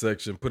kids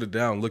section, put it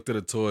down, looked at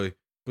a toy,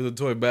 put the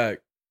toy back.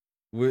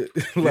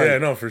 Yeah,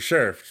 no, for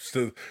sure.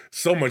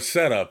 So much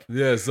setup.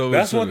 Yeah,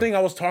 that's one thing I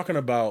was talking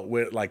about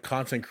with like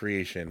content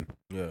creation.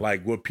 Yeah.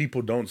 Like what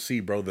people don't see,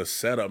 bro. The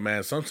setup,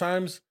 man.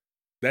 Sometimes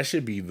that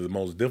should be the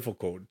most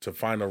difficult to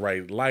find the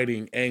right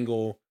lighting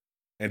angle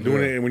and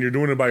doing it. And when you're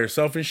doing it by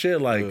yourself and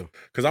shit, like,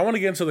 because I want to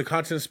get into the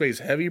content space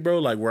heavy, bro.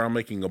 Like where I'm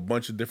making a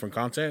bunch of different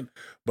content,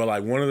 but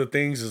like one of the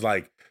things is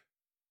like.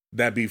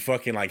 That be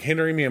fucking like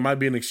hindering me. It might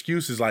be an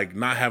excuse is like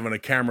not having a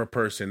camera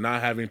person, not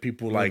having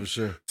people like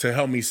to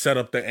help me set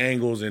up the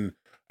angles. And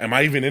am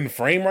I even in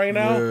frame right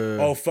now?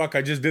 Yeah. Oh fuck,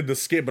 I just did the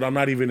skit, but I'm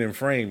not even in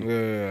frame.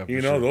 Yeah,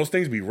 you know, those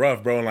things be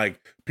rough, bro. And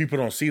like people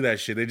don't see that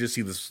shit. They just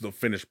see the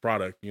finished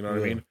product. You know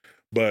what I mean?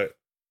 But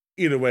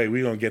either way,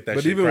 we gonna get that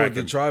shit. But even cracking.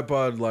 with the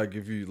tripod, like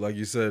if you like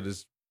you said,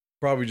 it's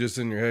probably just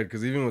in your head.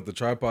 Because even with the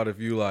tripod, if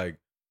you like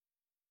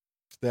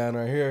stand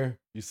right here,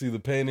 you see the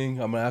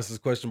painting. I'm gonna ask this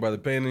question by the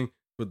painting.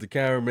 With the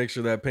camera, make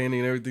sure that painting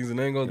and everything's an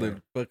angle.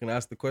 Then fucking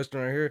ask the question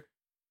right here.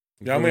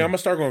 Yeah, I mean, I'm gonna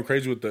start going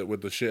crazy with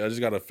the shit. I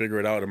just gotta figure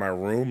it out in my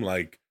room,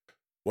 like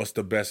what's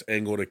the best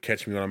angle to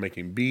catch me when I'm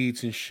making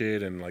beats and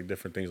shit, and like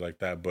different things like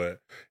that.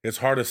 But it's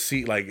hard to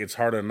see. Like it's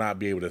hard to not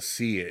be able to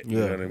see it. You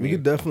know what I mean? We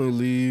could definitely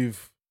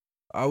leave.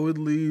 I would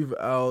leave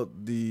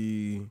out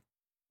the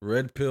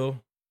red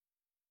pill.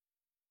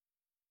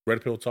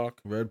 Red pill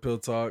talk. Red pill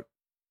talk.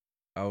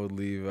 I would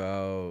leave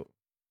out.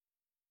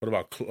 What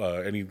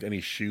about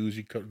any shoes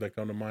that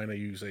come to mind that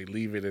you say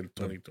leave it in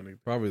 2020?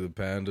 Probably the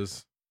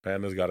Pandas.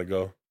 Pandas got to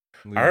go.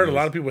 I heard a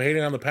lot of people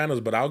hating on the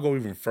Pandas, but I'll go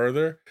even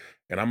further,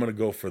 and I'm going to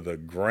go for the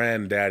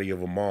granddaddy of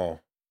them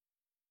all,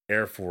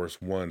 Air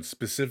Force Ones,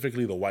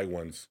 specifically the white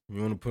ones. You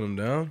want to put them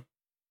down?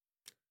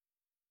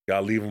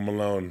 Gotta leave them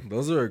alone.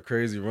 Those are a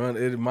crazy run.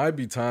 It might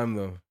be time,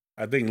 though.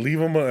 I think leave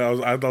them. I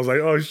was like,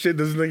 oh, shit,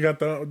 doesn't they got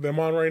them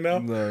on right now?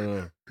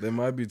 No. They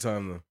might be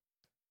time, though.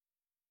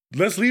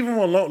 Let's leave them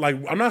alone. Like,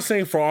 I'm not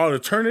saying for all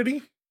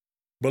eternity,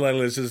 but like,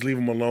 let's just leave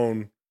them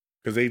alone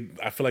because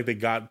I feel like they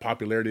got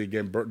popularity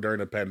again during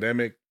the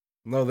pandemic.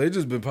 No, they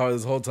just been popular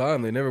this whole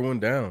time. They never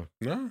went down.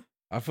 No,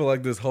 I feel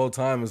like this whole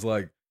time is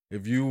like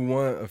if you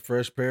want a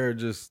fresh pair,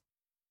 just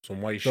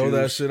some white throw shoes.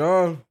 that shit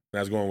on.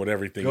 That's going with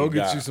everything. Go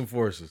get you some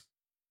Forces.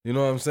 You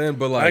know what I'm saying?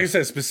 But like I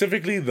said,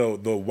 specifically the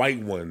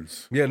white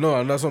ones. Yeah,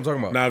 no, that's what I'm talking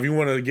about. Now, if you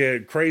want to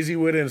get crazy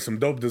with it and some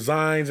dope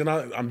designs, and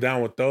I'm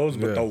down with those.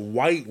 But the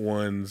white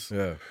ones,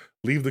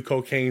 leave the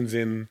cocaines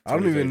in. I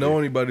don't even know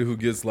anybody who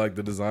gets like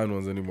the design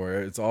ones anymore.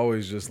 It's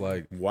always just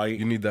like white.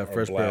 You need that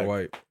fresh pair of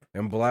white.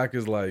 And black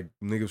is like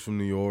niggas from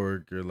New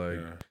York or like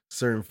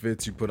certain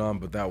fits you put on.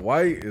 But that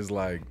white is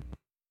like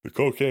the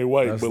cocaine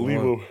white. But leave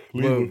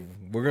them.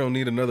 We're gonna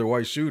need another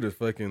white shoe to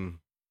fucking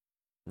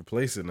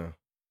replace it now.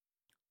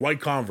 White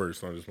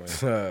Converse. I'm just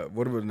playing.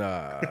 What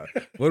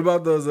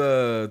about those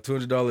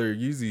 $200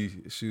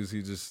 Yeezy shoes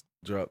he just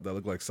dropped that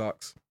look like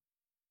socks?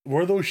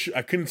 Were those?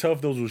 I couldn't tell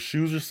if those were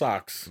shoes or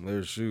socks.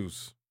 They're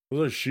shoes.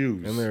 Those are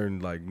shoes, and they're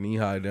like knee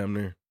high damn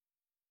near.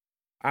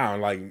 I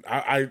don't like.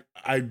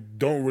 I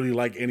don't really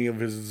like any of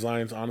his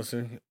designs.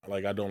 Honestly,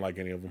 like I don't like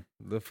any of them.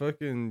 The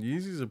fucking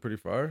Yeezys are pretty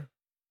fire.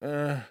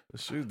 The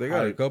shoes they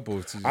got a couple.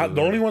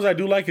 The only ones I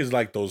do like is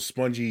like those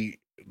spongy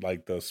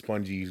like the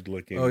spongy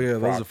looking. Oh yeah,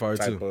 those are fire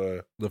type too.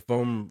 Of the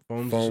foam.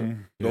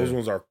 Those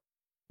ones are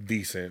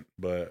decent,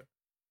 but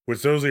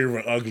which those are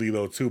even ugly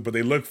though too. But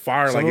they look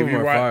fire. Some like of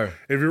them are fire.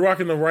 If you're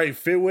rocking the right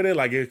fit with it,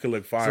 like it could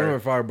look fire. Some of them are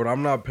fire, but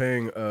I'm not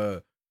paying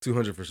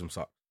 $200 for some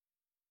socks.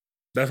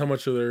 That's how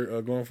much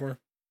they're going for.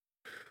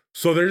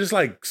 So they're just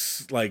like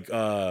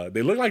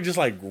they look like just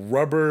like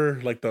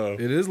rubber, like the.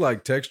 It is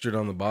like textured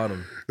on the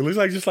bottom. It looks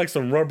like just like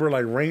some rubber,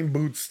 like rain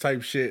boots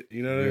type shit.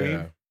 You know what I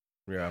mean?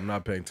 Yeah, I'm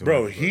not paying too much.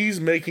 Bro,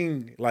 he's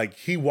making like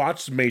he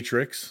watched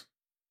Matrix,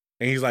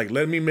 and he's like,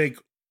 let me make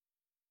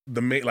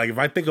like if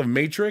I think of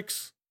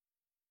Matrix,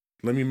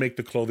 let me make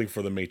the clothing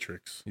for the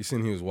Matrix. You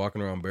seen he was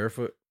walking around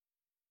barefoot?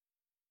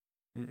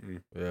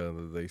 Mm-mm. Yeah,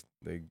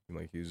 they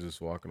like he was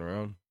just walking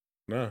around.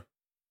 Nah,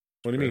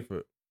 what do you barefoot.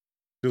 mean?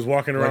 Just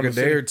walking around like a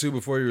day or two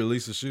before he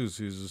released the shoes.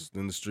 He was just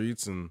in the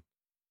streets and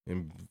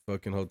in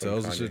fucking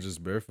hotels and shit,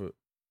 just barefoot.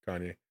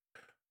 Kanye.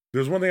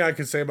 There's one thing I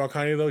can say about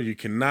Kanye though. You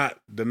cannot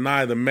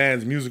deny the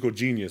man's musical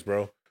genius,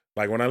 bro.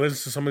 Like when I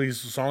listen to some of these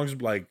songs,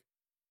 like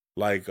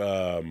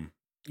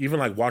even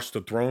like Watch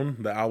the Throne,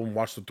 the album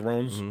Watch the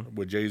Thrones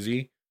with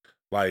Jay-Z,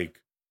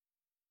 like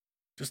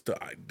just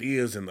the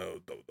ideas and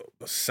the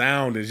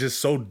sound is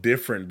just so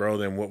different, bro,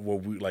 than what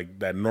we like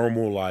that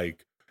normal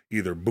like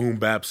either boom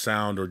bap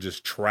sound or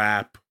just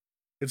trap.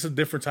 It's a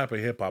different type of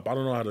hip hop. I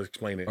don't know how to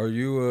explain it. Are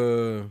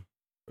you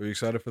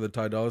excited for the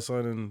Ty Dolla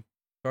 $ign and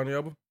Kanye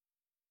album?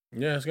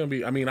 Yeah, it's gonna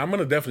be. I mean, I'm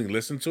gonna definitely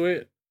listen to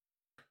it,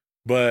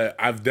 but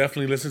I've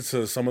definitely listened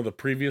to some of the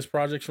previous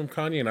projects from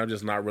Kanye, and I'm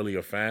just not really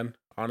a fan,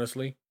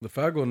 honestly. The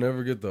fact we'll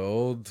never get the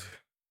old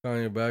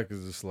Kanye back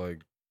is just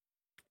like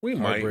we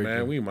might,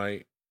 man. We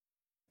might.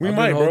 We I've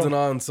might, been bro. holding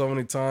on so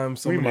many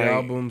times, so many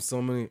albums,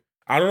 so many.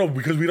 I don't know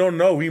because we don't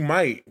know. We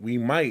might.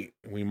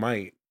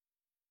 Did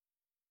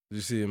you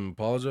see him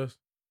apologize?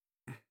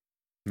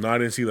 No, I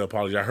didn't see the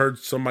apology. I heard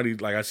somebody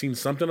like I seen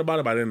something about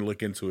it, but I didn't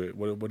look into it.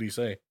 What did he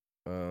say?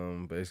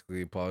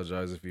 Basically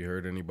apologize if he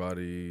hurt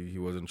anybody. He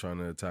wasn't trying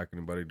to attack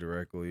anybody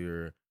directly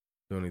or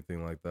do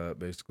anything like that.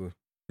 Basically.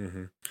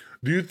 Mm-hmm.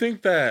 Do you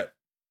think that?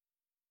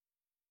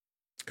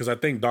 Because I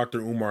think Dr.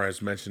 Umar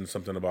has mentioned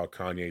something about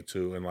Kanye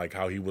too, and like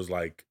how he was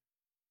like,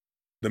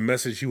 the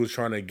message he was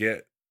trying to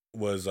get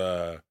was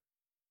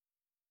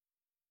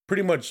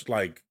pretty much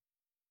like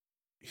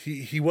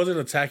he wasn't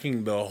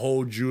attacking the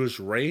whole Jewish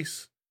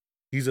race.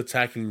 He's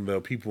attacking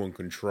the people in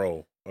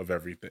control of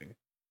everything.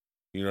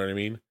 You know what I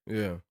mean?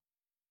 Yeah.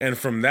 And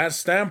from that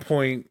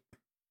standpoint,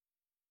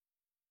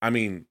 I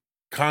mean,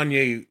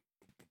 Kanye,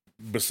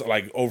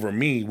 like over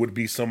me, would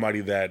be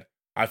somebody that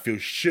I feel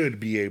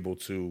should be able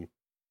to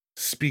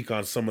speak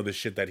on some of the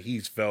shit that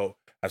he's felt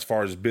as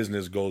far as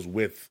business goes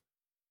with.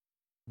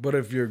 But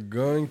if you're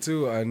going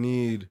to, I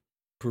need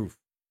proof.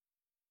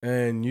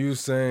 And you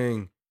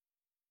saying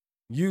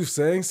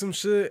some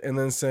shit and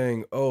then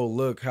saying, oh,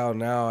 look how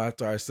now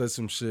after I said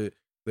some shit,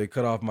 they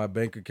cut off my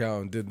bank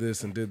account and did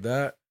this and did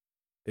that.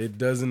 It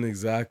doesn't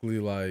exactly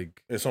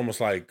like. It's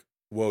almost like,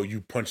 well, you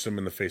punched them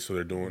in the face, so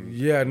they're doing.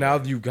 Yeah,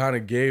 now you kind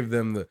of gave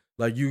them the,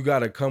 like, you got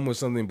to come with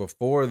something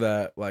before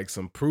that, like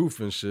some proof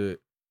and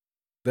shit.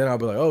 Then I'll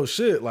be like, oh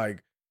shit.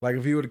 Like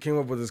if he would have came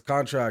up with his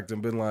contract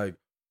and been like,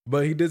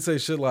 but he did say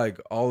shit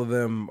like all of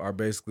them are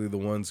basically the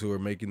ones who are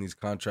making these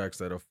contracts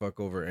that'll fuck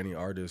over any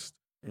artist.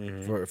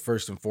 For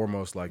first and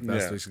foremost, like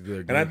that's basically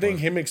their game. And I think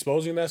him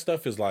exposing that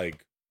stuff is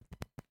like,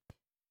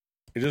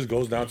 it just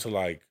goes down to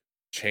like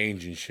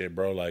change and shit,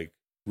 bro. Like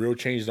real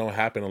change don't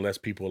happen unless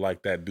people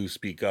like that do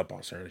speak up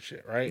on certain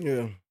shit, right?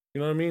 Yeah. You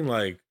know what I mean?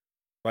 Like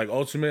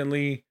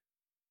ultimately,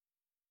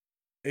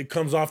 it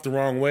comes off the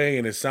wrong way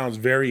and it sounds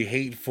very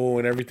hateful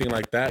and everything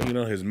like that. You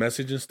know, his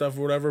message and stuff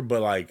or whatever.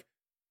 But like,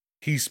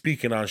 he's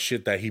speaking on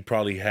shit that he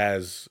probably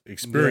has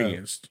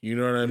experienced. Yeah. You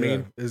know what I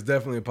mean? It's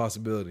definitely a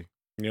possibility.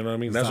 You know what I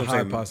mean? That's what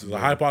I'm saying. It's a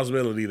high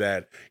possibility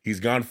that he's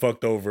gone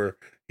fucked over.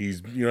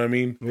 He's, you know what I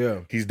mean?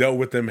 Yeah. He's dealt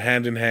with them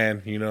hand in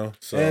hand, you know?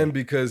 So. And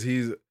because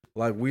he's,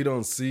 like, we're not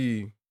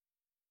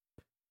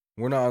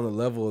on the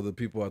level of the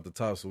people at the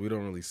top, so we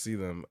don't really see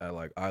them at,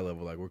 like, eye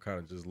level. Like, we're kind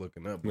of just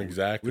looking up.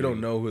 Exactly. We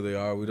don't know who they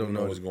are. We don't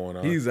know what's going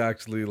on. He's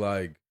actually,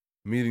 like,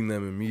 meeting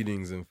them in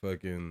meetings and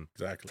fucking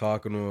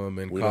talking to them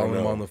and calling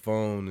them on the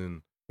phone.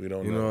 And we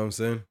don't know what I'm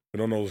saying? We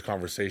don't know those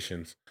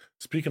conversations.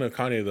 Speaking of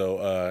Kanye,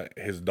 though,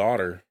 his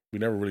daughter, we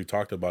never really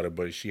talked about it,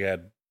 but she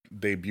had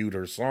debuted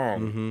her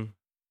song. Mm-hmm.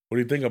 What do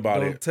you think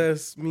about it? Don't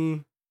test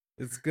me.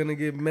 It's going to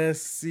get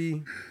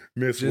messy.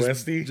 Miss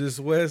Westy?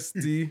 Just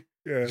Westy.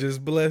 Yeah.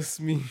 Just bless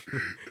me.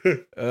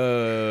 Shit.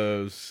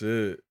 I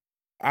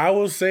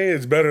will say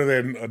it's better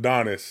than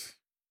Adonis,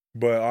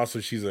 but also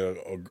she's a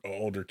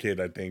older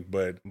kid, I think.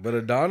 But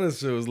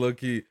Adonis shit was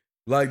low-key.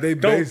 Like they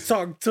don't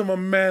talk to my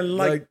man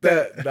like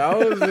that. That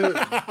was it.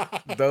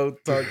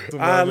 Don't talk to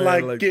my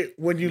man like it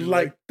when you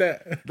like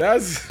that.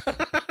 That's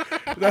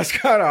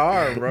kind of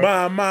hard,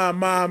 bro.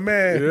 My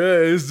man. Yeah,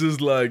 it's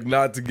just like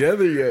not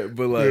together yet,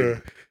 but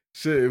like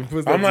shit.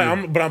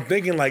 I'm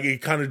thinking like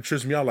it kind of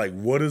trips me out. Like,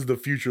 what does the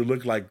future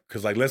look like?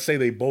 Because like, let's say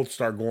they both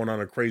start going on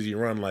a crazy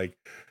run. Like,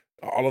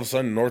 all of a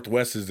sudden,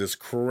 Northwest is this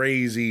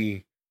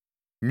crazy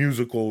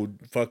musical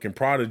fucking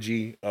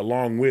prodigy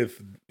along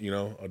with,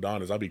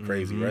 Adonis. That'd be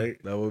crazy, right?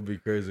 That would be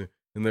crazy.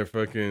 And they're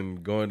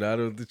fucking going at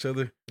it with each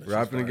other,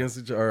 rapping against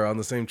each other, or on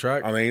the same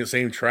track. On the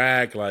same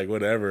track, like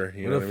whatever.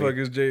 Where the fuck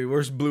is Jay?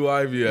 Where's Blue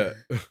Ivy at?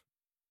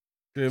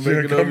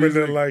 You're coming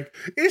in like,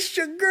 it's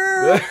your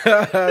girl.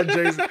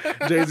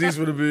 Jay-Z's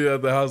gonna be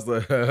at the house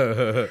like,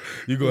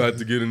 you gonna have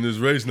to get in this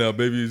race now,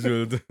 baby.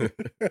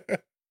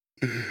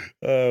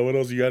 What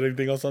else? You got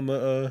anything else on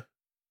the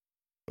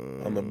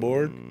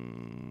board?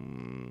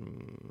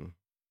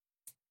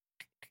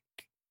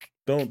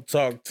 Don't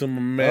talk to my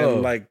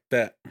man like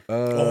that.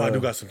 I do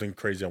got something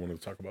crazy I want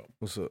to talk about.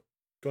 What's up?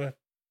 Go ahead.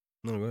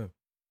 No, go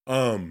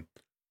ahead.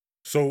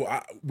 So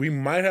we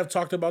might have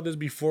talked about this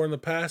before in the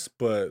past,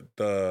 but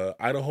the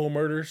Idaho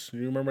murders.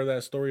 You remember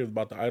that story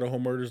about the Idaho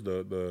murders?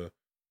 The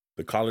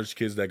college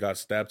kids that got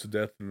stabbed to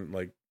death in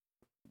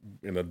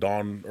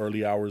the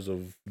early hours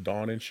of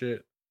dawn and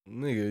shit.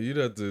 Nigga, you'd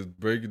have to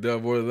break it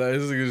down more than that.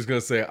 This is just gonna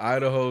say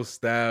Idaho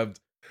stabbed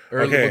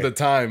early with the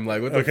time.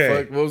 Like what the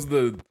fuck? What was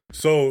the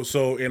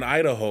So in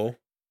Idaho,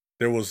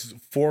 there was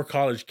 4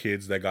 college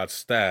kids that got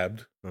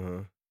stabbed.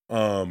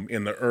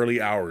 In the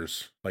early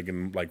hours, like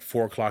in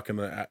 4 o'clock in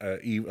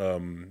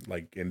the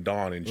like in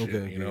dawn and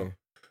shit,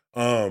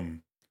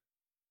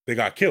 they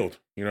got killed.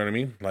 You know what I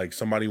mean? Like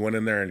somebody went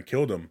in there and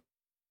killed them.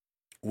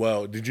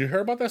 Well, did you hear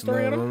about that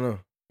story?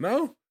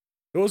 No.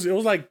 It was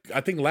like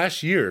I think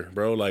last year,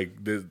 bro. Like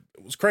it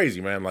was crazy,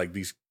 man. Like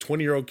these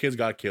 20-year-old kids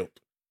got killed,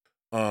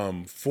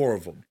 4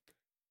 of them,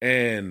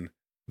 and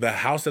the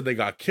house that they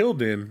got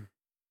killed in,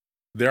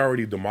 they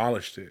already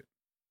demolished it,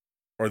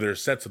 or they're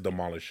set to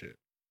demolish it.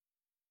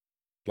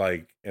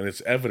 Like, and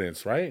it's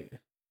evidence, right?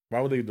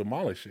 Why would they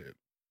demolish it?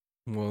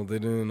 Well, they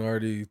didn't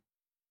already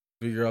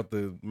figure out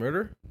the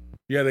murder?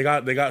 Yeah, they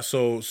got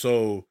so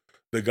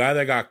the guy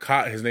that got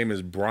caught, his name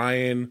is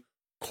Brian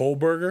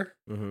Kohlberger.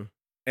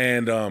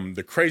 And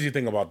the crazy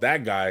thing about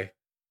that guy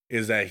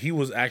is that he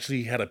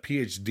had a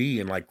PhD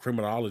in like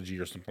criminology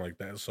or something like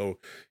that. So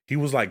he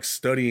was like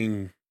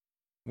studying.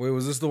 Wait,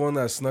 was this the one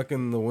that snuck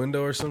in the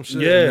window or some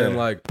shit? Yeah. And then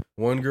like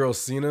one girl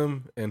seen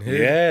him and hid?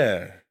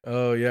 Yeah.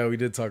 Oh yeah, we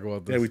did talk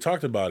about this. Yeah, we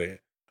talked about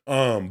it.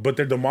 But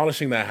they're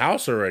demolishing that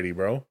house already,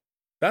 bro.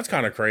 That's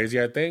kind of crazy,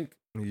 I think.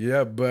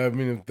 Yeah, but I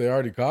mean, if they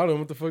already caught him,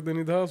 what the fuck they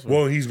need the house for?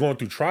 Well, he's going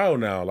through trial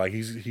now. Like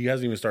he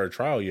hasn't even started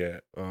trial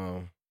yet.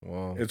 Oh,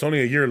 wow. It's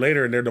only a year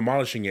later, and they're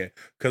demolishing it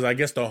because I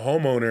guess the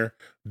homeowner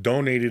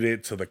donated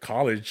it to the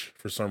college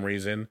for some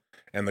reason,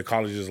 and the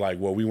college is like,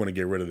 "Well, we want to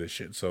get rid of this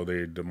shit," so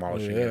they're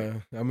demolishing it.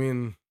 Yeah, I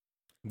mean,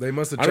 they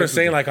must have. I'm just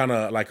saying, like on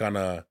a.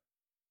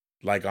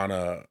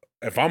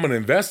 If I'm an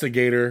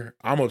investigator,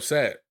 I'm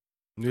upset.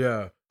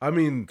 Yeah, I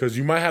mean, because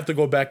you might have to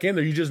go back in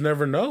there. You just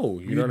never know.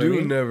 You know what I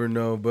mean? Never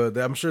know. But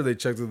I'm sure they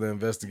checked with the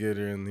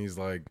investigator, and he's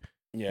like,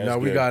 "Yeah, no,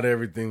 we got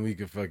everything we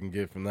could fucking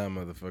get from that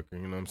motherfucker."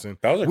 You know what I'm saying?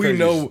 That was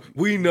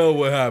we know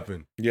what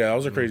happened. Yeah, that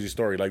was a crazy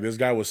story. Like this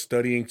guy was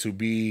studying to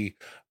be.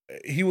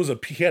 He had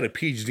a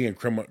PhD in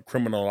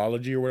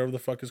criminology or whatever the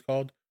fuck it's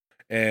called,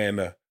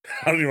 and I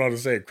don't even know how to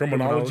say it.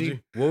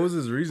 Criminology. What was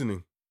his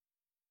reasoning?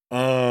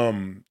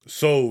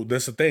 So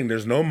that's the thing.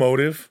 There's no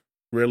motive,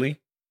 really.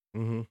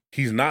 Mm-hmm.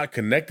 He's not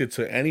connected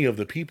to any of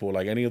the people,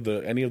 like any of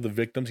the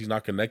victims. He's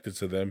not connected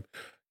to them.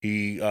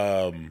 He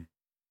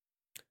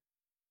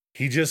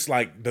just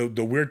like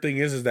the weird thing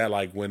is that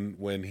like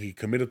when he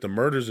committed the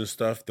murders and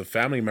stuff, the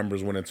family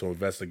members went into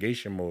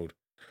investigation mode.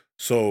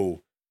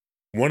 So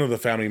one of the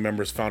family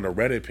members found a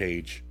Reddit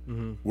page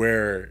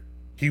where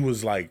he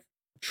was like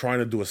trying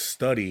to do a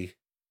study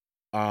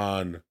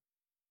on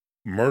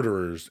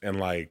murderers and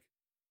like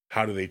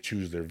how do they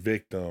choose their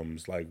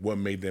victims, like what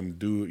made them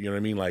do, you know what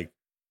I mean, like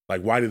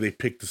why did they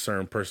pick the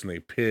certain person they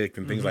picked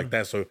and things like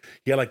that. So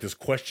he had like this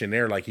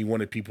questionnaire, like he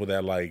wanted people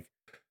that like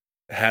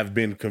have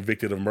been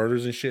convicted of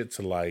murders and shit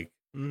to like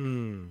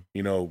you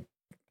know,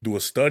 do a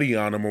study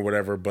on them or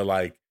whatever, but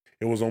like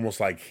it was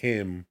almost like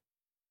him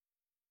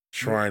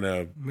trying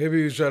to,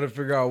 maybe he's trying to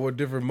figure out what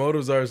different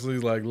motives are, so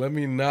he's like, let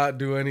me not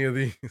do any of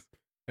these.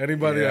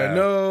 Anybody I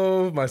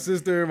know, my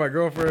sister, my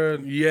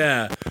girlfriend.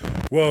 Yeah.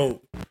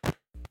 Well,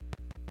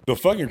 the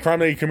fucking crime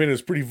that he committed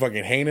is pretty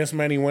fucking heinous,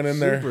 man. He went in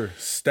there,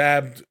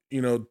 stabbed,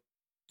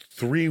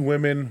 3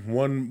 women,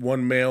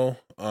 one male.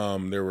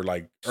 They were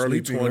like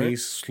early 20s, right?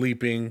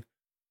 Sleeping.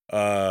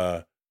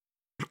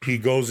 He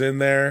goes in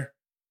there,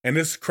 and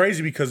it's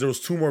crazy because there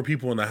was 2 more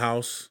people in the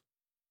house,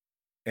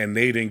 and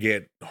they didn't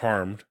get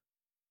harmed.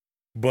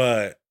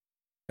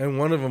 And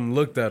one of them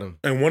looked at him,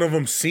 and one of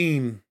them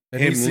seen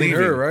and him leaving. Seen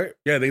her, right?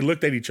 Yeah, they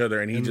looked at each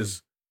other, and he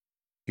just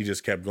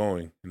kept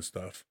going and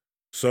stuff.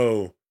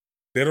 So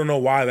they don't know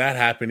why that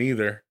happened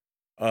either.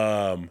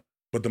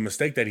 But the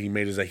mistake that he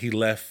made is that he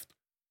left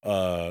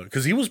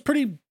because he was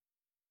pretty.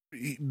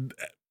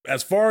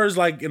 As far as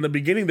like in the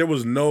beginning,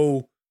 there's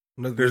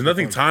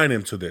nothing tying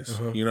him to this.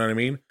 You know what I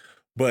mean?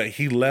 But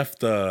he left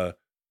the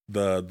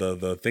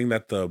thing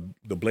that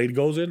the blade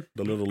goes in,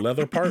 the little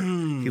leather part.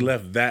 He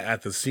left that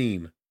at the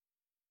scene.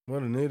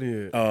 What an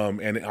idiot!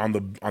 And on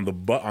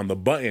the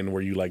button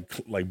where you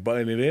like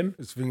button it in,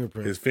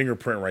 his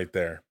fingerprint right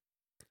there.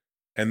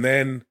 And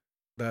then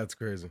That's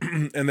crazy.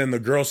 And then the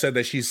girl said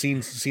that she's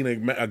seen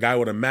a guy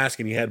with a mask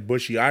and he had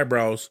bushy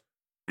eyebrows.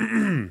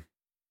 And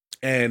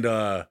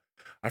I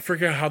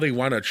forget how they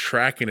wound up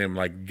tracking him,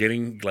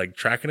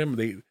 tracking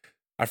him.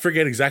 I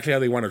forget exactly how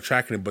they wound up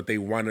tracking him, but they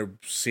wound up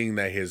seeing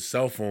that his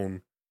cell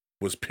phone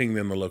was pinged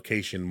in the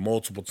location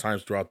multiple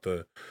times throughout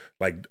the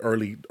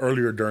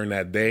earlier during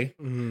that day,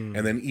 and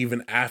then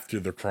even after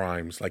the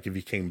crimes, like if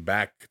he came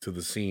back to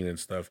the scene and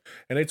stuff.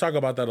 And they talk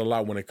about that a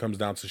lot when it comes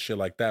down to shit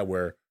like that,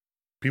 where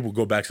people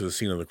go back to the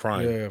scene of the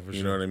crime. Yeah, for sure.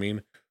 You know what I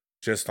mean?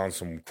 Just on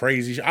some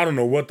crazy shit. I don't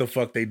know what the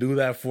fuck they do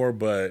that for,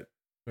 but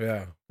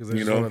yeah, because they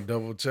just want to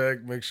double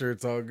check, make sure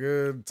it's all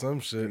good, some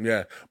shit.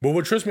 Yeah, but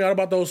what trips me out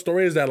about those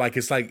stories is that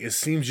it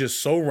seems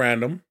just so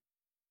random.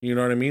 You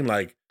know what I mean?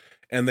 Like,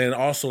 and then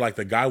also like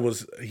the guy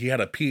he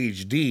had a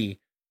PhD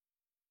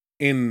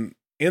in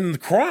the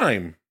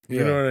crime.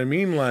 You know what I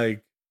mean?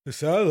 Like, it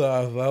sounds like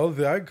I don't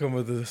think I can come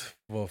with this.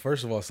 Well,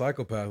 first of all,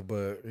 psychopath,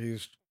 but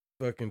he's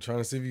fucking trying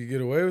to see if you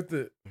get away with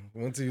it.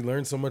 Once he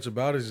learned so much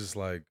about it, it's just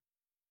like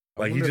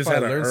he just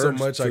had learned so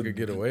much I could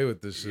get away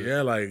with this shit.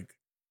 Yeah, like,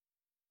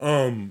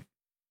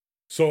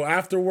 so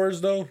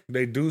afterwards though,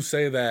 they do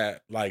say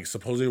that like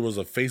supposedly it was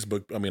an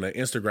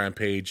Instagram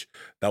page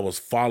that was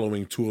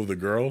following two of the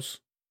girls.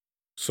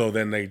 So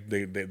then they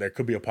there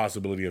could be a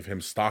possibility of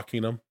him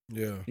stalking them.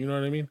 Yeah, you know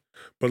what I mean.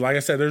 But like I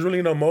said, there's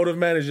really no motive,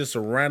 man. It's just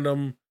a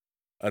random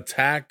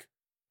attack,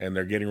 and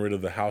they're getting rid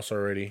of the house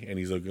already, and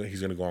he's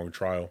gonna go on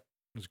trial.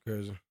 It's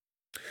crazy.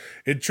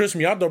 It trips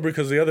me out though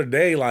because the other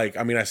day, like,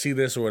 I mean, I see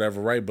this or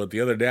whatever, right? But the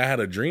other day I had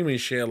a dream and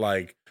shit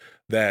like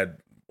that.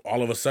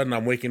 All of a sudden,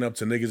 I'm waking up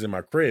to niggas in my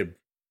crib.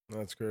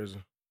 That's crazy.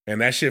 And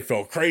that shit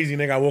felt crazy,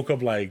 nigga. I woke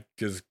up like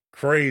just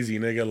crazy,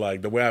 nigga.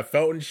 Like the way I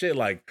felt and shit,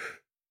 like.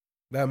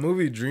 That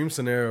movie Dream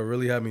Scenario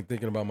really had me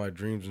thinking about my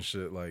dreams and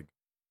shit, like,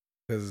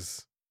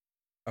 because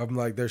I'm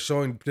like, they're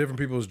showing different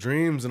people's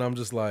dreams, and I'm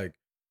just like,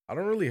 I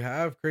don't really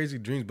have crazy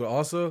dreams, but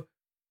also,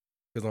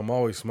 because I'm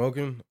always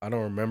smoking, I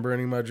don't remember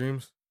any of my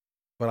dreams,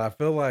 but I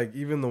feel like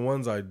even the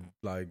ones I,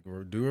 like,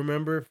 do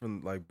remember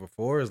from, like,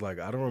 before is, like,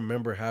 I don't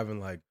remember having,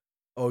 like,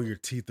 oh, your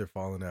teeth are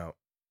falling out.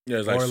 Yeah,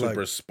 it's like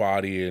super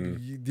spotty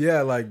and...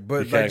 Yeah, like,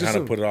 but... You can't kind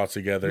of put it all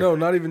together. No,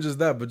 not even just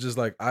that, but just,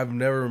 like, I've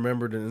never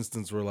remembered an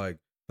instance where, like,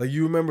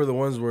 you remember the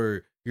ones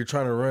where you're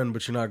trying to run,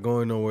 but you're not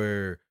going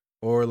nowhere,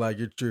 or like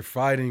you're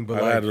fighting,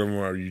 but I had them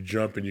where you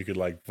jump and you could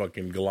like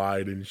fucking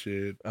glide and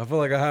shit. I feel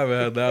like I haven't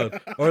had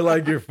that, or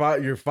like you're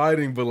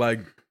fighting, but like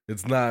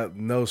it's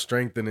no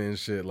strength in it and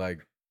shit.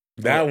 Like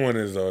that one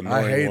is annoying.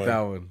 I hate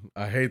that one.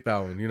 I hate that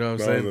one. You know what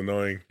I'm saying? That was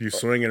annoying. You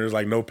swing and there's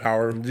like no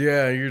power.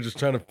 Yeah, you're just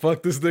trying to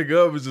fuck this thing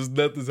up. It's just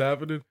nothing's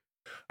happening.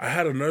 I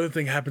had another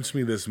thing happen to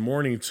me this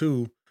morning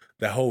too.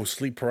 That whole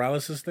sleep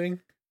paralysis thing.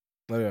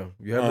 Oh yeah,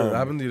 you had that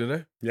happen to you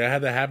today? Yeah, I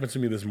had that happen to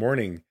me this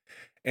morning,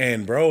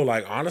 and bro,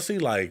 like honestly,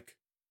 like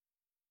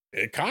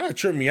it kind of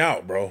tripped me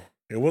out, bro.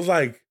 It was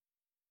like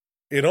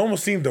it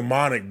almost seemed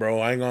demonic, bro.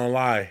 I ain't gonna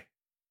lie.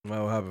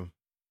 What happened?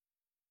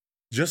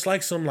 Just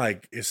like some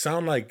like it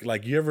sounded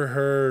like you ever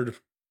heard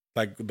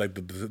like the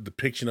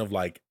depiction of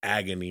like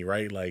agony,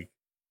 right? Like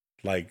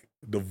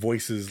the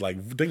voices,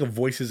 like think of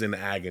voices in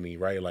agony,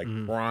 right? Like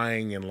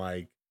crying and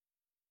like.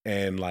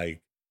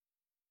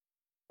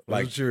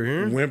 Like what you're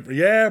hearing?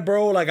 Yeah,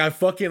 bro. Like I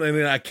fucking and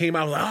then I came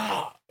out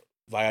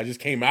like I just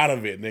came out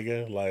of it,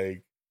 nigga.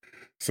 Like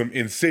some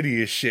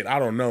insidious shit. I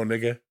don't know,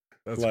 nigga.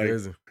 That's like,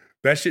 crazy.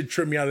 That shit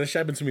tripped me out. That shit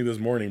happened to me this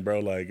morning, bro.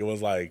 Like it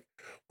was like,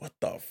 what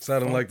the fuck?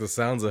 Sounding like the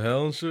sounds of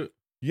hell and shit.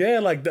 Yeah,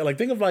 like that. Like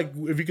think of like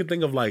if you could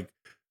think of like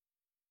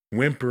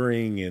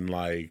whimpering and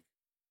like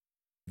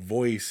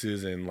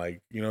voices and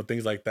like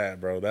things like that,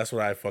 bro. That's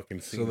what I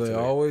fucking see. So they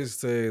always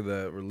say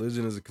that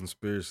religion is a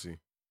conspiracy.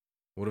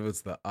 What if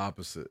it's the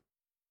opposite?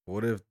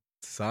 What if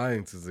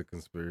science is a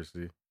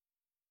conspiracy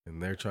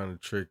and they're trying to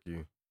trick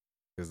you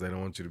because they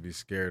don't want you to be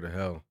scared of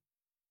hell?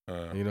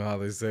 You know how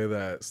they say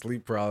that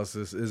sleep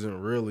paralysis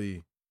isn't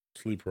really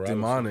sleep paralysis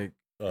demonic,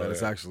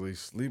 it's actually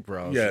sleep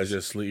paralysis. Yeah, it's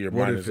just sleep. Your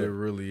what mind if it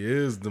really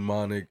is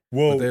demonic,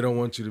 but they don't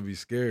want you to be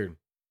scared?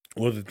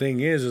 Well, the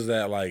thing is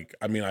that like,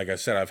 I mean, like I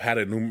said, I've had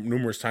it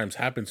numerous times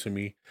happen to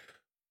me.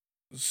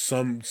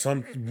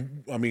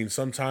 I mean,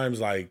 sometimes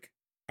like,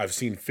 I've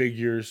seen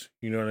figures,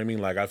 you know what I mean?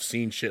 Like I've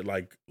seen shit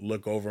like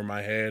look over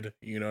my head,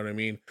 you know what I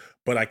mean?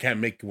 But I can't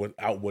make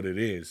out what it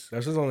is.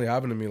 That's just only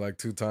happened to me like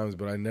 2 times,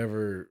 but I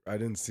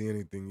didn't see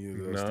anything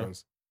either those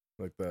times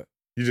like that.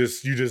 You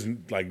just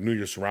like knew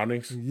your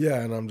surroundings?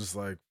 Yeah, and I'm just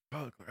like,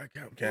 fuck, I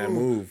can't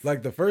move.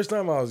 Like the first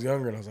time I was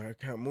younger and I was like,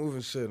 I can't move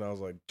and shit. And I was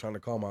like trying to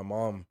call my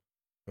mom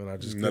and I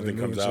just nothing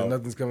comes out.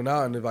 Nothing's coming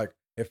out. And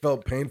it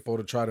felt painful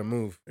to try to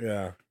move.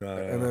 Yeah.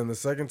 And then the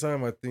second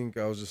time, I think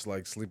I was just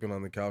like sleeping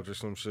on the couch or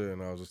some shit,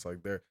 and I was just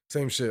like there,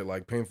 same shit,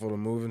 like painful to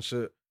move and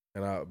shit.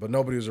 But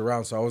nobody was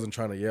around, so I wasn't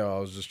trying to yell. I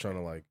was just trying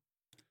to like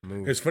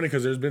move. It's funny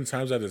because there's been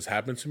times that it's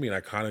happened to me, and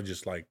I kind of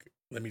just like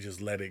let me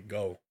just let it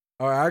go.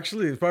 Oh,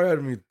 actually, it's probably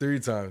happened to me 3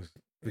 times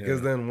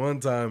because then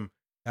one time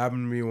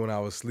happened to me when I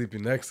was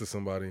sleeping next to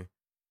somebody,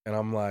 and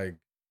I'm like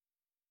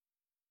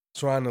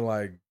trying to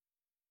like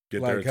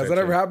get their Like, has attention.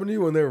 that ever happened to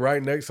you when they're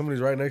right next?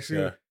 Somebody's right next to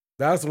you. Yeah.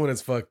 That's when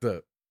it's fucked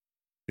up.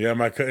 Yeah,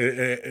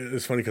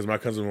 it's funny because my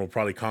cousin will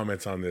probably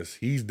comment on this.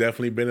 He's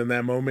definitely been in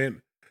that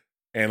moment.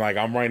 And like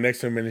I'm right next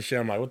to him and shit.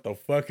 I'm like, what the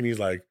fuck? And he's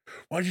like,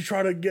 why'd you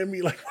try to get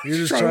me? Like, why'd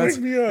you try to wake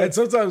me up? And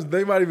sometimes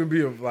they might even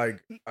be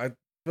like, I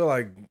feel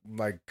like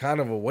kind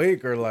of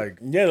awake or like,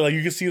 yeah, like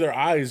you can see their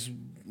eyes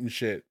and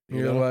shit.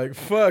 You're like,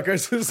 fuck, I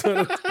just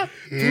want to,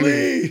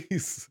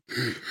 please.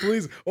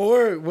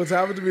 Or what's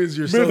happened to me is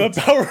the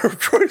power of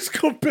Christ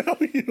compel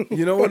you.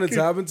 You know when it's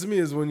happened to me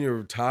is when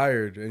you're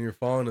tired and you're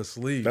falling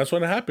asleep. That's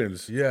when it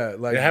happens. Yeah,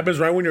 like it happens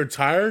right when you're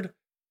tired.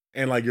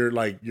 And like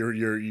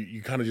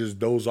you kind of just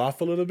doze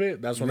off a little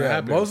bit. That's when it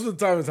happens. Most of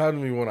the time it's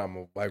happening to me when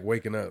I'm like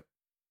waking up.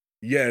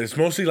 Yeah, it's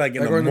mostly like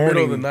in the morning,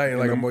 middle of the night,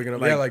 like I'm waking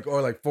up.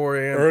 Or like 4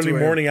 a.m. Early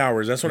morning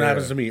hours. That's when it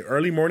happens to me.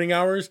 Early morning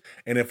hours,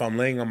 and if I'm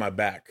laying on my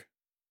back.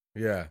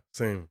 Yeah,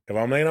 same. If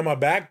I'm laying on my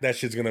back, that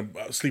shit's gonna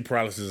sleep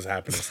paralysis is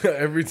happening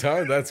every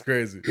time. That's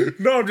crazy.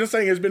 No, I'm just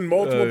saying it's been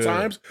multiple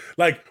times.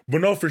 Like,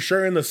 but no, for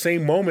sure in the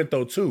same moment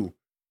though too.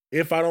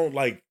 If I don't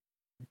like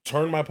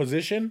turn my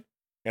position.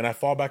 And I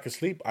fall back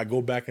asleep, I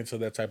go back into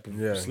that type of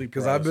sleep.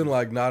 Because I've been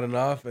like nodding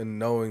off and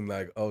knowing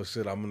like, oh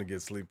shit, I'm gonna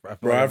get sleep.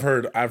 Bro,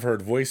 I've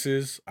heard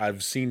voices,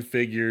 I've seen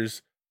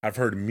figures, I've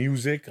heard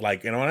music.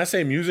 Like, and when I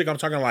say music, I'm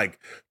talking like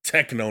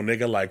techno,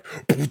 nigga, like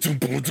what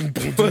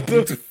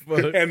the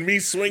fuck? And me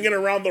swinging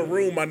around the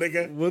room, my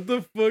nigga. What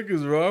the fuck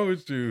is wrong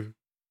with you?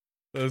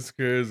 That's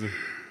crazy.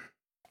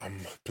 I'm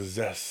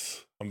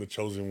possessed. I'm the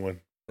chosen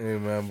one. Hey,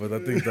 man, but I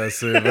think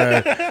that's it,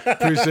 man.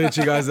 Appreciate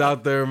you guys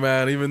out there,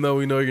 man. Even though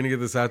we know you're going to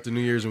get this after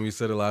New Year's, and we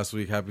said it last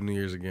week, Happy New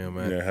Year's again,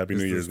 man. Yeah, Happy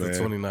New Year's, man. The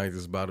 29th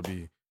is about to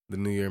be the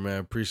New Year,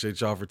 man.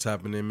 Appreciate y'all for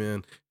tapping in,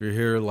 man. If you're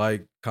here,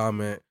 like,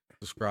 comment,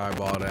 subscribe,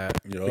 all that.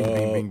 Yo. Bing,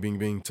 bing, bing, bing,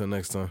 bing. Till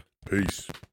next time. Peace.